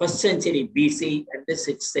 1st century BC and the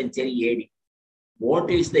 6th century AD.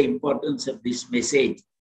 What is the importance of this message,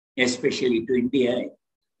 especially to India,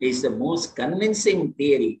 is the most convincing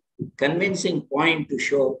theory, convincing point to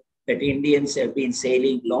show that Indians have been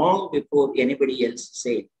sailing long before anybody else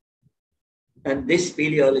sailed. And these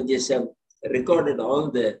speleologists have recorded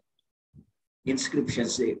all the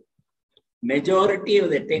inscriptions there. Majority of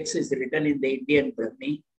the text is written in the Indian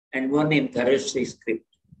Brahmi and one in Kharosthi script.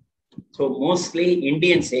 So mostly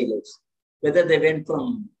Indian sailors, whether they went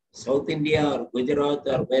from South India or Gujarat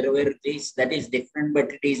or wherever it is, that is different,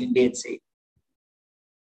 but it is Indian sailors.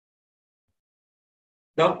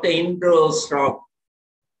 Dr. Indro Strock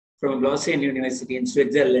from Lausanne University in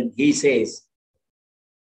Switzerland, he says,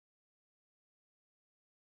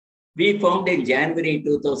 we found in January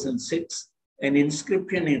 2006 an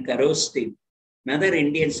inscription in Kharosthi, another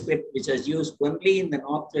Indian script which was used only in the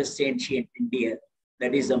northwest ancient India,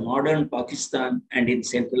 that is the modern Pakistan and in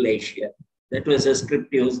Central Asia. That was a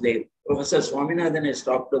script used there. Professor Swaminathan has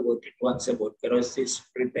talked about it once about Kharosthi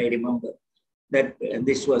script, I remember that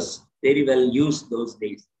this was very well used those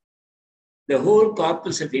days. The whole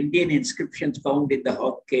corpus of Indian inscriptions found in the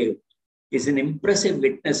Hawk Cave is an impressive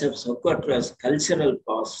witness of Socotra's cultural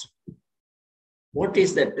past. What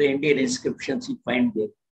is that Indian inscriptions you find there?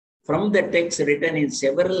 From the text written in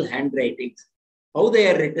several handwritings, how they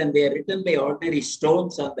are written by ordinary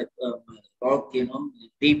stones on the rock,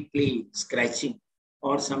 deeply scratching,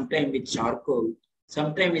 or sometimes with charcoal,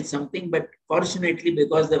 sometimes with something, but fortunately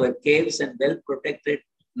because they were caves and well protected,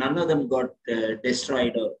 none of them got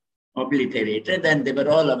destroyed or obliterated, and they were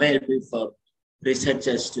all available for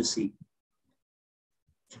researchers to see.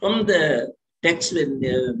 From the text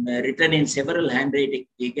written in several handwritings,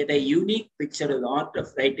 we get a unique picture of the art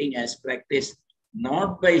of writing as practiced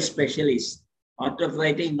not by specialists, art of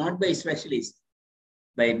writing not by specialists,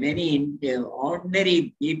 by many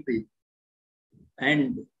ordinary people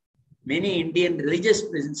and many Indian religious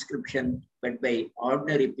inscription, but by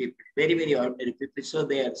ordinary people, very, very ordinary people. So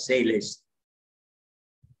they are sailors.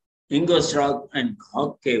 Ingo Strock and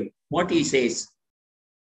Hawk Cave, what he says,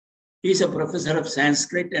 he is a professor of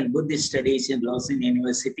Sanskrit and Buddhist studies in Lausanne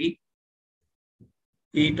University.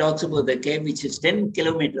 He talks about the cave, which is 10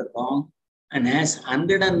 kilometers long and has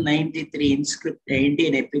 193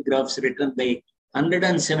 Indian epigraphs written by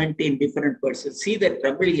 117 different persons. See the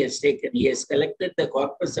trouble he has taken. He has collected the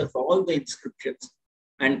corpus of all the inscriptions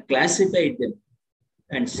and classified them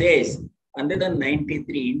and says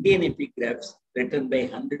 193 Indian epigraphs written by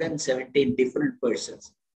 117 different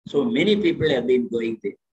persons. So many people have been going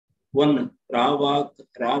there. One,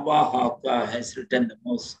 Ravahaka has written the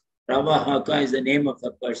most. Ravahaka is the name of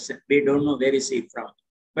a person. We don't know where is he from.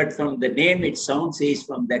 But from the name, it sounds he is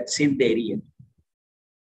from that Sindh area.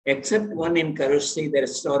 except one in Karushi, the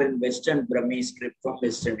restore in Western Brahmi script from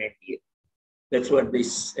Western India. That's what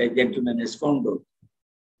this gentleman has found out.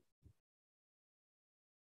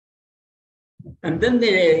 And then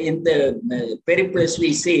in the Periplus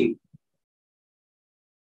we see,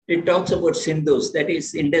 it talks about Sindhus, that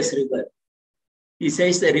is Indus River. He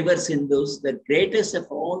says the river Sindhus, the greatest of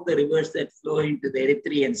all the rivers that flow into the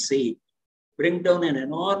Erythraean Sea, bring down an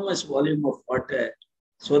enormous volume of water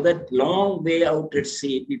so that long way out at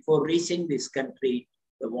sea, before reaching this country,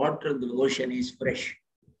 the water of the ocean is fresh.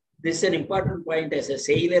 This is an important point. As a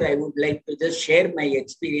sailor, I would like to just share my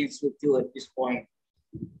experience with you at this point.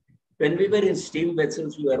 When we were in steam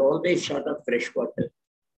vessels, we were always short of fresh water.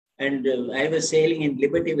 And I was sailing in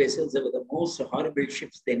Liberty vessels. They were the most horrible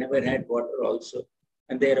ships. They never had water also.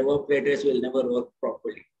 And their evaporators will never work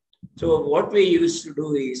properly. So what we used to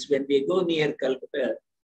do is, when we go near Calcutta,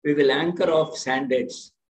 we will anchor off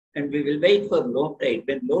sandheads and we will wait for low tide.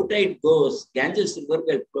 When low tide goes, Ganges River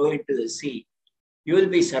will flow into the sea. You will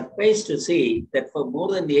be surprised to see that for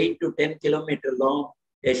more than 8 to 10 kilometers long,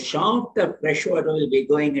 a shaft of fresh water will be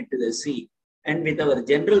going into the sea. And with our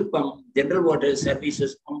general water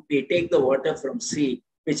services pump, we take the water from sea,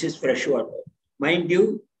 which is fresh water. Mind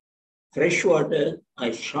you, fresh water,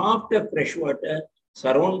 a shaft of fresh water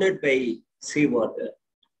surrounded by seawater.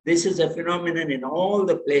 This is a phenomenon in all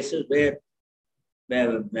the places where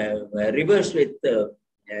rivers with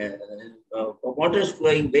waters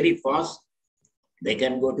flowing very fast, they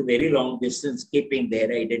can go to very long distance, keeping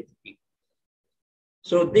their identity.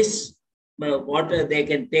 So this water they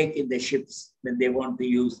can take in the ships when they want to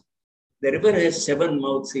use. The river has 7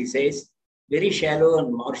 mouths, he says, very shallow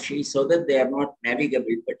and marshy, so that they are not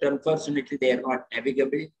navigable. But unfortunately, they are not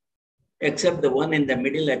navigable, except the one in the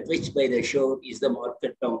middle, at which by the shore is the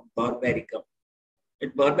market town, Barbaricum.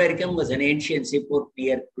 Barbaricum was an ancient seaport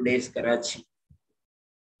near today's Karachi.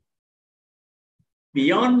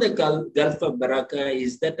 Beyond the Gulf of Baraka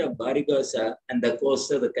is that of Barigasa and the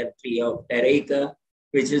coast of the country of Taraika,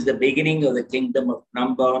 which is the beginning of the kingdom of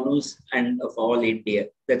Nambanus and of all India.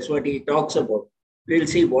 That's what he talks about. We'll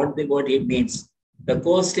see what he means. The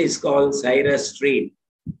coast is called Sairastrin.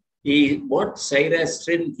 What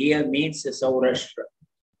Sairastrin here means is Saurashtra.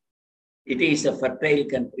 It is a fertile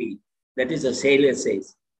country. That is a sailor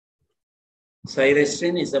says.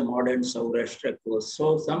 Sairastrin is a modern Saurashtra coast.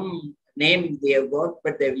 So some name they have got,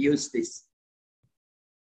 but they've used this.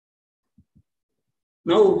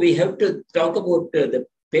 Now we have to talk about the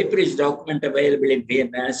papyrus document available in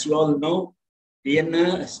Vienna. As you all know,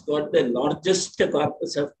 Vienna has got the largest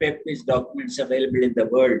corpus of papyrus documents available in the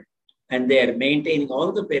world, and they are maintaining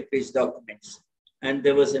all the papyrus documents. And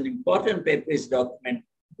there was an important papyrus document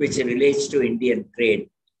which relates to Indian trade.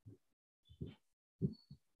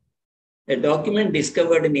 A document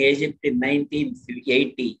discovered in Egypt in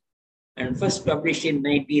 1980 and first published in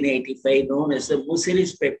 1985, known as the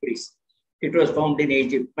Musiris Papyrus. It was found in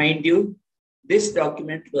Egypt. Mind you, this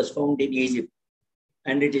document was found in Egypt,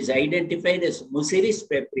 and it is identified as Musiris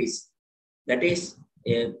Papyrus. That is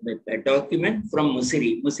a document from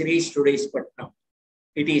Musiri. Musiri is today's Patna.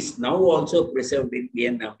 It is now also preserved in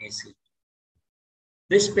Vienna Museum.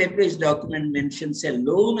 This papyrus document mentions a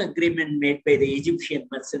loan agreement made by the Egyptian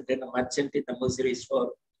merchant and a merchant in the Musiris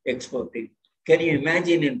for exporting. Can you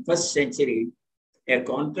imagine, in 1st century, a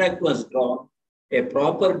contract was drawn, a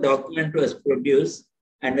proper document was produced,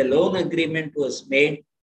 and a loan agreement was made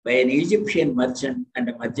by an Egyptian merchant and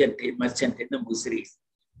a merchant in the Musiris.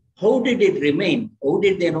 How did it remain? How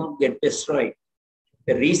did they not get destroyed?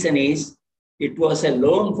 The reason is, it was a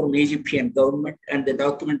loan from Egyptian government, and the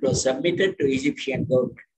document was submitted to Egyptian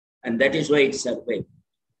government, and that is why it survived.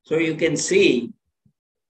 So you can see,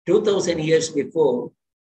 2000 years before,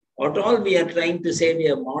 what all we are trying to say, we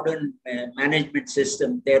have modern management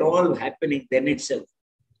system, they're all happening then itself,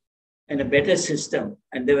 and a better system,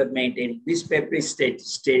 and they were maintained. This papyrus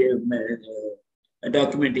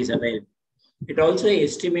document is available. It also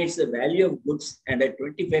estimates the value of goods and a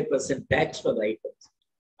 25% tax for the items.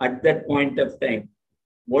 At that point of time,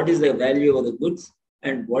 what is the value of the goods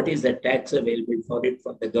and what is the tax available for it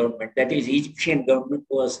from the government? That is, Egyptian government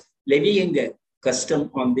was levying a custom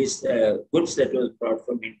on these goods that was brought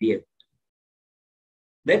from India.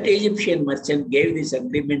 That Egyptian merchant gave this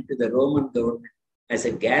agreement to the Roman government as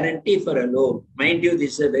a guarantee for a loan. Mind you,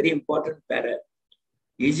 this is a very important para.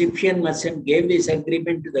 Egyptian merchant gave this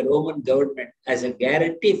agreement to the Roman government as a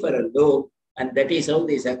guarantee for a loan, and that is how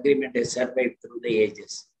this agreement has survived through the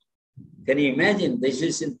ages. Can you imagine? This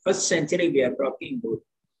is in 1st century we are talking about,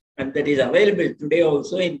 and that is available today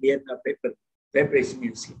also in Vienna Papyrus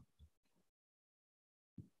Museum.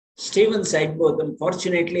 Stephen Sidebotham,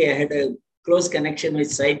 fortunately I had a close connection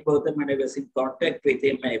with Syed Botham, and I was in contact with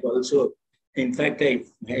him. I've also, in fact, I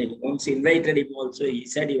once invited him also. He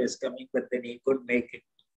said he was coming, but then he couldn't make it.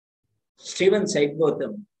 Stephen Syed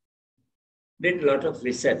Botham did a lot of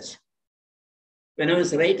research. When I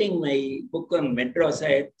was writing my book on Madras,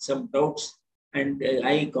 I had some doubts, and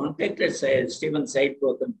I contacted Stephen Syed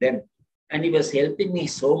Botham then, and he was helping me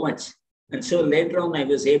so much. And so later on, I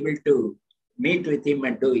was able to meet with him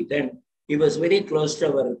and do it. And he was very close to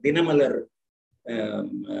our Dinamalar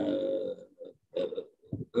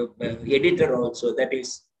editor also, that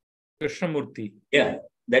is Krishnamurthy. Yeah,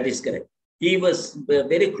 that is correct. He was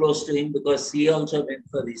very close to him because he also went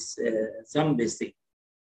for this, this thing.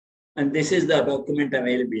 And this is the document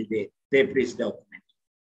available there, Tapery's document.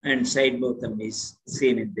 And Syed Botham is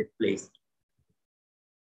seen in that place.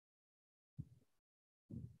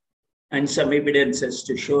 And some evidences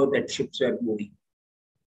to show that ships were moving.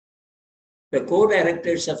 The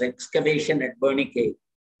co-directors of excavation at Burney,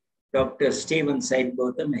 Dr. Stephen Syed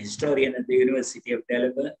Botham, a historian at the University of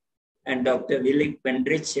Delaware, and Dr. William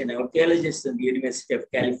Pendrich, an archaeologist in the University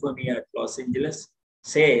of California at Los Angeles,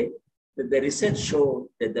 say that the research showed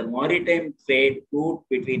that the maritime trade route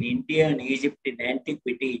between India and Egypt in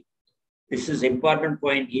antiquity, this is an important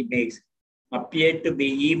point he makes, appeared to be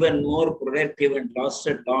even more productive and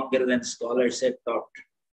lasted longer than scholars had thought.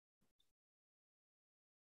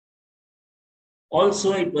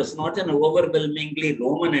 Also, it was not an overwhelmingly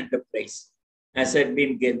Roman enterprise, as had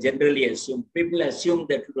been generally assumed. People assumed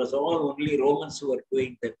that it was all only Romans who were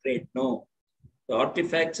doing the trade. No. The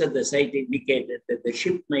artifacts at the site indicated that the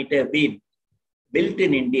ship might have been built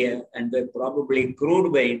in India and were probably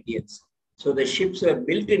crewed by Indians. So the ships were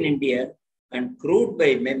built in India and crewed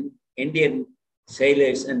by Indian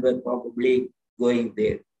sailors and were probably going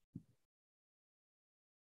there.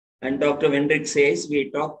 And Dr. Vendrick says,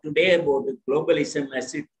 we talk today about globalism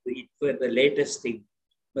as if it were the latest thing,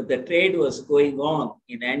 but the trade was going on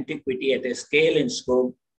in antiquity at a scale and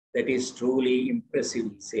scope that is truly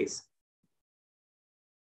impressive, he says.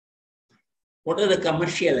 What are the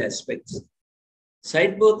commercial aspects?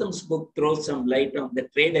 Syed Botham's book throws some light on the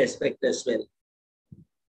trade aspect as well.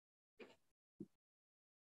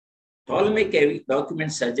 Ptolemaic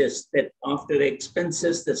documents suggest that after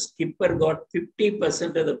expenses, the skipper got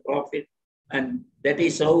 50% of the profit, and that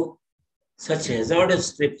is how such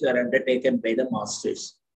hazardous trips are undertaken by the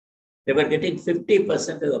masters. They were getting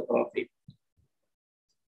 50% of the profit.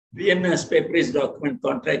 Vienna's Papery's document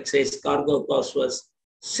contract says cargo cost was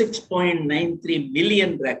 6.93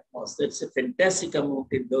 million drachmas. That's a fantastic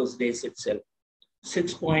amount in those days itself.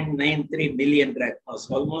 6.93 million drachmas,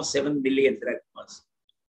 almost 7 million drachmas.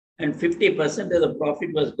 And 50% of the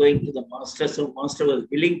profit was going to the master, so master was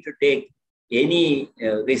willing to take any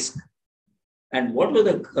risk. And what was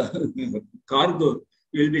the cargo?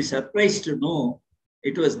 You'll be surprised to know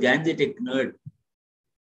it was gangetic nerd,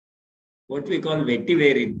 what we call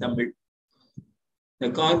vetiver in Tamil.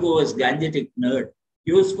 The cargo was gangetic nerd,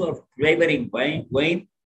 used for flavoring wine,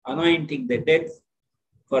 anointing the dead,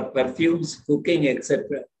 for perfumes, cooking,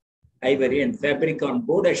 etc. Ivory and fabric on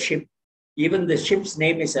board a ship. Even the ship's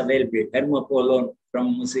name is available, Hermopolis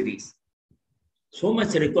from Muziris. So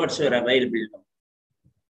much records were available now.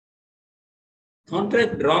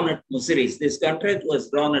 Contract drawn at Muziris. This contract was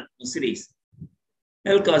drawn at Muziris.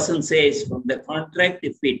 Al Qasim says, from the contract,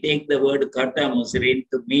 if we take the word Kata Muzirin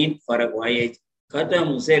to mean for a voyage, Kata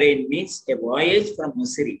Muzirin means a voyage from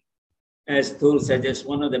Musiri. As Thur suggests,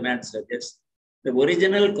 one of the men suggests, the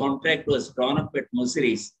original contract was drawn up at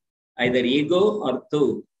Muziris, either Ego or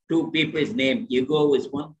Tu. Two people's name, Ego is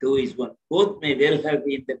one, Tu is one. Both may well have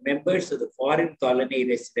been the members of the foreign colony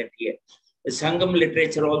resident here. The Sangam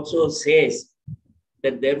literature also says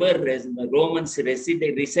that there were Romans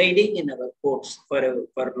residing in our ports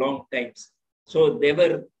for long times. So they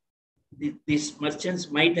were, these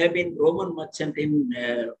merchants might have been Roman merchant in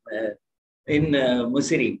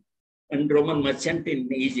Musiri and Roman merchant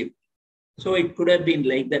in Egypt. So it could have been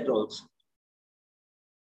like that also.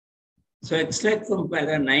 So extract from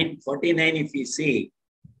para 949, if you see,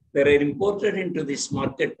 they are imported into this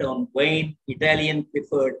market town wine, Italian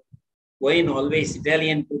preferred wine, always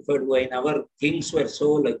Italian preferred wine. Our kings were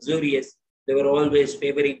so luxurious, they were always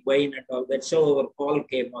favoring wine and all that. So our call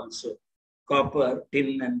came also, copper,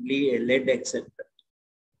 tin and lead, etc.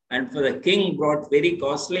 And for the king brought very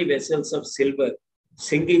costly vessels of silver,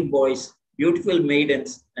 singing boys, beautiful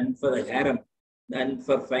maidens, and for the harem, and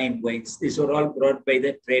for fine wines. These were all brought by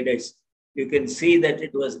the traders. You can see that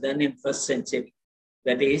it was done in 1st century.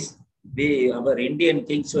 That is, our Indian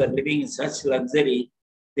kings were living in such luxury,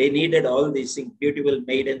 they needed all these beautiful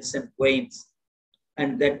maidens and queens.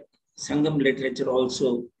 And that Sangam literature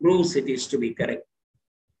also proves it is to be correct.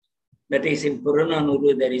 That is, in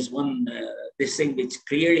Purananuru, there is one this thing which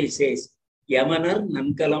clearly says, Yamanar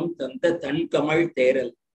Nankalam Tanta Tankamal Teral.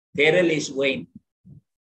 Teral is wine.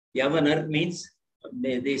 Yamanar means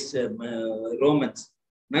these Romans.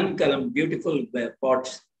 Nankalam, beautiful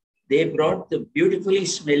pots. They brought the beautifully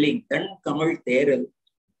smelling Tankamal Teral.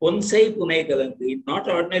 Ponsai Punai Kalangu, not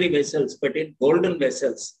ordinary vessels, but in golden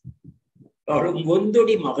vessels. All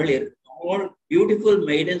beautiful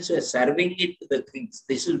maidens were serving it to the kings.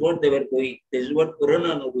 This is what they were doing. This is what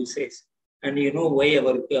Purananuru says. And you know why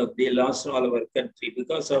they lost all our country?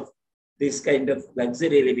 Because of this kind of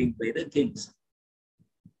luxury living by the kings.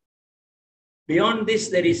 Beyond this,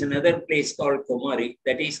 there is another place called Kumari,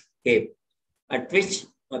 that is Cape, at which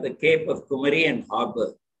are the Cape of Kumari and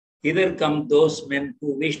Harbour. Hither come those men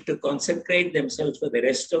who wish to consecrate themselves for the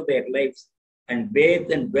rest of their lives and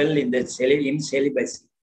bathe and dwell in celibacy.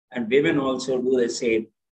 And women also do the same.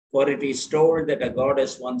 For it is told that a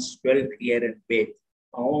goddess once dwelt here and bathed.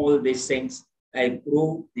 All these things I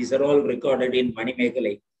prove, these are all recorded in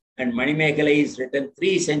Manimekalai. And Manimekalai is written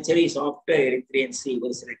 3 centuries after Erythraean Sea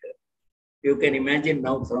was written. You can imagine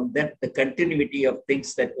now from that the continuity of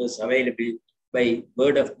things that was available by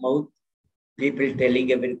word of mouth, people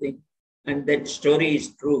telling everything. And that story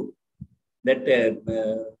is true. That a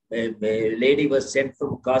lady was sent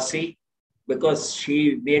from Kasi because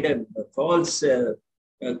she made a false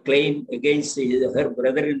claim against her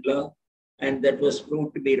brother-in-law, and that was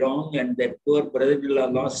proved to be wrong, and that poor brother-in-law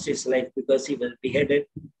lost his life because he was beheaded.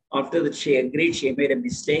 After that, she agreed she made a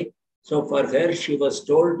mistake. So for her, she was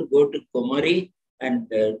told to go to Kumari and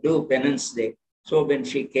do penance there. So when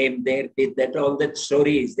she came there, did that, all that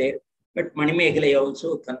story is there. But Manimekalai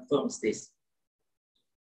also confirms this.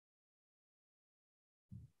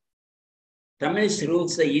 Tamils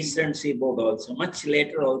rules the eastern seaboard also. Much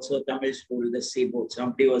later also, Tamils ruled the seaboard.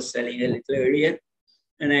 Somebody was telling a little earlier,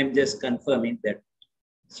 and I'm just confirming that.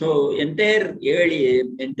 So entire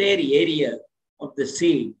area of the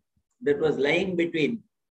sea that was lying between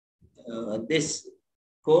this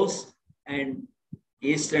coast and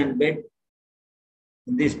eastern bed,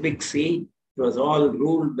 this big sea, it was all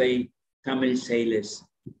ruled by Tamil sailors.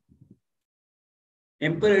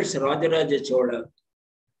 Emperors Rajaraja Chola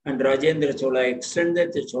and Rajendra Chola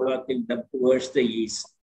extended the Chola kingdom towards the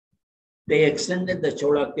east. They extended the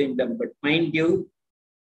Chola kingdom, but mind you,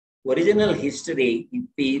 original history, if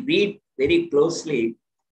we read very closely,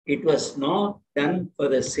 it was not done for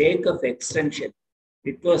the sake of extension.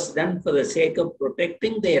 It was done for the sake of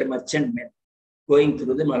protecting their merchantmen going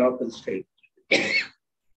through the Malaccan Strait.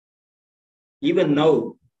 Even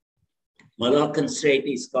now, Malaccan Strait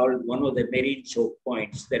is called one of the marine choke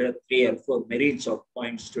points. There are 3 or 4 marine choke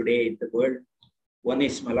points today in the world. One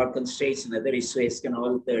is Malaccan Straits, another is Suez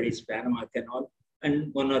Canal, third is Panama Canal,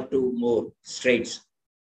 and 1 or 2 more straits.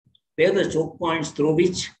 They are the choke points through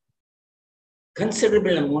which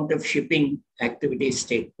considerable amount of shipping activities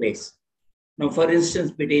take place. Now, for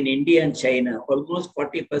instance, between India and China, almost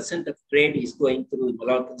 40% of trade is going through the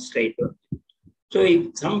Malaccan Strait. So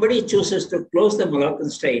if somebody chooses to close the Malaccan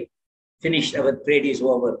Strait, finished, our trade is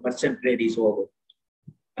over, merchant trade is over.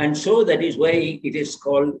 And so that is why it is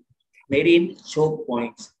called marine choke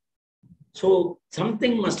points. So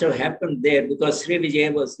something must have happened there because Sri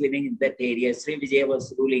Vijaya was living in that area. Sri Vijaya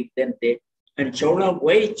was ruling then there. And Chola,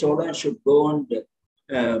 why Chola should go and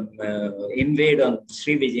invade on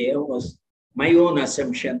Sri Vijaya was my own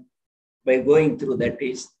assumption by going through that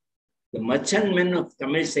is the merchantmen of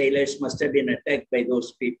Tamil sailors must have been attacked by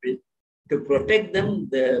those people. To protect them,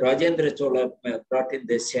 the Rajendra Chola brought in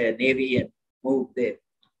this navy and moved there.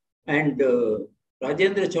 And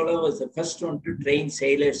Rajendra Chola was the first one to train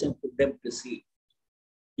sailors and put them to sea.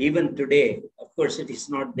 Even today, of course, it is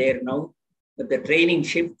not there now, but the training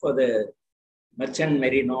ship for the merchant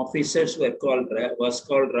marine officers was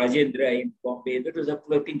called Rajendra in Bombay. That was a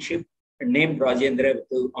floating ship named Rajendra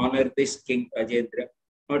to honor this King Rajendra.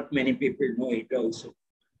 Not many people know it also.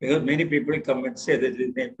 Because many people come and say that it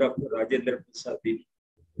is named after Rajendra Prasad.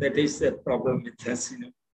 That is the problem with us,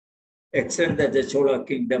 Extend the Chola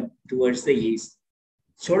kingdom towards the east.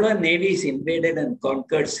 Chola navies invaded and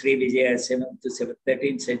conquered Sri Vijaya 7th to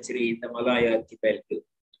 13th century in the Malaya archipelago.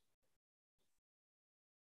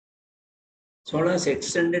 Cholas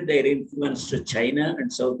extended their influence to China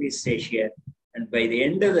and Southeast Asia, and by the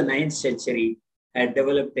end of the 9th century, had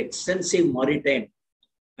developed extensive maritime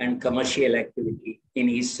and commercial activity in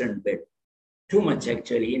Eastern Bed. Too much,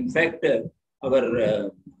 actually. In fact,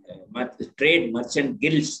 our trade merchant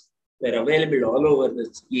guilds were available all over the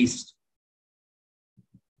East.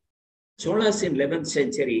 Cholas in 11th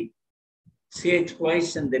century sea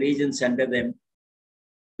twice and the regions under them.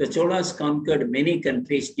 The Cholas conquered many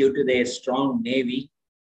countries due to their strong navy,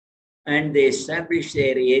 and they established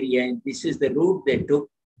their area, and this is the route they took,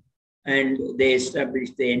 and they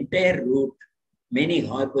established the entire route. Many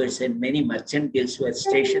harbors and many merchant guilds were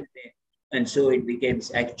stationed there, and so it became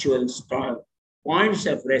actual strong points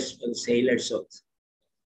of rest for the sailors also.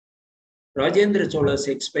 Rajendra Chola's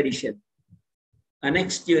expedition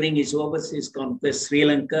annexed during his overseas conquest Sri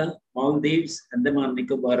Lanka, Maldives, Andaman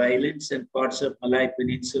Nicobar Islands, and parts of Malay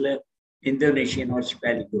Peninsula, Indonesian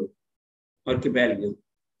archipelago.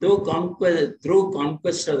 Through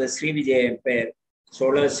conquest of the Srivijaya Empire,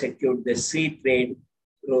 Chola secured the sea trade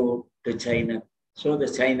route to China. So the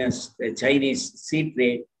Chinese sea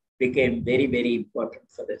trade became very, very important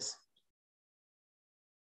for this.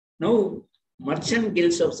 Now, merchant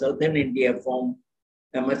guilds of southern India formed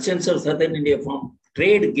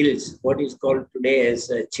trade guilds, what is called today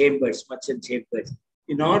as chambers, merchant chambers,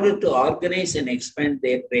 in order to organize and expand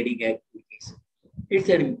their trading activities. It's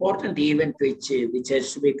an important event which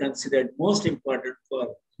has to be considered most important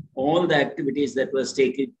for all the activities that was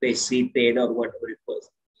taking place, sea trade or whatever it was.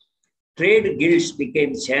 Trade guilds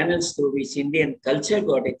became channels through which Indian culture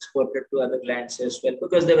got exported to other lands as well,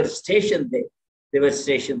 because they were stationed there.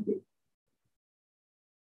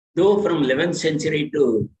 Though from 11th century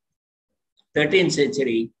to 13th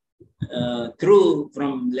century,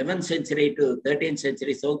 from 11th century to 13th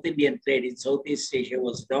century, South Indian trade in Southeast Asia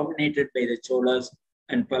was dominated by the Cholas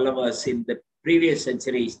and Pallavas in the previous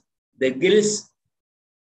centuries. The guilds,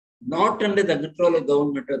 not under the control of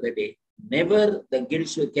government of the day, never the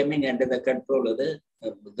guilds were coming under the control of the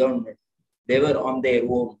government. They were on their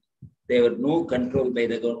own. There were no control by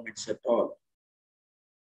the governments at all.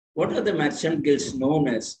 What are the merchant guilds known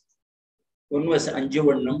as? One was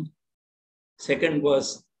Anjuvannam. Second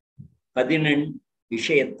was Hadinan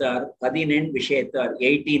Vishayathar.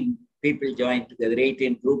 18 people joined together,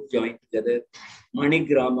 18 groups joined together.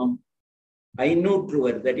 Manigramam.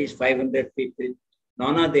 Ainutruvar, that is 500 people.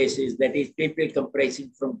 Nana Desis, that is people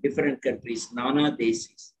comprising from different countries. Nana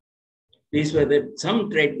Desis. These were some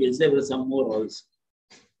trade guilds, there were some more also.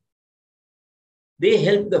 They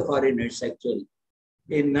helped the foreigners actually.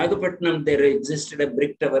 In Nagapattinam, there existed a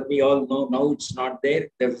brick tower. We all know now it's not there.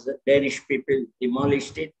 The Danish people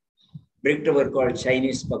demolished it. Brick tower called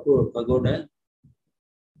Chinese Pagoda.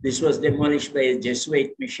 This was demolished by a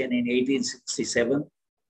Jesuit mission in 1867.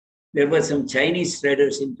 There were some Chinese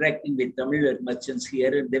traders interacting with Tamil merchants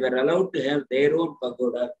here, and they were allowed to have their own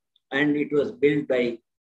pagoda, and it was built by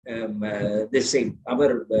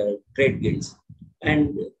our trade guilds.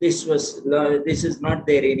 And this is not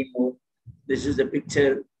there anymore. This is a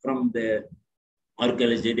picture from the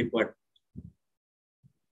archaeology department.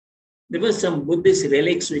 There were some Buddhist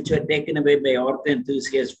relics which were taken away by art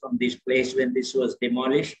enthusiasts from this place when this was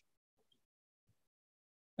demolished.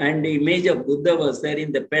 And the image of Buddha was there.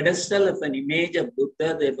 In the pedestal of an image of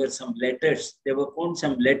Buddha, there were some letters. They were found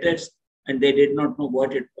some letters and they did not know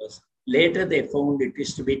what it was. Later, they found it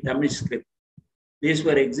is to be Tamil script. These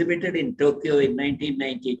were exhibited in Tokyo in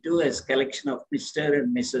 1992 as collection of Mr.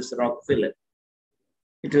 and Mrs. Rockefeller.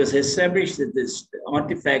 It was established that these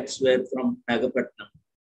artifacts were from Nagapattinam.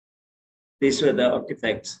 These were the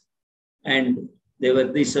artifacts. And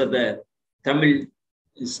these are the Tamil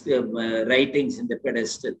writings in the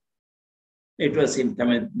pedestal. It was in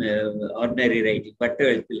Tamil ordinary writing,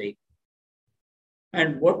 Pattal Pillai.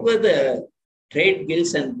 And what were the trade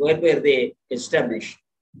guilds and where were they established?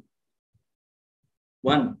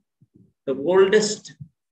 One, the oldest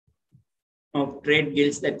of trade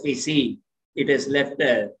guilds that we see, it has left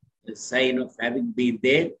a sign of having been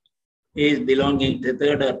there, is belonging to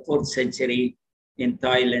 3rd or 4th century in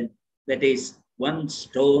Thailand. That is one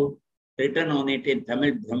stone written on it in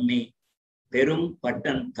Tamil Brahmi, Perum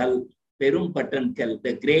Pattan Kal,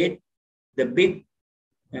 the big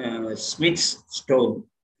smith's stone,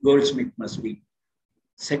 goldsmith must be.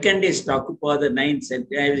 Second is Takupa, the 9th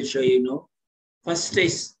century. I will show you now. First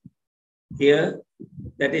is here,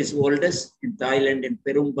 that is oldest in Thailand in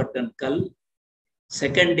Perum Pattan Kal.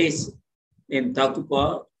 Second is in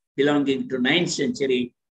Takupa, belonging to 9th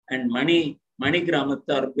century, and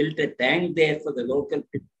Manigramathar built a tank there for the local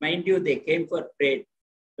people. Mind you, they came for trade,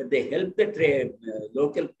 but they helped the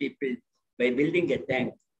local people by building a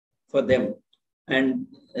tank for them. And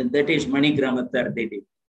that is Manigramathar did it.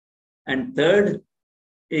 And third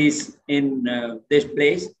is in this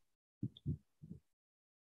place,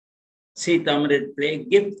 see Tamarid play,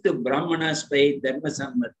 gift to Brahmanas by Dharma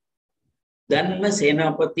Sammat. Dharma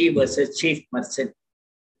Senapati was a chief merchant.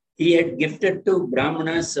 He had gifted to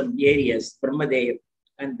Brahmanas some areas, Brahmadev,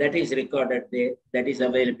 and that is recorded there, that is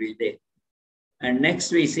available there. And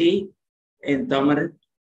next we see in Tamil,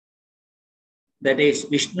 that is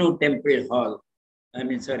Vishnu Temple Hall. Then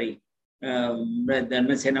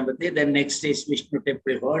next is Vishnu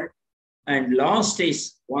Temple Hall. And last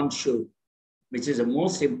is Wanshu, which is the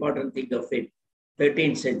most important thing of it,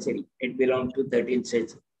 13th century. It belonged to 13th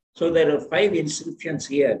century. So there are 5 inscriptions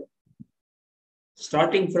here,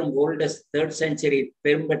 starting from oldest 3rd century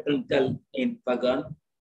Perumbatankal in Pagan.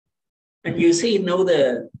 And you see now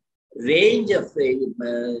the range of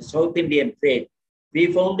South Indian trade.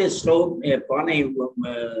 We found a stone, Pane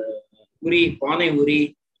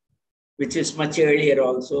Uri, which is much earlier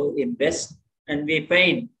also in West. And we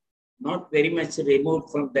find not very much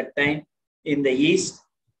removed from that time in the East,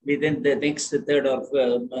 within the next 3rd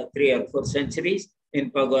or 3 or 4 centuries in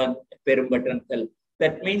Pagan, Perumbatankal.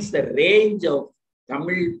 That means the range of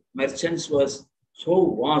Tamil merchants was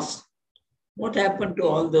so vast. What happened to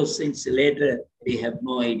all those things later, we have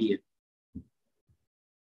no idea.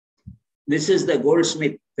 This is the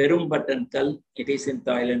goldsmith Perumbatankal. It is in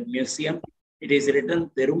Thailand Museum. It is written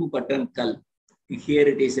Perumbatankal. Here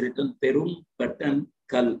it is written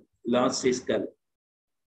Perumbatankal. Last is Kal.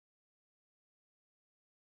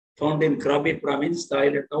 Found in Krabi province,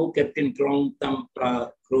 Thailand, now kept in Krongtam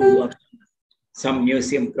Kru, some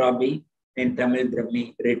museum Krabi in Tamil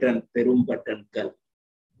Brahmi, written Perumbatankal.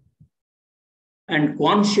 And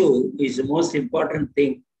Kwanshu is the most important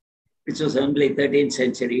thing, which was only 13th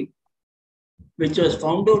century, which was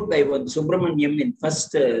found out by one Subramaniam in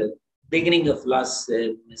first beginning of last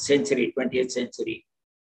century, 20th century.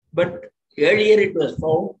 But earlier it was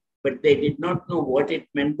found, but they did not know what it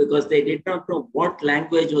meant because they did not know what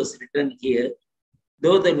language was written here,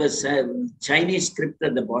 though there was Chinese script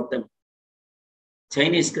at the bottom.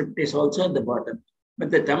 Chinese script is also at the bottom.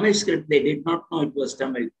 But the Tamil script, they did not know it was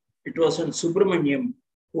Tamil. It was on Subramaniam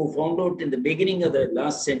who found out in the beginning of the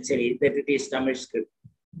last century that it is Tamil script.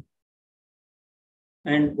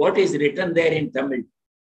 And what is written there in Tamil?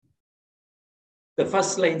 The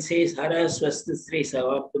first line says, Hara Swastisri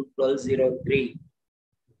Savaptam 1203.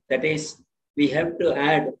 That is, we have to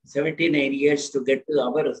add 79 years to get to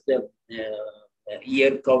our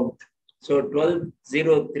year count. So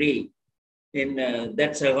 1203 in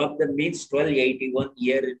that Savaptam means 1281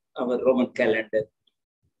 year in our Roman calendar.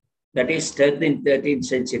 That is started in 13th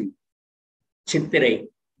century. Chittirai,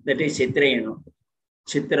 that is Chitrayana,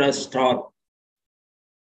 Chitra star.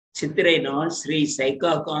 Chittirai na Sri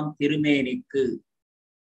Saikakan Thirumenikku.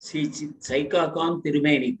 Sri Saikakan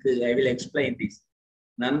Thirumenikku. I will explain this.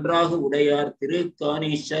 நன்றாக உடையார்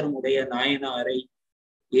திருக்காணீஸ்வர் உடைய நாயனாரை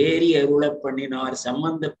ஏரி அருளப் பண்ணினார்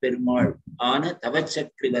சம்பந்த பெருமாள் ஆன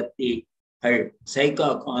தவச்சக்கரவர்த்திகள்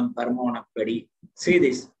சைகாகான் பரமானப்படி. See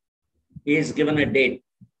this. He is given a date.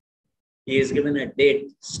 He is given a date,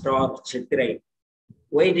 star Chittirai.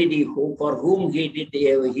 Why did he, for whom he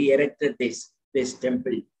erected this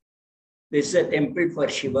temple? This is a temple for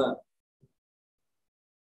Shiva.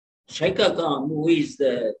 Shaika Khan, who is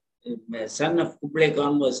the son of Kublai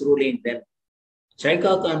Khan, was ruling then.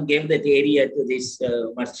 Shaika Khan gave that area to this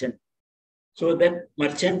merchant. So that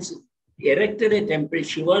merchants erected a temple,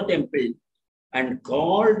 Shiva temple, and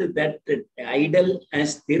called that idol as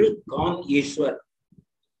Tirukkan Ishwar.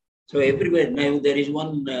 So everywhere now there is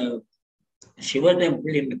one Shiva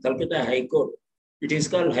temple in Calcutta High Court. It is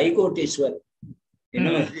called High Court Ishwar. You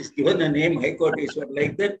know, he's given the name High Court Ishwar.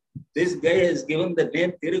 Like that, this guy has given the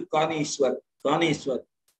name Tirukkan Ishwar, Kanishwar.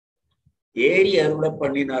 Eri Arula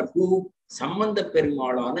Pandinar, who Samantha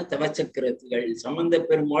Perumalana Tavachakrathigal. Samantha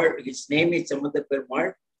Perumal, his name is Samantha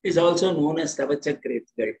Perumal, is also known as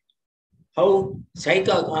Tavachakrathigal. How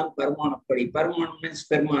Saika Khan Paramanapadi. Paraman means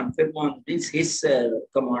Firman. Firman means his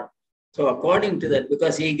command. So according to that,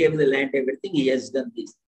 because he gave the land, everything, he has done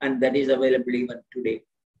this. And that is available even today.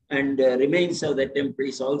 And remains of the temple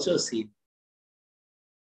is also seen.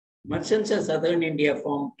 Merchants of southern India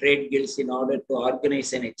formed trade guilds in order to organize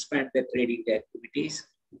and expand their trading activities.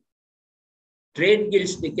 Trade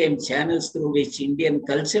guilds became channels through which Indian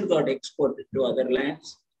culture got exported to other lands.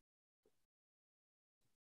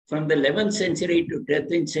 From the 11th century to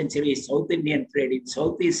 13th century, South Indian trade in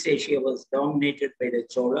Southeast Asia was dominated by the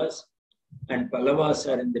Cholas, and Pallavas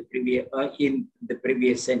are in the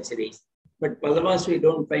previous centuries. But Pallavas, we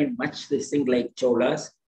don't find much this thing like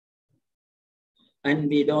Cholas. And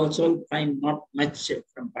we also find not much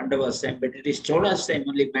from Pandava's time, but it is Chola's time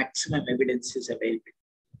only maximum evidence is available.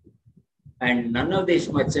 And none of these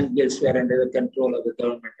merchant guilds were under the control of the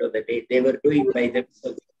government of the day. They were doing by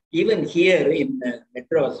themselves. Even here in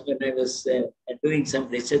Madras, when I was doing some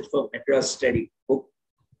research for Madras study book,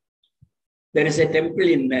 there is a temple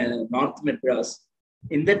in North Madras.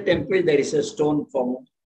 In that temple, there is a stone found.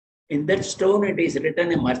 In that stone, it is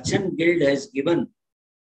written a merchant guild has given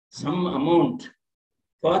some amount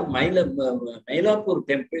for Mylapore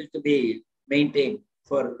temple to be maintained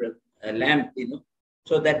for a lamp,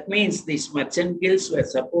 So that means these merchant guilds were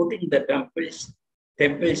supporting the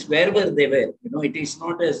temples wherever they were. It is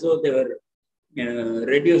not as though they were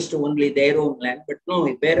reduced to only their own land, but no,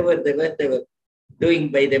 wherever they were doing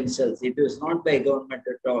by themselves. It was not by government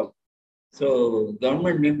at all. So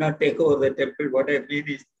government need not take over the temple. What I mean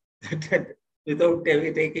is that without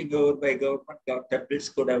taking over by government, temples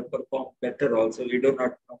could have performed better also. We do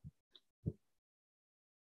not know.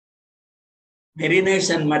 Mariners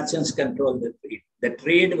and merchants control the trade. The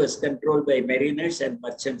trade was controlled by mariners and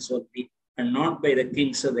merchants only, and not by the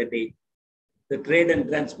kings of the day. The trade and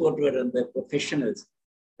transport were on the professionals,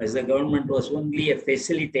 as the government was only a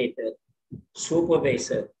facilitator,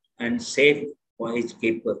 supervisor, and safe voyage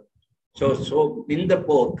keeper. So in the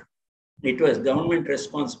port, it was government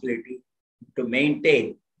responsibility to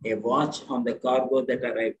maintain a watch on the cargo that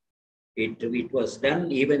arrived. It was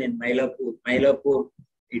done even in Mylapore. Mylapore,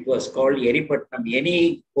 it was called Yeripatnam.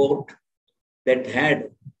 Any port that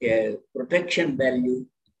had a protection value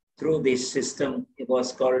through this system, it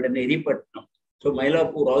was called an Yeripatnam. So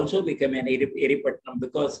Mylapore also became an Yeripatnam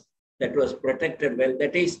because that was protected well.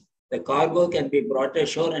 That is, the cargo can be brought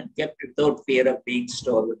ashore and kept without fear of being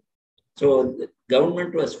stolen. So the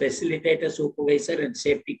government was facilitator, supervisor, and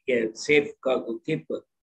safe cargo keeper.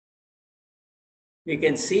 We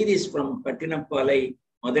can see this from Pattinapalai,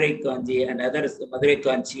 Madurai Kanchi, and others, Madurai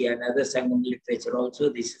Kanchi and other Sangam literature also.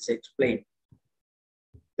 This is explained.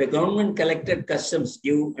 The government collected customs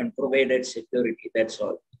due and provided security. That's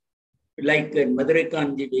all. Like in Madurai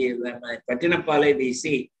Kanchi, Pattinapalai, we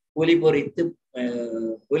see Puliporithu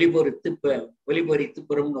Puram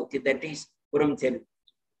Noki, that is Puram Cheri.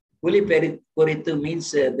 Puliporithu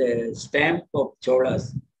means the stamp of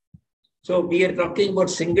Cholas. So we are talking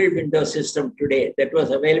about single window system today that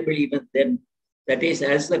was available even then. That is,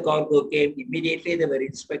 as the cargo came, immediately they were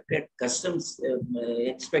inspected, customs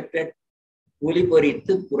inspected.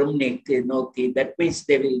 Puliporithu Puram Noki. That means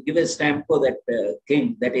they will give a stamp for that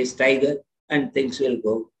king, that is tiger, and things will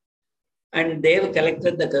go. And they have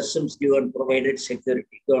collected the customs due and provided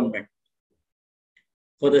security, government.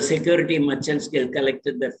 For the security, merchants guild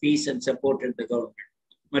collected the fees and supported the government.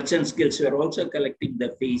 Merchants guilds were also collecting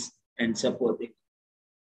the fees and supporting.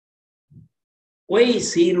 Why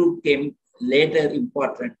sea route came later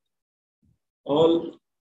important? All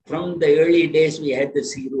from the early days we had the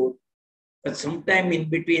sea route, but sometime in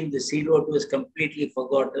between the sea route was completely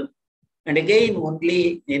forgotten. And again,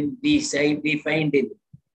 only in this side we find in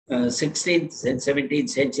 16th and 17th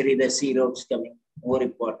century the sea routes coming more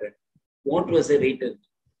important. What was the reason?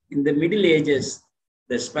 In the Middle Ages,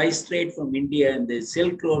 the spice trade from India and the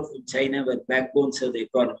Silk Road from China were backbones of the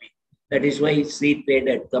economy. That is why sea trade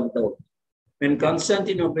had come down. When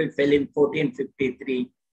Constantinople fell in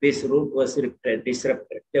 1453, this route was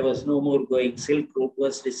disrupted. There was no more going. Silk route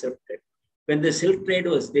was disrupted. When the silk trade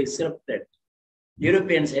was disrupted,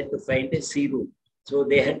 Europeans had to find a sea route. So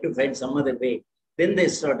they had to find some other way. Then they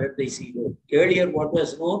started the sea route. Earlier, what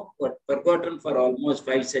was known was forgotten for almost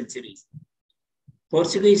 5 centuries.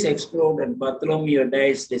 Portuguese explorer and Bartholomew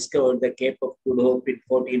Dias discovered the Cape of Good Hope in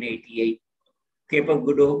 1488. Cape of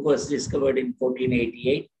Good Hope was discovered in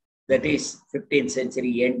 1488. That is 15th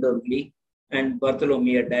century end only. And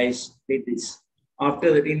Bartholomew Dias did this.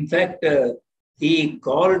 After that, in fact, he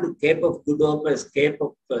called Cape of Good Hope as Cape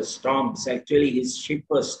of Storms. Actually, his ship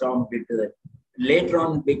was stormed into that. Later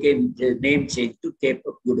on, became the name changed to Cape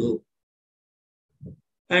of Good Hope.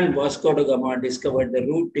 And Vasco da Gama discovered the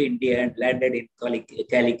route to India and landed in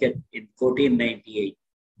Calicut in 1498.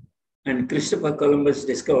 And Christopher Columbus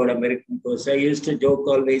discovered American coast. I used to joke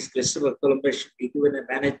always, Christopher Columbus should be given a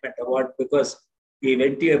management award because he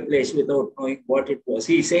went to a place without knowing what it was.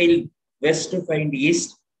 He sailed west to find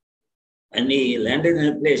east, and he landed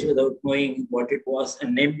in a place without knowing what it was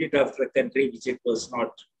and named it after a country which it was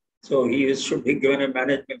not. So he should be given a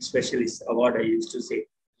management specialist award, I used to say.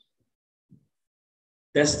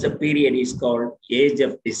 Thus, the period is called Age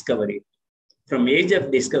of Discovery. From Age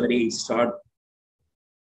of Discovery start.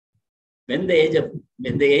 When the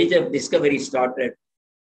Age of Discovery started,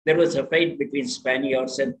 there was a fight between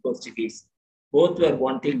Spaniards and Portuguese. Both were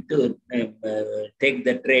wanting to take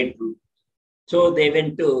the trade route. So they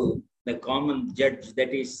went to the common judge,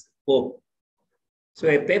 that is Pope. So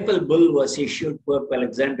a papal bull was issued, Pope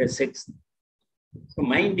Alexander VI. So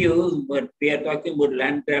mind you, but we are talking about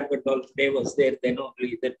land grab, but all today was there then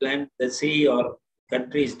only. That land, the sea or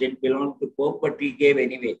countries didn't belong to Pope, but he gave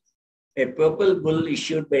anyway. A papal bull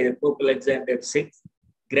issued by the Pope Alexander VI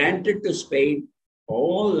granted to Spain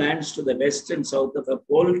all lands to the west and south of a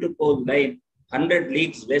pole-to-pole line, 100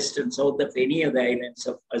 leagues west and south of any of the islands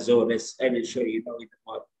of Azores. I will show you now in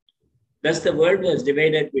the map. Thus, the world was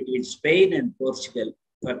divided between Spain and Portugal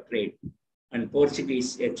for trade. And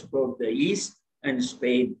Portuguese explored the east and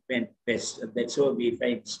Spain went west. And that's how we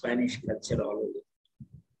find Spanish culture all over.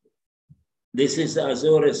 This is the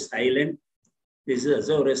Azores Island. This is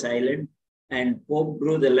Azores Island. And Pope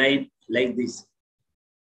drew the line like this.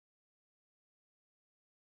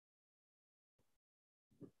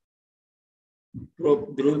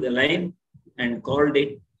 Pope drew the line and called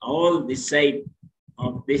it, all this side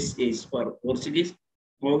of this is for Portuguese,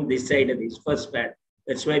 all this side of this first part.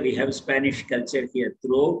 That's why we have Spanish culture here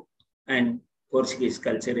throughout and Portuguese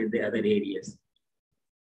culture in the other areas.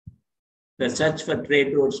 The search for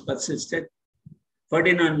trade routes persisted.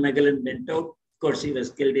 Ferdinand Magellan went out. Of course, he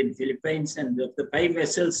was killed in Philippines, and of the 5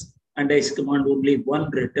 vessels under his command, only one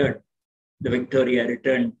returned. The Victoria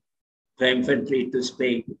returned triumphantly to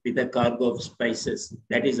Spain with a cargo of spices.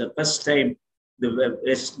 That is the first time the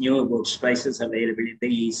West knew about spices available in the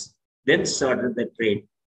East. Then started the trade.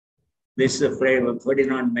 This is the frame of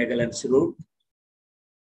Ferdinand Magellan's route,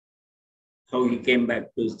 how he came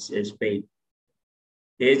back to Spain.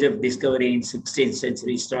 The age of discovery in 16th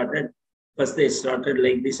century started. First they started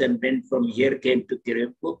like this and went from here, came to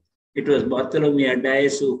Quirempo. It was Bartholomew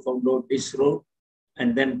Dias who found out this road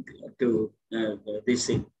and then to this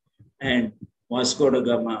thing. And Vasco da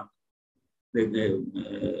Gama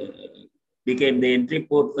became the entry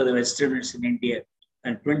port for the Westerners in India.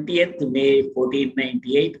 And 20th May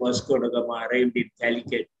 1498, Vasco da Gama arrived in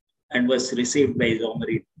Calicut and was received by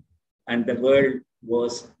Zomarin. And the world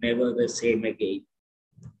was never the same again.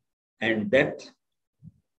 And that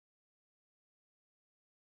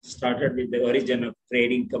started with the origin of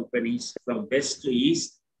trading companies from west to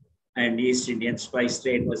east, and East Indian spice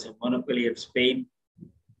trade was a monopoly of Spain.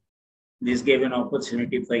 This gave an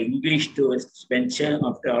opportunity for English to venture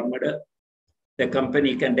after Armada. The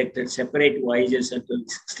company conducted separate voyages until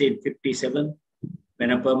 1657,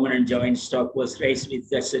 when a permanent joint stock was raised with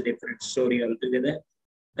just a different story altogether.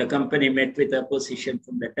 The company met with opposition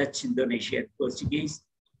from the Dutch, Indonesia, and Portuguese.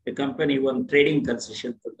 The company won trading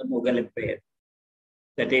concession from the Mughal Empire.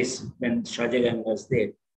 That is when Shah Jahan was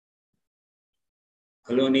there.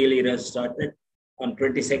 Colonial era started. On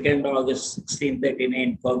 22nd August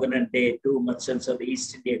 1639, Covenant Day, 2 merchants of the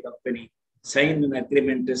East India Company signed an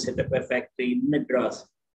agreement to set up a factory in Madras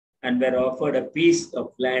and were offered a piece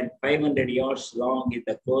of land 500 yards long in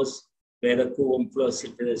the coast where the Kuvam flows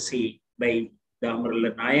into the sea by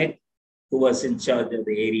Damarala Nayak, who was in charge of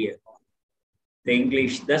the area. The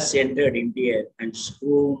English thus entered India and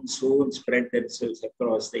soon spread themselves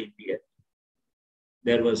across the India.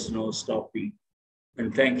 There was no stopping.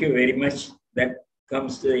 And thank you very much. That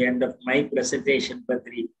comes to the end of my presentation,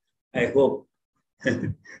 Badri. I hope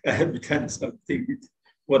I have done something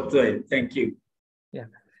worthwhile. Thank you. Yeah.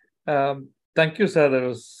 Thank you, sir. That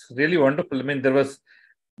was really wonderful. I mean,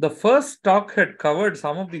 the first talk had covered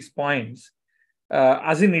some of these points,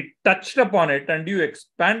 as in it touched upon it and you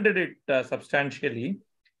expanded it substantially.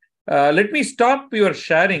 Let me stop your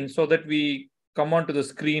sharing so that we come onto the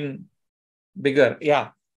screen bigger. Yeah.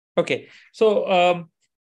 Okay. So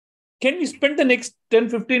can we spend the next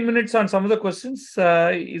 10-15 minutes on some of the questions?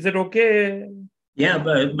 Is it okay? Yeah,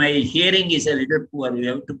 but my hearing is a little poor. We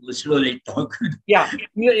have to slowly talk. Yeah.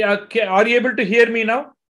 Okay. Are you able to hear me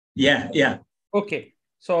now? Yeah. Okay.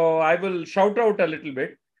 So I will shout out a little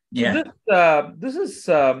bit. Yeah. So this is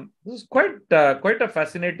quite a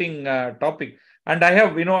fascinating topic, and I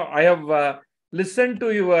have listened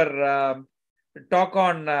to your talk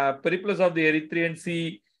on Periplus of the Erythraean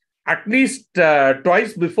Sea at least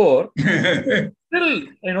twice before.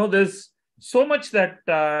 Still, there's so much that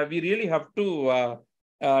we really have to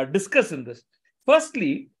discuss in this.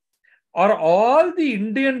 Firstly, are all the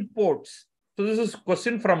Indian ports? So this is a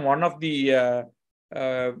question from one of the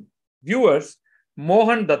viewers,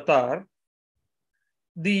 Mohan Dattar.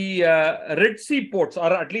 The Red Sea ports,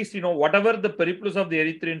 or at least whatever the Periplus of the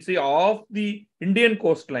Erythraean Sea of the Indian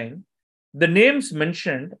coastline, the names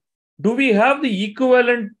mentioned, do we have the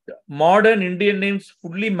equivalent modern Indian names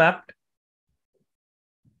fully mapped?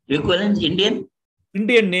 Equivalent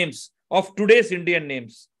Indian names of today's Indian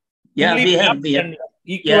names. Yeah, we have. Equivalent.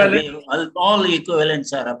 Yeah, all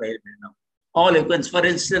equivalents are available now. All equivalents. For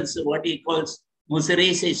instance, what he calls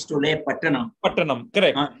Musaris is today Pattanam. Pattanam,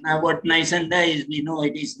 correct. Now what Naisanda is, we know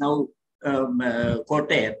it is now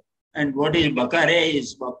Kottair. And what is Bakare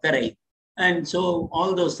is Bakarai. And so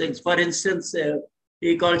all those things. For instance,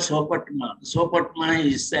 he calls Sopatma. Sopatma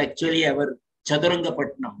is actually our Chaturanga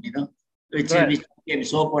Patnam, which became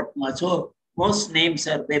Sopatma. So most names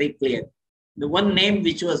are very clear. The one name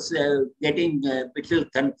which was getting a little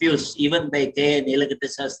confused, even by K R A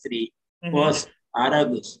Narasiah, was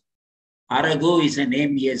Aragus. Arago is a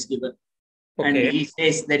name he has given. And he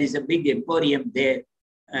says there is a big emporium there.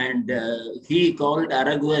 And he called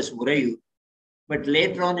Arago as Urayur. But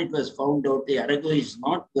later on, it was found out the Arago is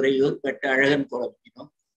not Urayur, but Aragankulam,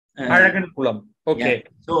 Aragankulam. Okay. Yeah.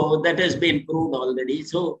 So that has been proved already.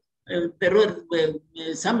 So there were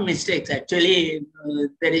some mistakes. Actually,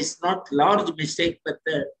 there is not large mistake, but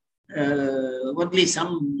only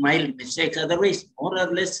some mild mistakes. Otherwise, more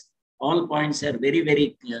or less, all points are very,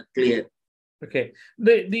 very clear. Okay.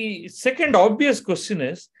 The second obvious question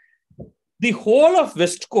is, the whole of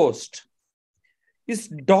West Coast is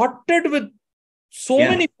dotted with so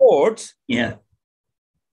many ports. Yeah.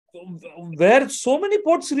 Where so many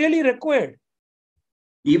ports really required.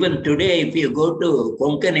 Even today, if you go to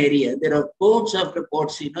Konkan area, there are ports after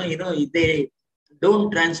ports. They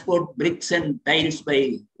don't transport bricks and tiles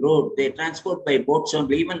by road. They transport by boats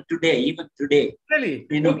only. Even today. Really?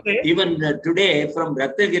 Even today from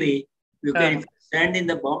Ratnagiri, you can stand in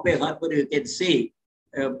the Bombay Harbour. You can see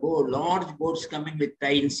large boats coming with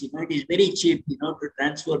tiles. It is very cheap, to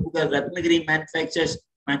transport, because Ratnagiri manufactures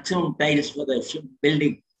maximum tiles for the ship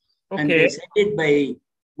building. And they send it by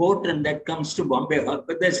boat, and that comes to Bombay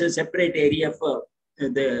Harbour. There's a separate area for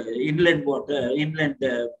the inland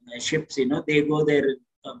ships. They go there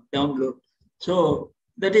and download. So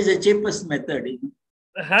that is the cheapest method.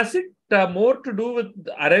 Has it more to do with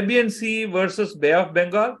Arabian Sea versus Bay of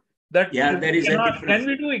Bengal? There is a difference. Can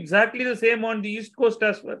we do exactly the same on the East Coast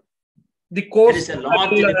as well? The coast.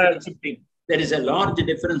 There is a large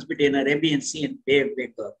difference between Arabian Sea and Bay of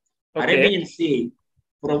Bengal. Arabian Sea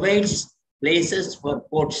provides places for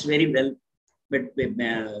ports very well, but in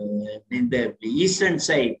the eastern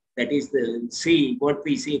side, that is the sea, what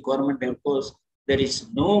we see, Coromandel Coast, there is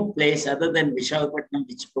no place other than Visakhapatnam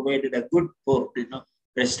which provided a good port.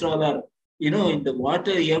 Rest all are, in the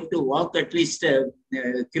water, you have to walk at least a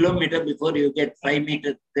kilometer before you get 5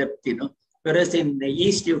 meter depth, Whereas in the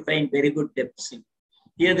east, you find very good depths.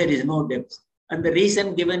 Here, there is no depth. And the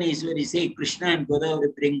reason given is where you say Krishna and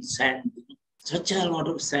Godavari bring sand, such a lot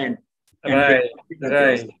of sand. Right.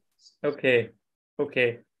 Okay.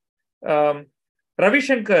 Ravi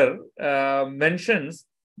Shankar mentions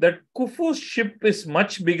that Khufu's ship is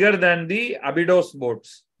much bigger than the Abydos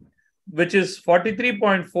boats, which is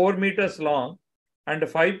 43.4 meters long and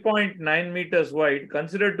 5.9 meters wide,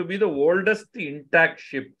 considered to be the oldest intact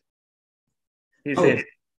ship, he says.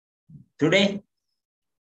 Today?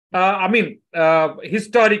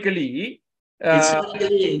 Historically.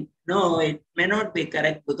 No, it may not be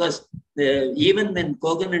correct, because even when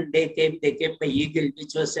Kogan and Day came, they came by Eagle,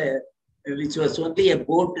 which was only a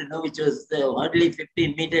boat, which was hardly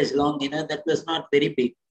 15 meters long. That was not very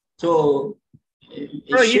big. So,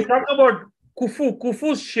 you talk about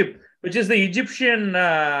Khufu's ship, which is the Egyptian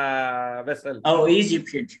vessel. Oh,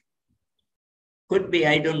 Egyptian ship. Could be,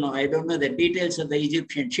 I don't know. I don't know the details of the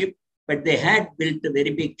Egyptian ship, but they had built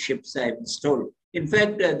very big ships, I was told. In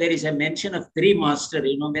fact, there is a mention of 3-master.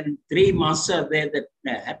 When 3 masts are there,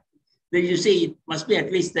 then you see it must be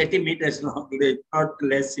at least 30 meters long, not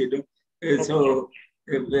less. So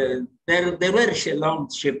there were long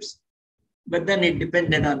ships, but then it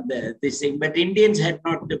depended on this thing. But Indians had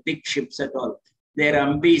not the big ships at all. Their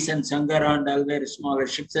Ambis and Sangara and all were smaller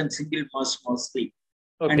ships and single mast mostly.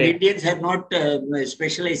 And Indians had not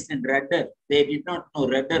specialized in rudder. They did not know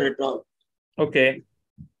rudder at all. Okay.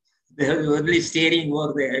 They were only steering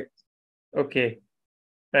over their head. Okay.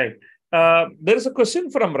 Right. There is a question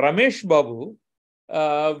from Ramesh Babu.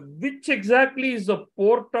 Which exactly is the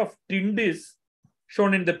port of Tindis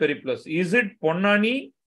shown in the Periplus? Is it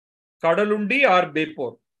Ponnani, Kadalundi, or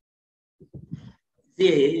Bepur?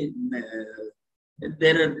 See,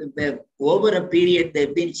 over a period,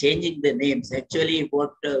 they've been changing the names. Actually,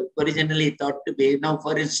 what originally thought to be, now,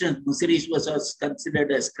 for instance, Musiris was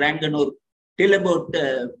considered as Kranganur till about,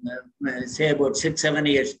 say, about 6-7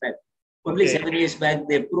 years back. Only 7 years back,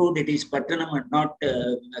 they proved it is Pattanam and not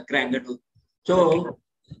Kranganur. So,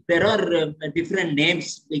 there are different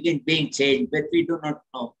names being changed, but we do not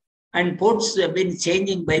know. And ports have been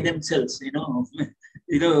changing by themselves,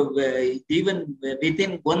 even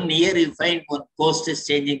within 1 year, you find one coast is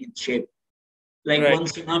changing in shape. Like one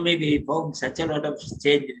tsunami, we found such a lot of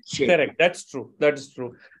change in shape. Correct. That's true. That is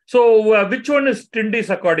true. So, which one is Tindis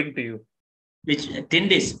according to you? Which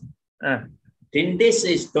Tindis? Tindis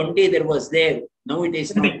is Tondi. There was there. Now it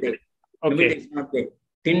is not there. Okay. It is not there.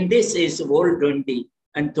 Tindis is old Tondi,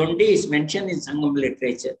 and Tondi is mentioned in Sangam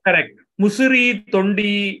literature. Correct. Musiri,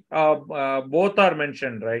 Tondi, both are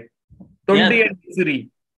mentioned, right? Tondi Yeah. and Musiri.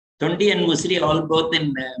 Tondi and Musiri all both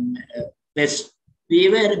in west. We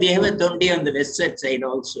have a Tondi on the western side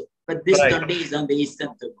also, but this Right. Tondi is on the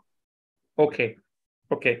eastern side. Okay.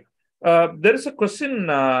 Okay. There is a question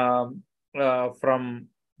from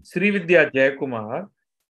Srividya Jayakumar.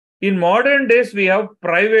 In modern days, we have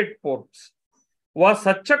private ports. Was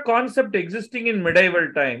such a concept existing in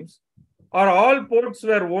medieval times, or all ports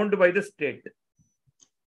were owned by the state?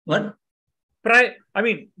 What? I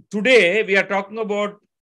mean, today we are talking about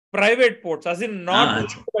private ports, as in not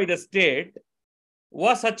owned by the state.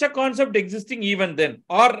 Was such a concept existing even then,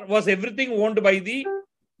 or was everything owned by the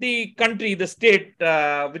country, the state,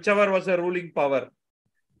 whichever was a ruling power?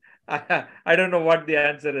 I don't know what the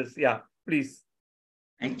answer is. Yeah, please.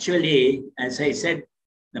 Actually, as I said,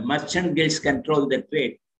 the merchant guilds control the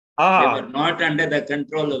trade. They were not under the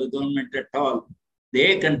control of the government at all.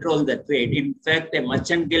 They control the trade. In fact, a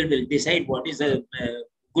merchant guild will decide what is the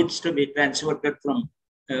goods to be transported from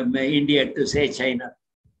India to, say, China.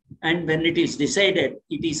 And when it is decided,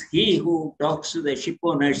 it is he who talks to the ship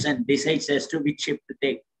owners and decides as to which ship to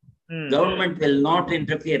take. Government will not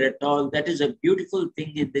interfere at all. That is a beautiful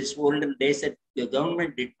thing in this olden days, that the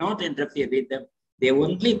government did not interfere with them. They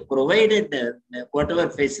only provided whatever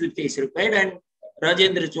facilities required, and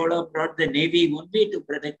Rajendra Chola brought the navy only to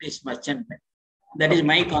protect his merchantmen. That is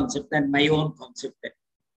my concept and my own concept.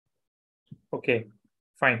 Okay,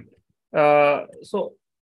 fine. So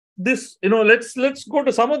this, let's go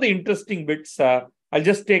to some of the interesting bits. I'll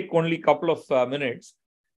just take only a couple of minutes.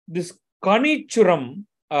 This Kanichuram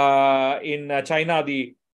in China,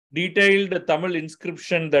 the detailed Tamil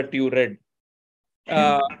inscription that you read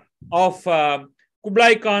of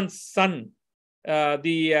Kublai Khan's son,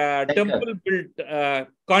 the temple built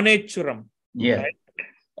Kanichuram. Yeah.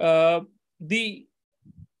 Right?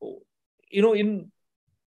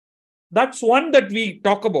 That's one that we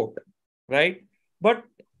talk about, right? But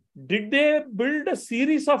did they build a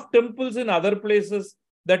series of temples in other places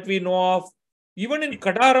that we know of? Even in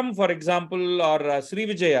Kadaram, for example, or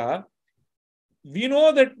Srivijaya, we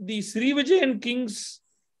know that the Srivijayan kings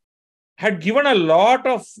had given a lot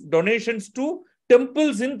of donations to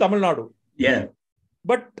temples in Tamil Nadu. Yeah.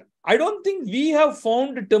 But I don't think we have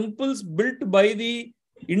found temples built by the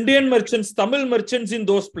Indian merchants, Tamil merchants in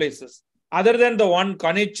those places, other than the one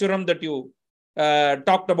Kanichuram that you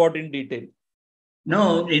talked about in detail.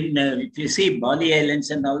 No, if you see Bali Islands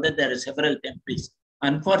and all that, there are several temples.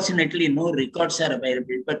 Unfortunately, no records are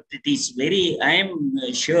available, but it is I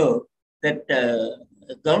am sure that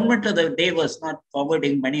government of the day was not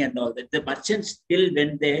forwarding money and all that. The merchants still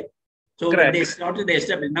went there. So when they started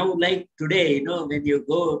establishing, now like today, when you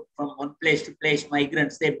go from one place to place,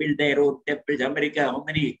 migrants, they build their own temples. America, how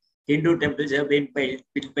many Hindu temples have been built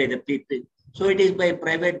by the people? So it is by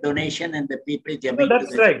private donation and the people coming. No,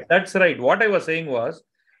 that's right. That's right. What I was saying was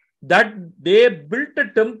that they built a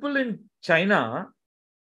temple in China,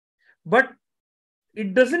 but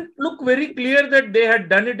it doesn't look very clear that they had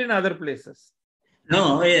done it in other places.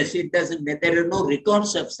 No, yes, it doesn't. There are no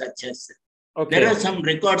records of such as. Okay. There are some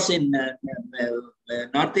records in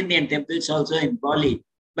North Indian temples, also in Bali,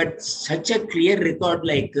 but such a clear record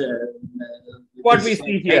like what we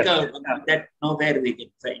see here, that nowhere we can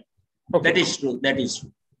find. Okay. That is true. That is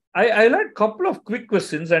true. I had a couple of quick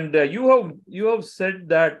questions, and you have said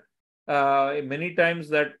that many times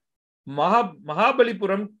that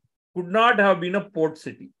Mahabalipuram could not have been a port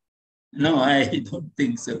city. No, I don't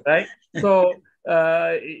think so. Right. So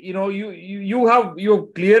you have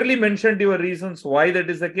clearly mentioned your reasons why that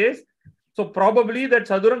is the case. So probably that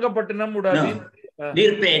Sadurangapattinam would have been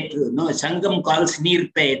near Petru. No, Sangam calls near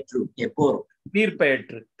Petru a port. Near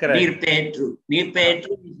Petru, correct. Near Petru. Near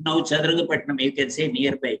Petru is now Sadurangapattinam. You can say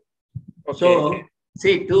nearby. Okay. So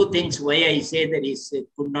see, two things why I say that is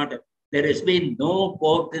could not have. There has been no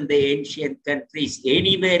port in the ancient countries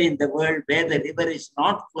anywhere in the world where the river is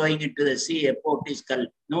not flowing into the sea. A port is called.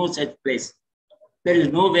 No such place. There is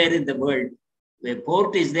nowhere in the world. A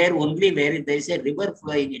port is there only where there is a river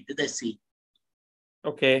flowing into the sea.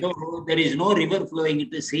 Okay. So there is no river flowing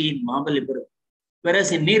into the sea in Mahabalipuram.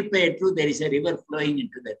 Whereas in near Petru, there is a river flowing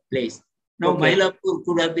into that place. Now, Mylapore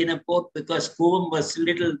could have been a port because Kuvam was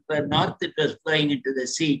little north, it was flowing into the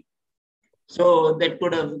sea. So that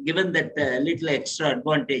could have given that little extra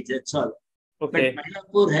advantage, that's all. Okay. But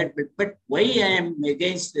Mylapore had, but why I am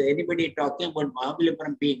against anybody talking about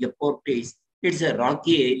Mahabalipuram being a port is, it's a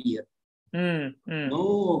rocky area.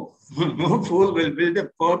 No fool will build a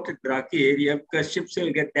port in rocky area because ships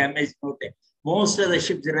will get damaged. Most of the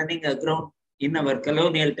ships running aground in our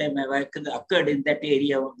colonial time have occurred in that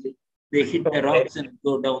area only. They hit the rocks and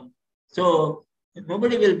go down. So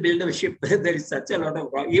Nobody will build a ship where there is such a lot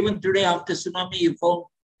of rock. Even today, after tsunami, you found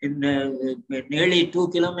in nearly 2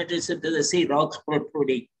 kilometers into the sea, rocks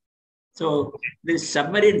protruding. So these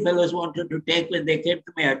submarine fellows wanted to take, when they came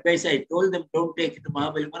to my advice, I told them, don't take it to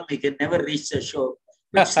Mahabalipuram, we can never reach the shore.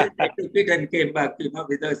 But still they took it and came back,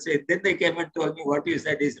 without saying. Then they came and told me what you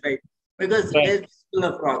said is right. Because it's full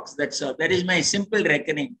of rocks, that's all. That is my simple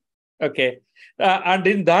reckoning. Okay. And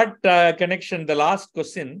in that connection, the last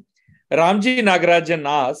question, Ramji Nagarajan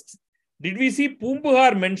asks, did we see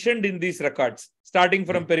Poompuhar mentioned in these records, starting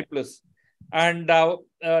from Periplus? And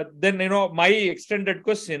then, my extended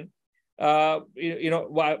question, can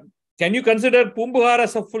you consider Poompuhar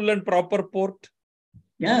as a full and proper port?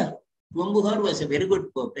 Yeah, Poompuhar was a very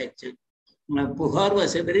good port, actually. Puhar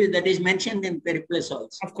was that is mentioned in Periplus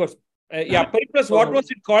also. Of course. Periplus, what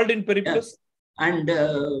was it called in Periplus? Yeah. And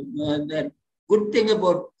the good thing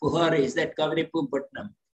about Puhar is that Kavarippumpatnam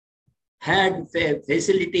had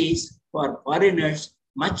facilities for foreigners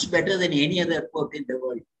much better than any other port in the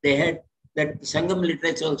world. They had that. Sangam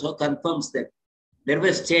literature also confirms that. There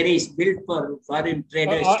was cherries built for foreign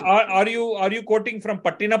traders. Are you quoting from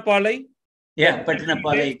Pattinapalai? Yeah,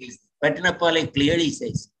 Pattinapalai. Pattinapalai clearly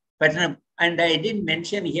says. And I didn't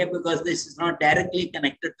mention here because this is not directly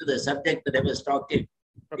connected to the subject that I was talking.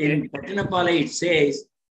 Okay. In Pattinapalai, it says,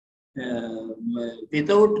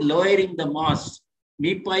 without lowering the mast,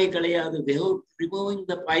 without removing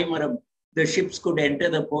the paimaram, the ships could enter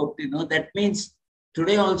the port. That means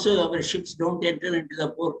today also our ships don't enter into the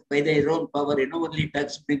port by their own power. Only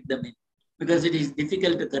tugs bring them in because it is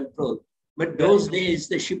difficult to control. But those days,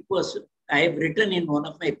 the ship was, I have written in one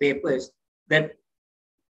of my papers that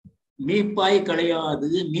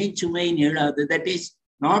that is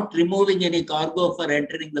not removing any cargo for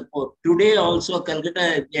entering the port. Today also,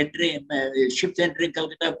 Calcutta ships entering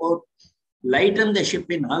Calcutta port, lighten the ship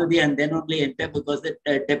in Haldia and then only enter because the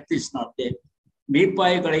depth is not there.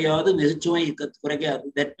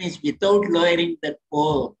 That means without lowering that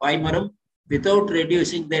paimaram, without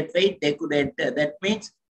reducing that weight, they could enter. That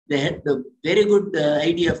means they had the very good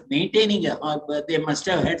idea of maintaining a harbor. They must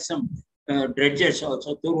have had some dredgers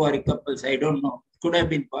also, Turwari couples, I don't know. Could have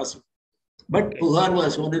been possible. But Puhar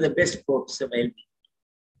was one of the best ports available.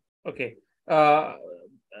 Okay. Our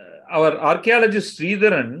archaeologist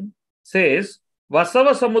Sridharan says,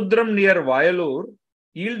 Vasava Samudram near Vayalur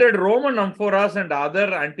yielded Roman amphoras and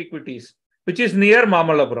other antiquities, which is near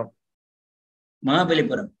Mamalapuram.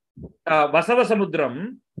 Vasava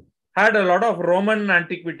Samudram had a lot of Roman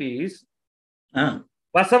antiquities.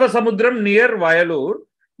 Vasava Samudram near Vayalur,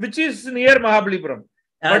 which is near Mahabalipuram.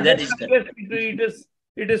 But that is correct.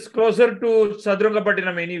 It is closer to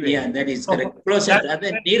Sadrungapattinam anyway. Yeah, that is correct. Closer.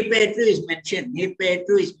 Near Petru is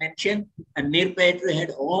mentioned. And near Petru had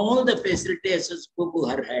all the facilities as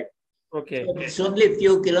Poompuhar had. Okay. So it's only a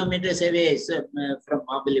few kilometers away from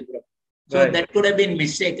Mahabalipuram. So that could have been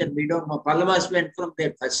mistaken. We don't know. Pallavas went from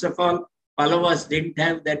there. First of all, Pallavas didn't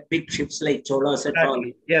have that big ships like Cholas at all.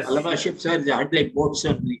 Yes. Pallava ships were hardly boats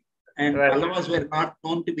only. And Pallavas were not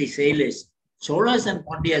known to be sailors. Cholas and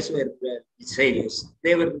Pondias were sailors.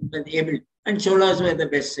 They were able, and Cholas were the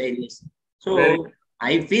best sailors. So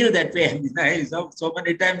I feel that way. So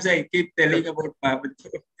many times I keep telling about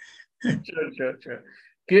Mahabalipuram. Sure.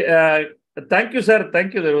 Thank you, sir.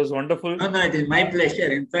 Thank you. That was wonderful. No, it is my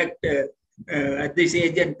pleasure. In fact, at this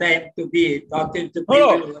age and time to be talking to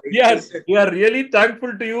people. Yes, we are really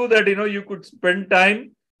thankful to you that you could spend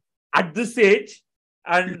time at this age.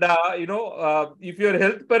 And, if your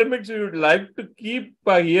health permits, we would like to keep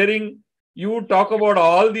hearing you talk about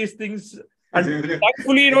all these things. And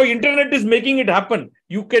thankfully, internet is making it happen.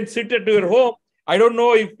 You can sit at your home. I don't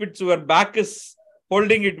know if your back is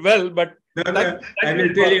holding it well, but I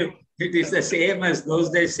will tell you, it is the same as those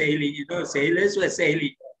days sailing. Sailors were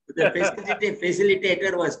sailing. The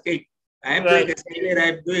facilitator was king. I am doing a sailor, I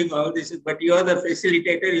am doing all this, but you are the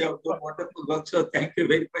facilitator. You have done wonderful work. So thank you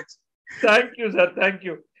very much. Thank you, sir. Thank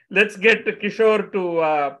you. Let's get Kishore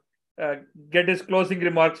to get his closing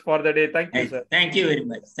remarks for the day. Thank you, sir. Thank you very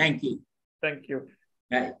much. Thank you. Thank you.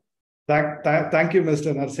 Bye. Thank you,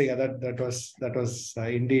 Mr. Narasiah. That was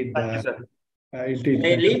indeed. Thank you, sir.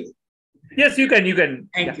 Indeed. Yes, you can.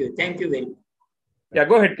 Thank you. Thank you very much. Yeah,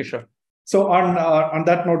 go ahead, Kishore. So on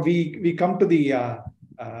that note, we come to the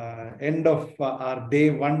end of our day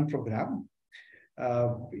one program.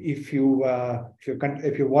 If you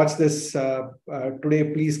watch this today,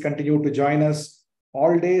 please continue to join us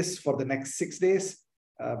all days for the next 6 days.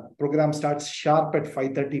 Program starts sharp at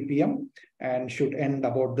 5:30 p.m. and should end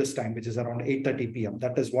about this time, which is around 8:30 p.m.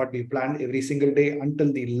 That is what we planned every single day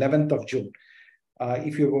until the 11th of June.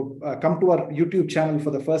 If you come to our YouTube channel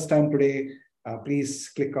for the first time today, please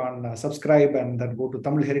click on subscribe and then go to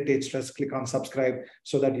Tamil Heritage Trust, click on subscribe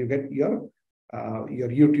so that you get your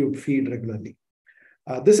YouTube feed regularly.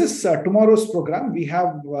 This is tomorrow's program. We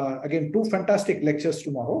have, again, 2 fantastic lectures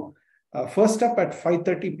tomorrow. First up at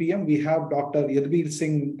 5:30 p.m., we have Dr. Yadveer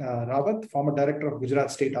Singh Rawat, former director of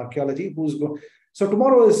Gujarat State Archaeology. So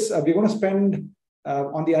tomorrow is, we're going to spend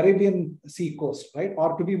on the Arabian Sea coast, right?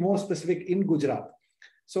 Or to be more specific, in Gujarat.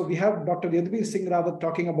 So we have Dr. Yadveer Singh Rawat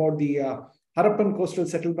talking about the Harappan coastal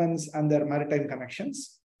settlements and their maritime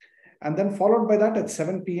connections. And then followed by that at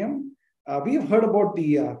 7 p.m., we have heard about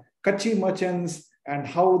the Kutchi merchants and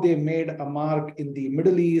how they made a mark in the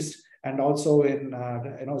Middle East and also in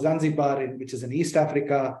Zanzibar, which is in East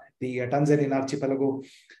Africa, the Tanzanian archipelago.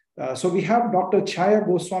 So we have Dr. Chaya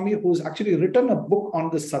Goswami, who's actually written a book on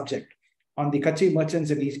this subject, on the Kutchi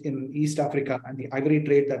merchants in East Africa and the ivory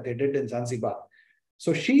trade that they did in Zanzibar.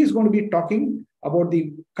 So she is going to be talking about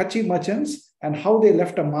the Kutchi merchants and how they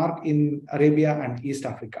left a mark in Arabia and East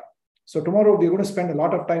Africa. So tomorrow we're going to spend a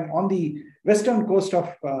lot of time on the western coast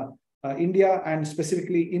of India and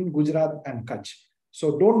specifically in Gujarat and Kutch.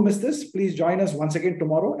 So don't miss this. Please join us once again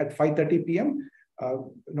tomorrow at 5:30 p.m.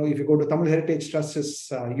 If you go to Tamil Heritage Trust's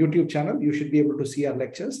YouTube channel, you should be able to see our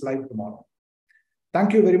lectures live tomorrow.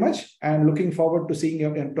 Thank you very much and looking forward to seeing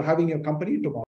you and to having your company tomorrow.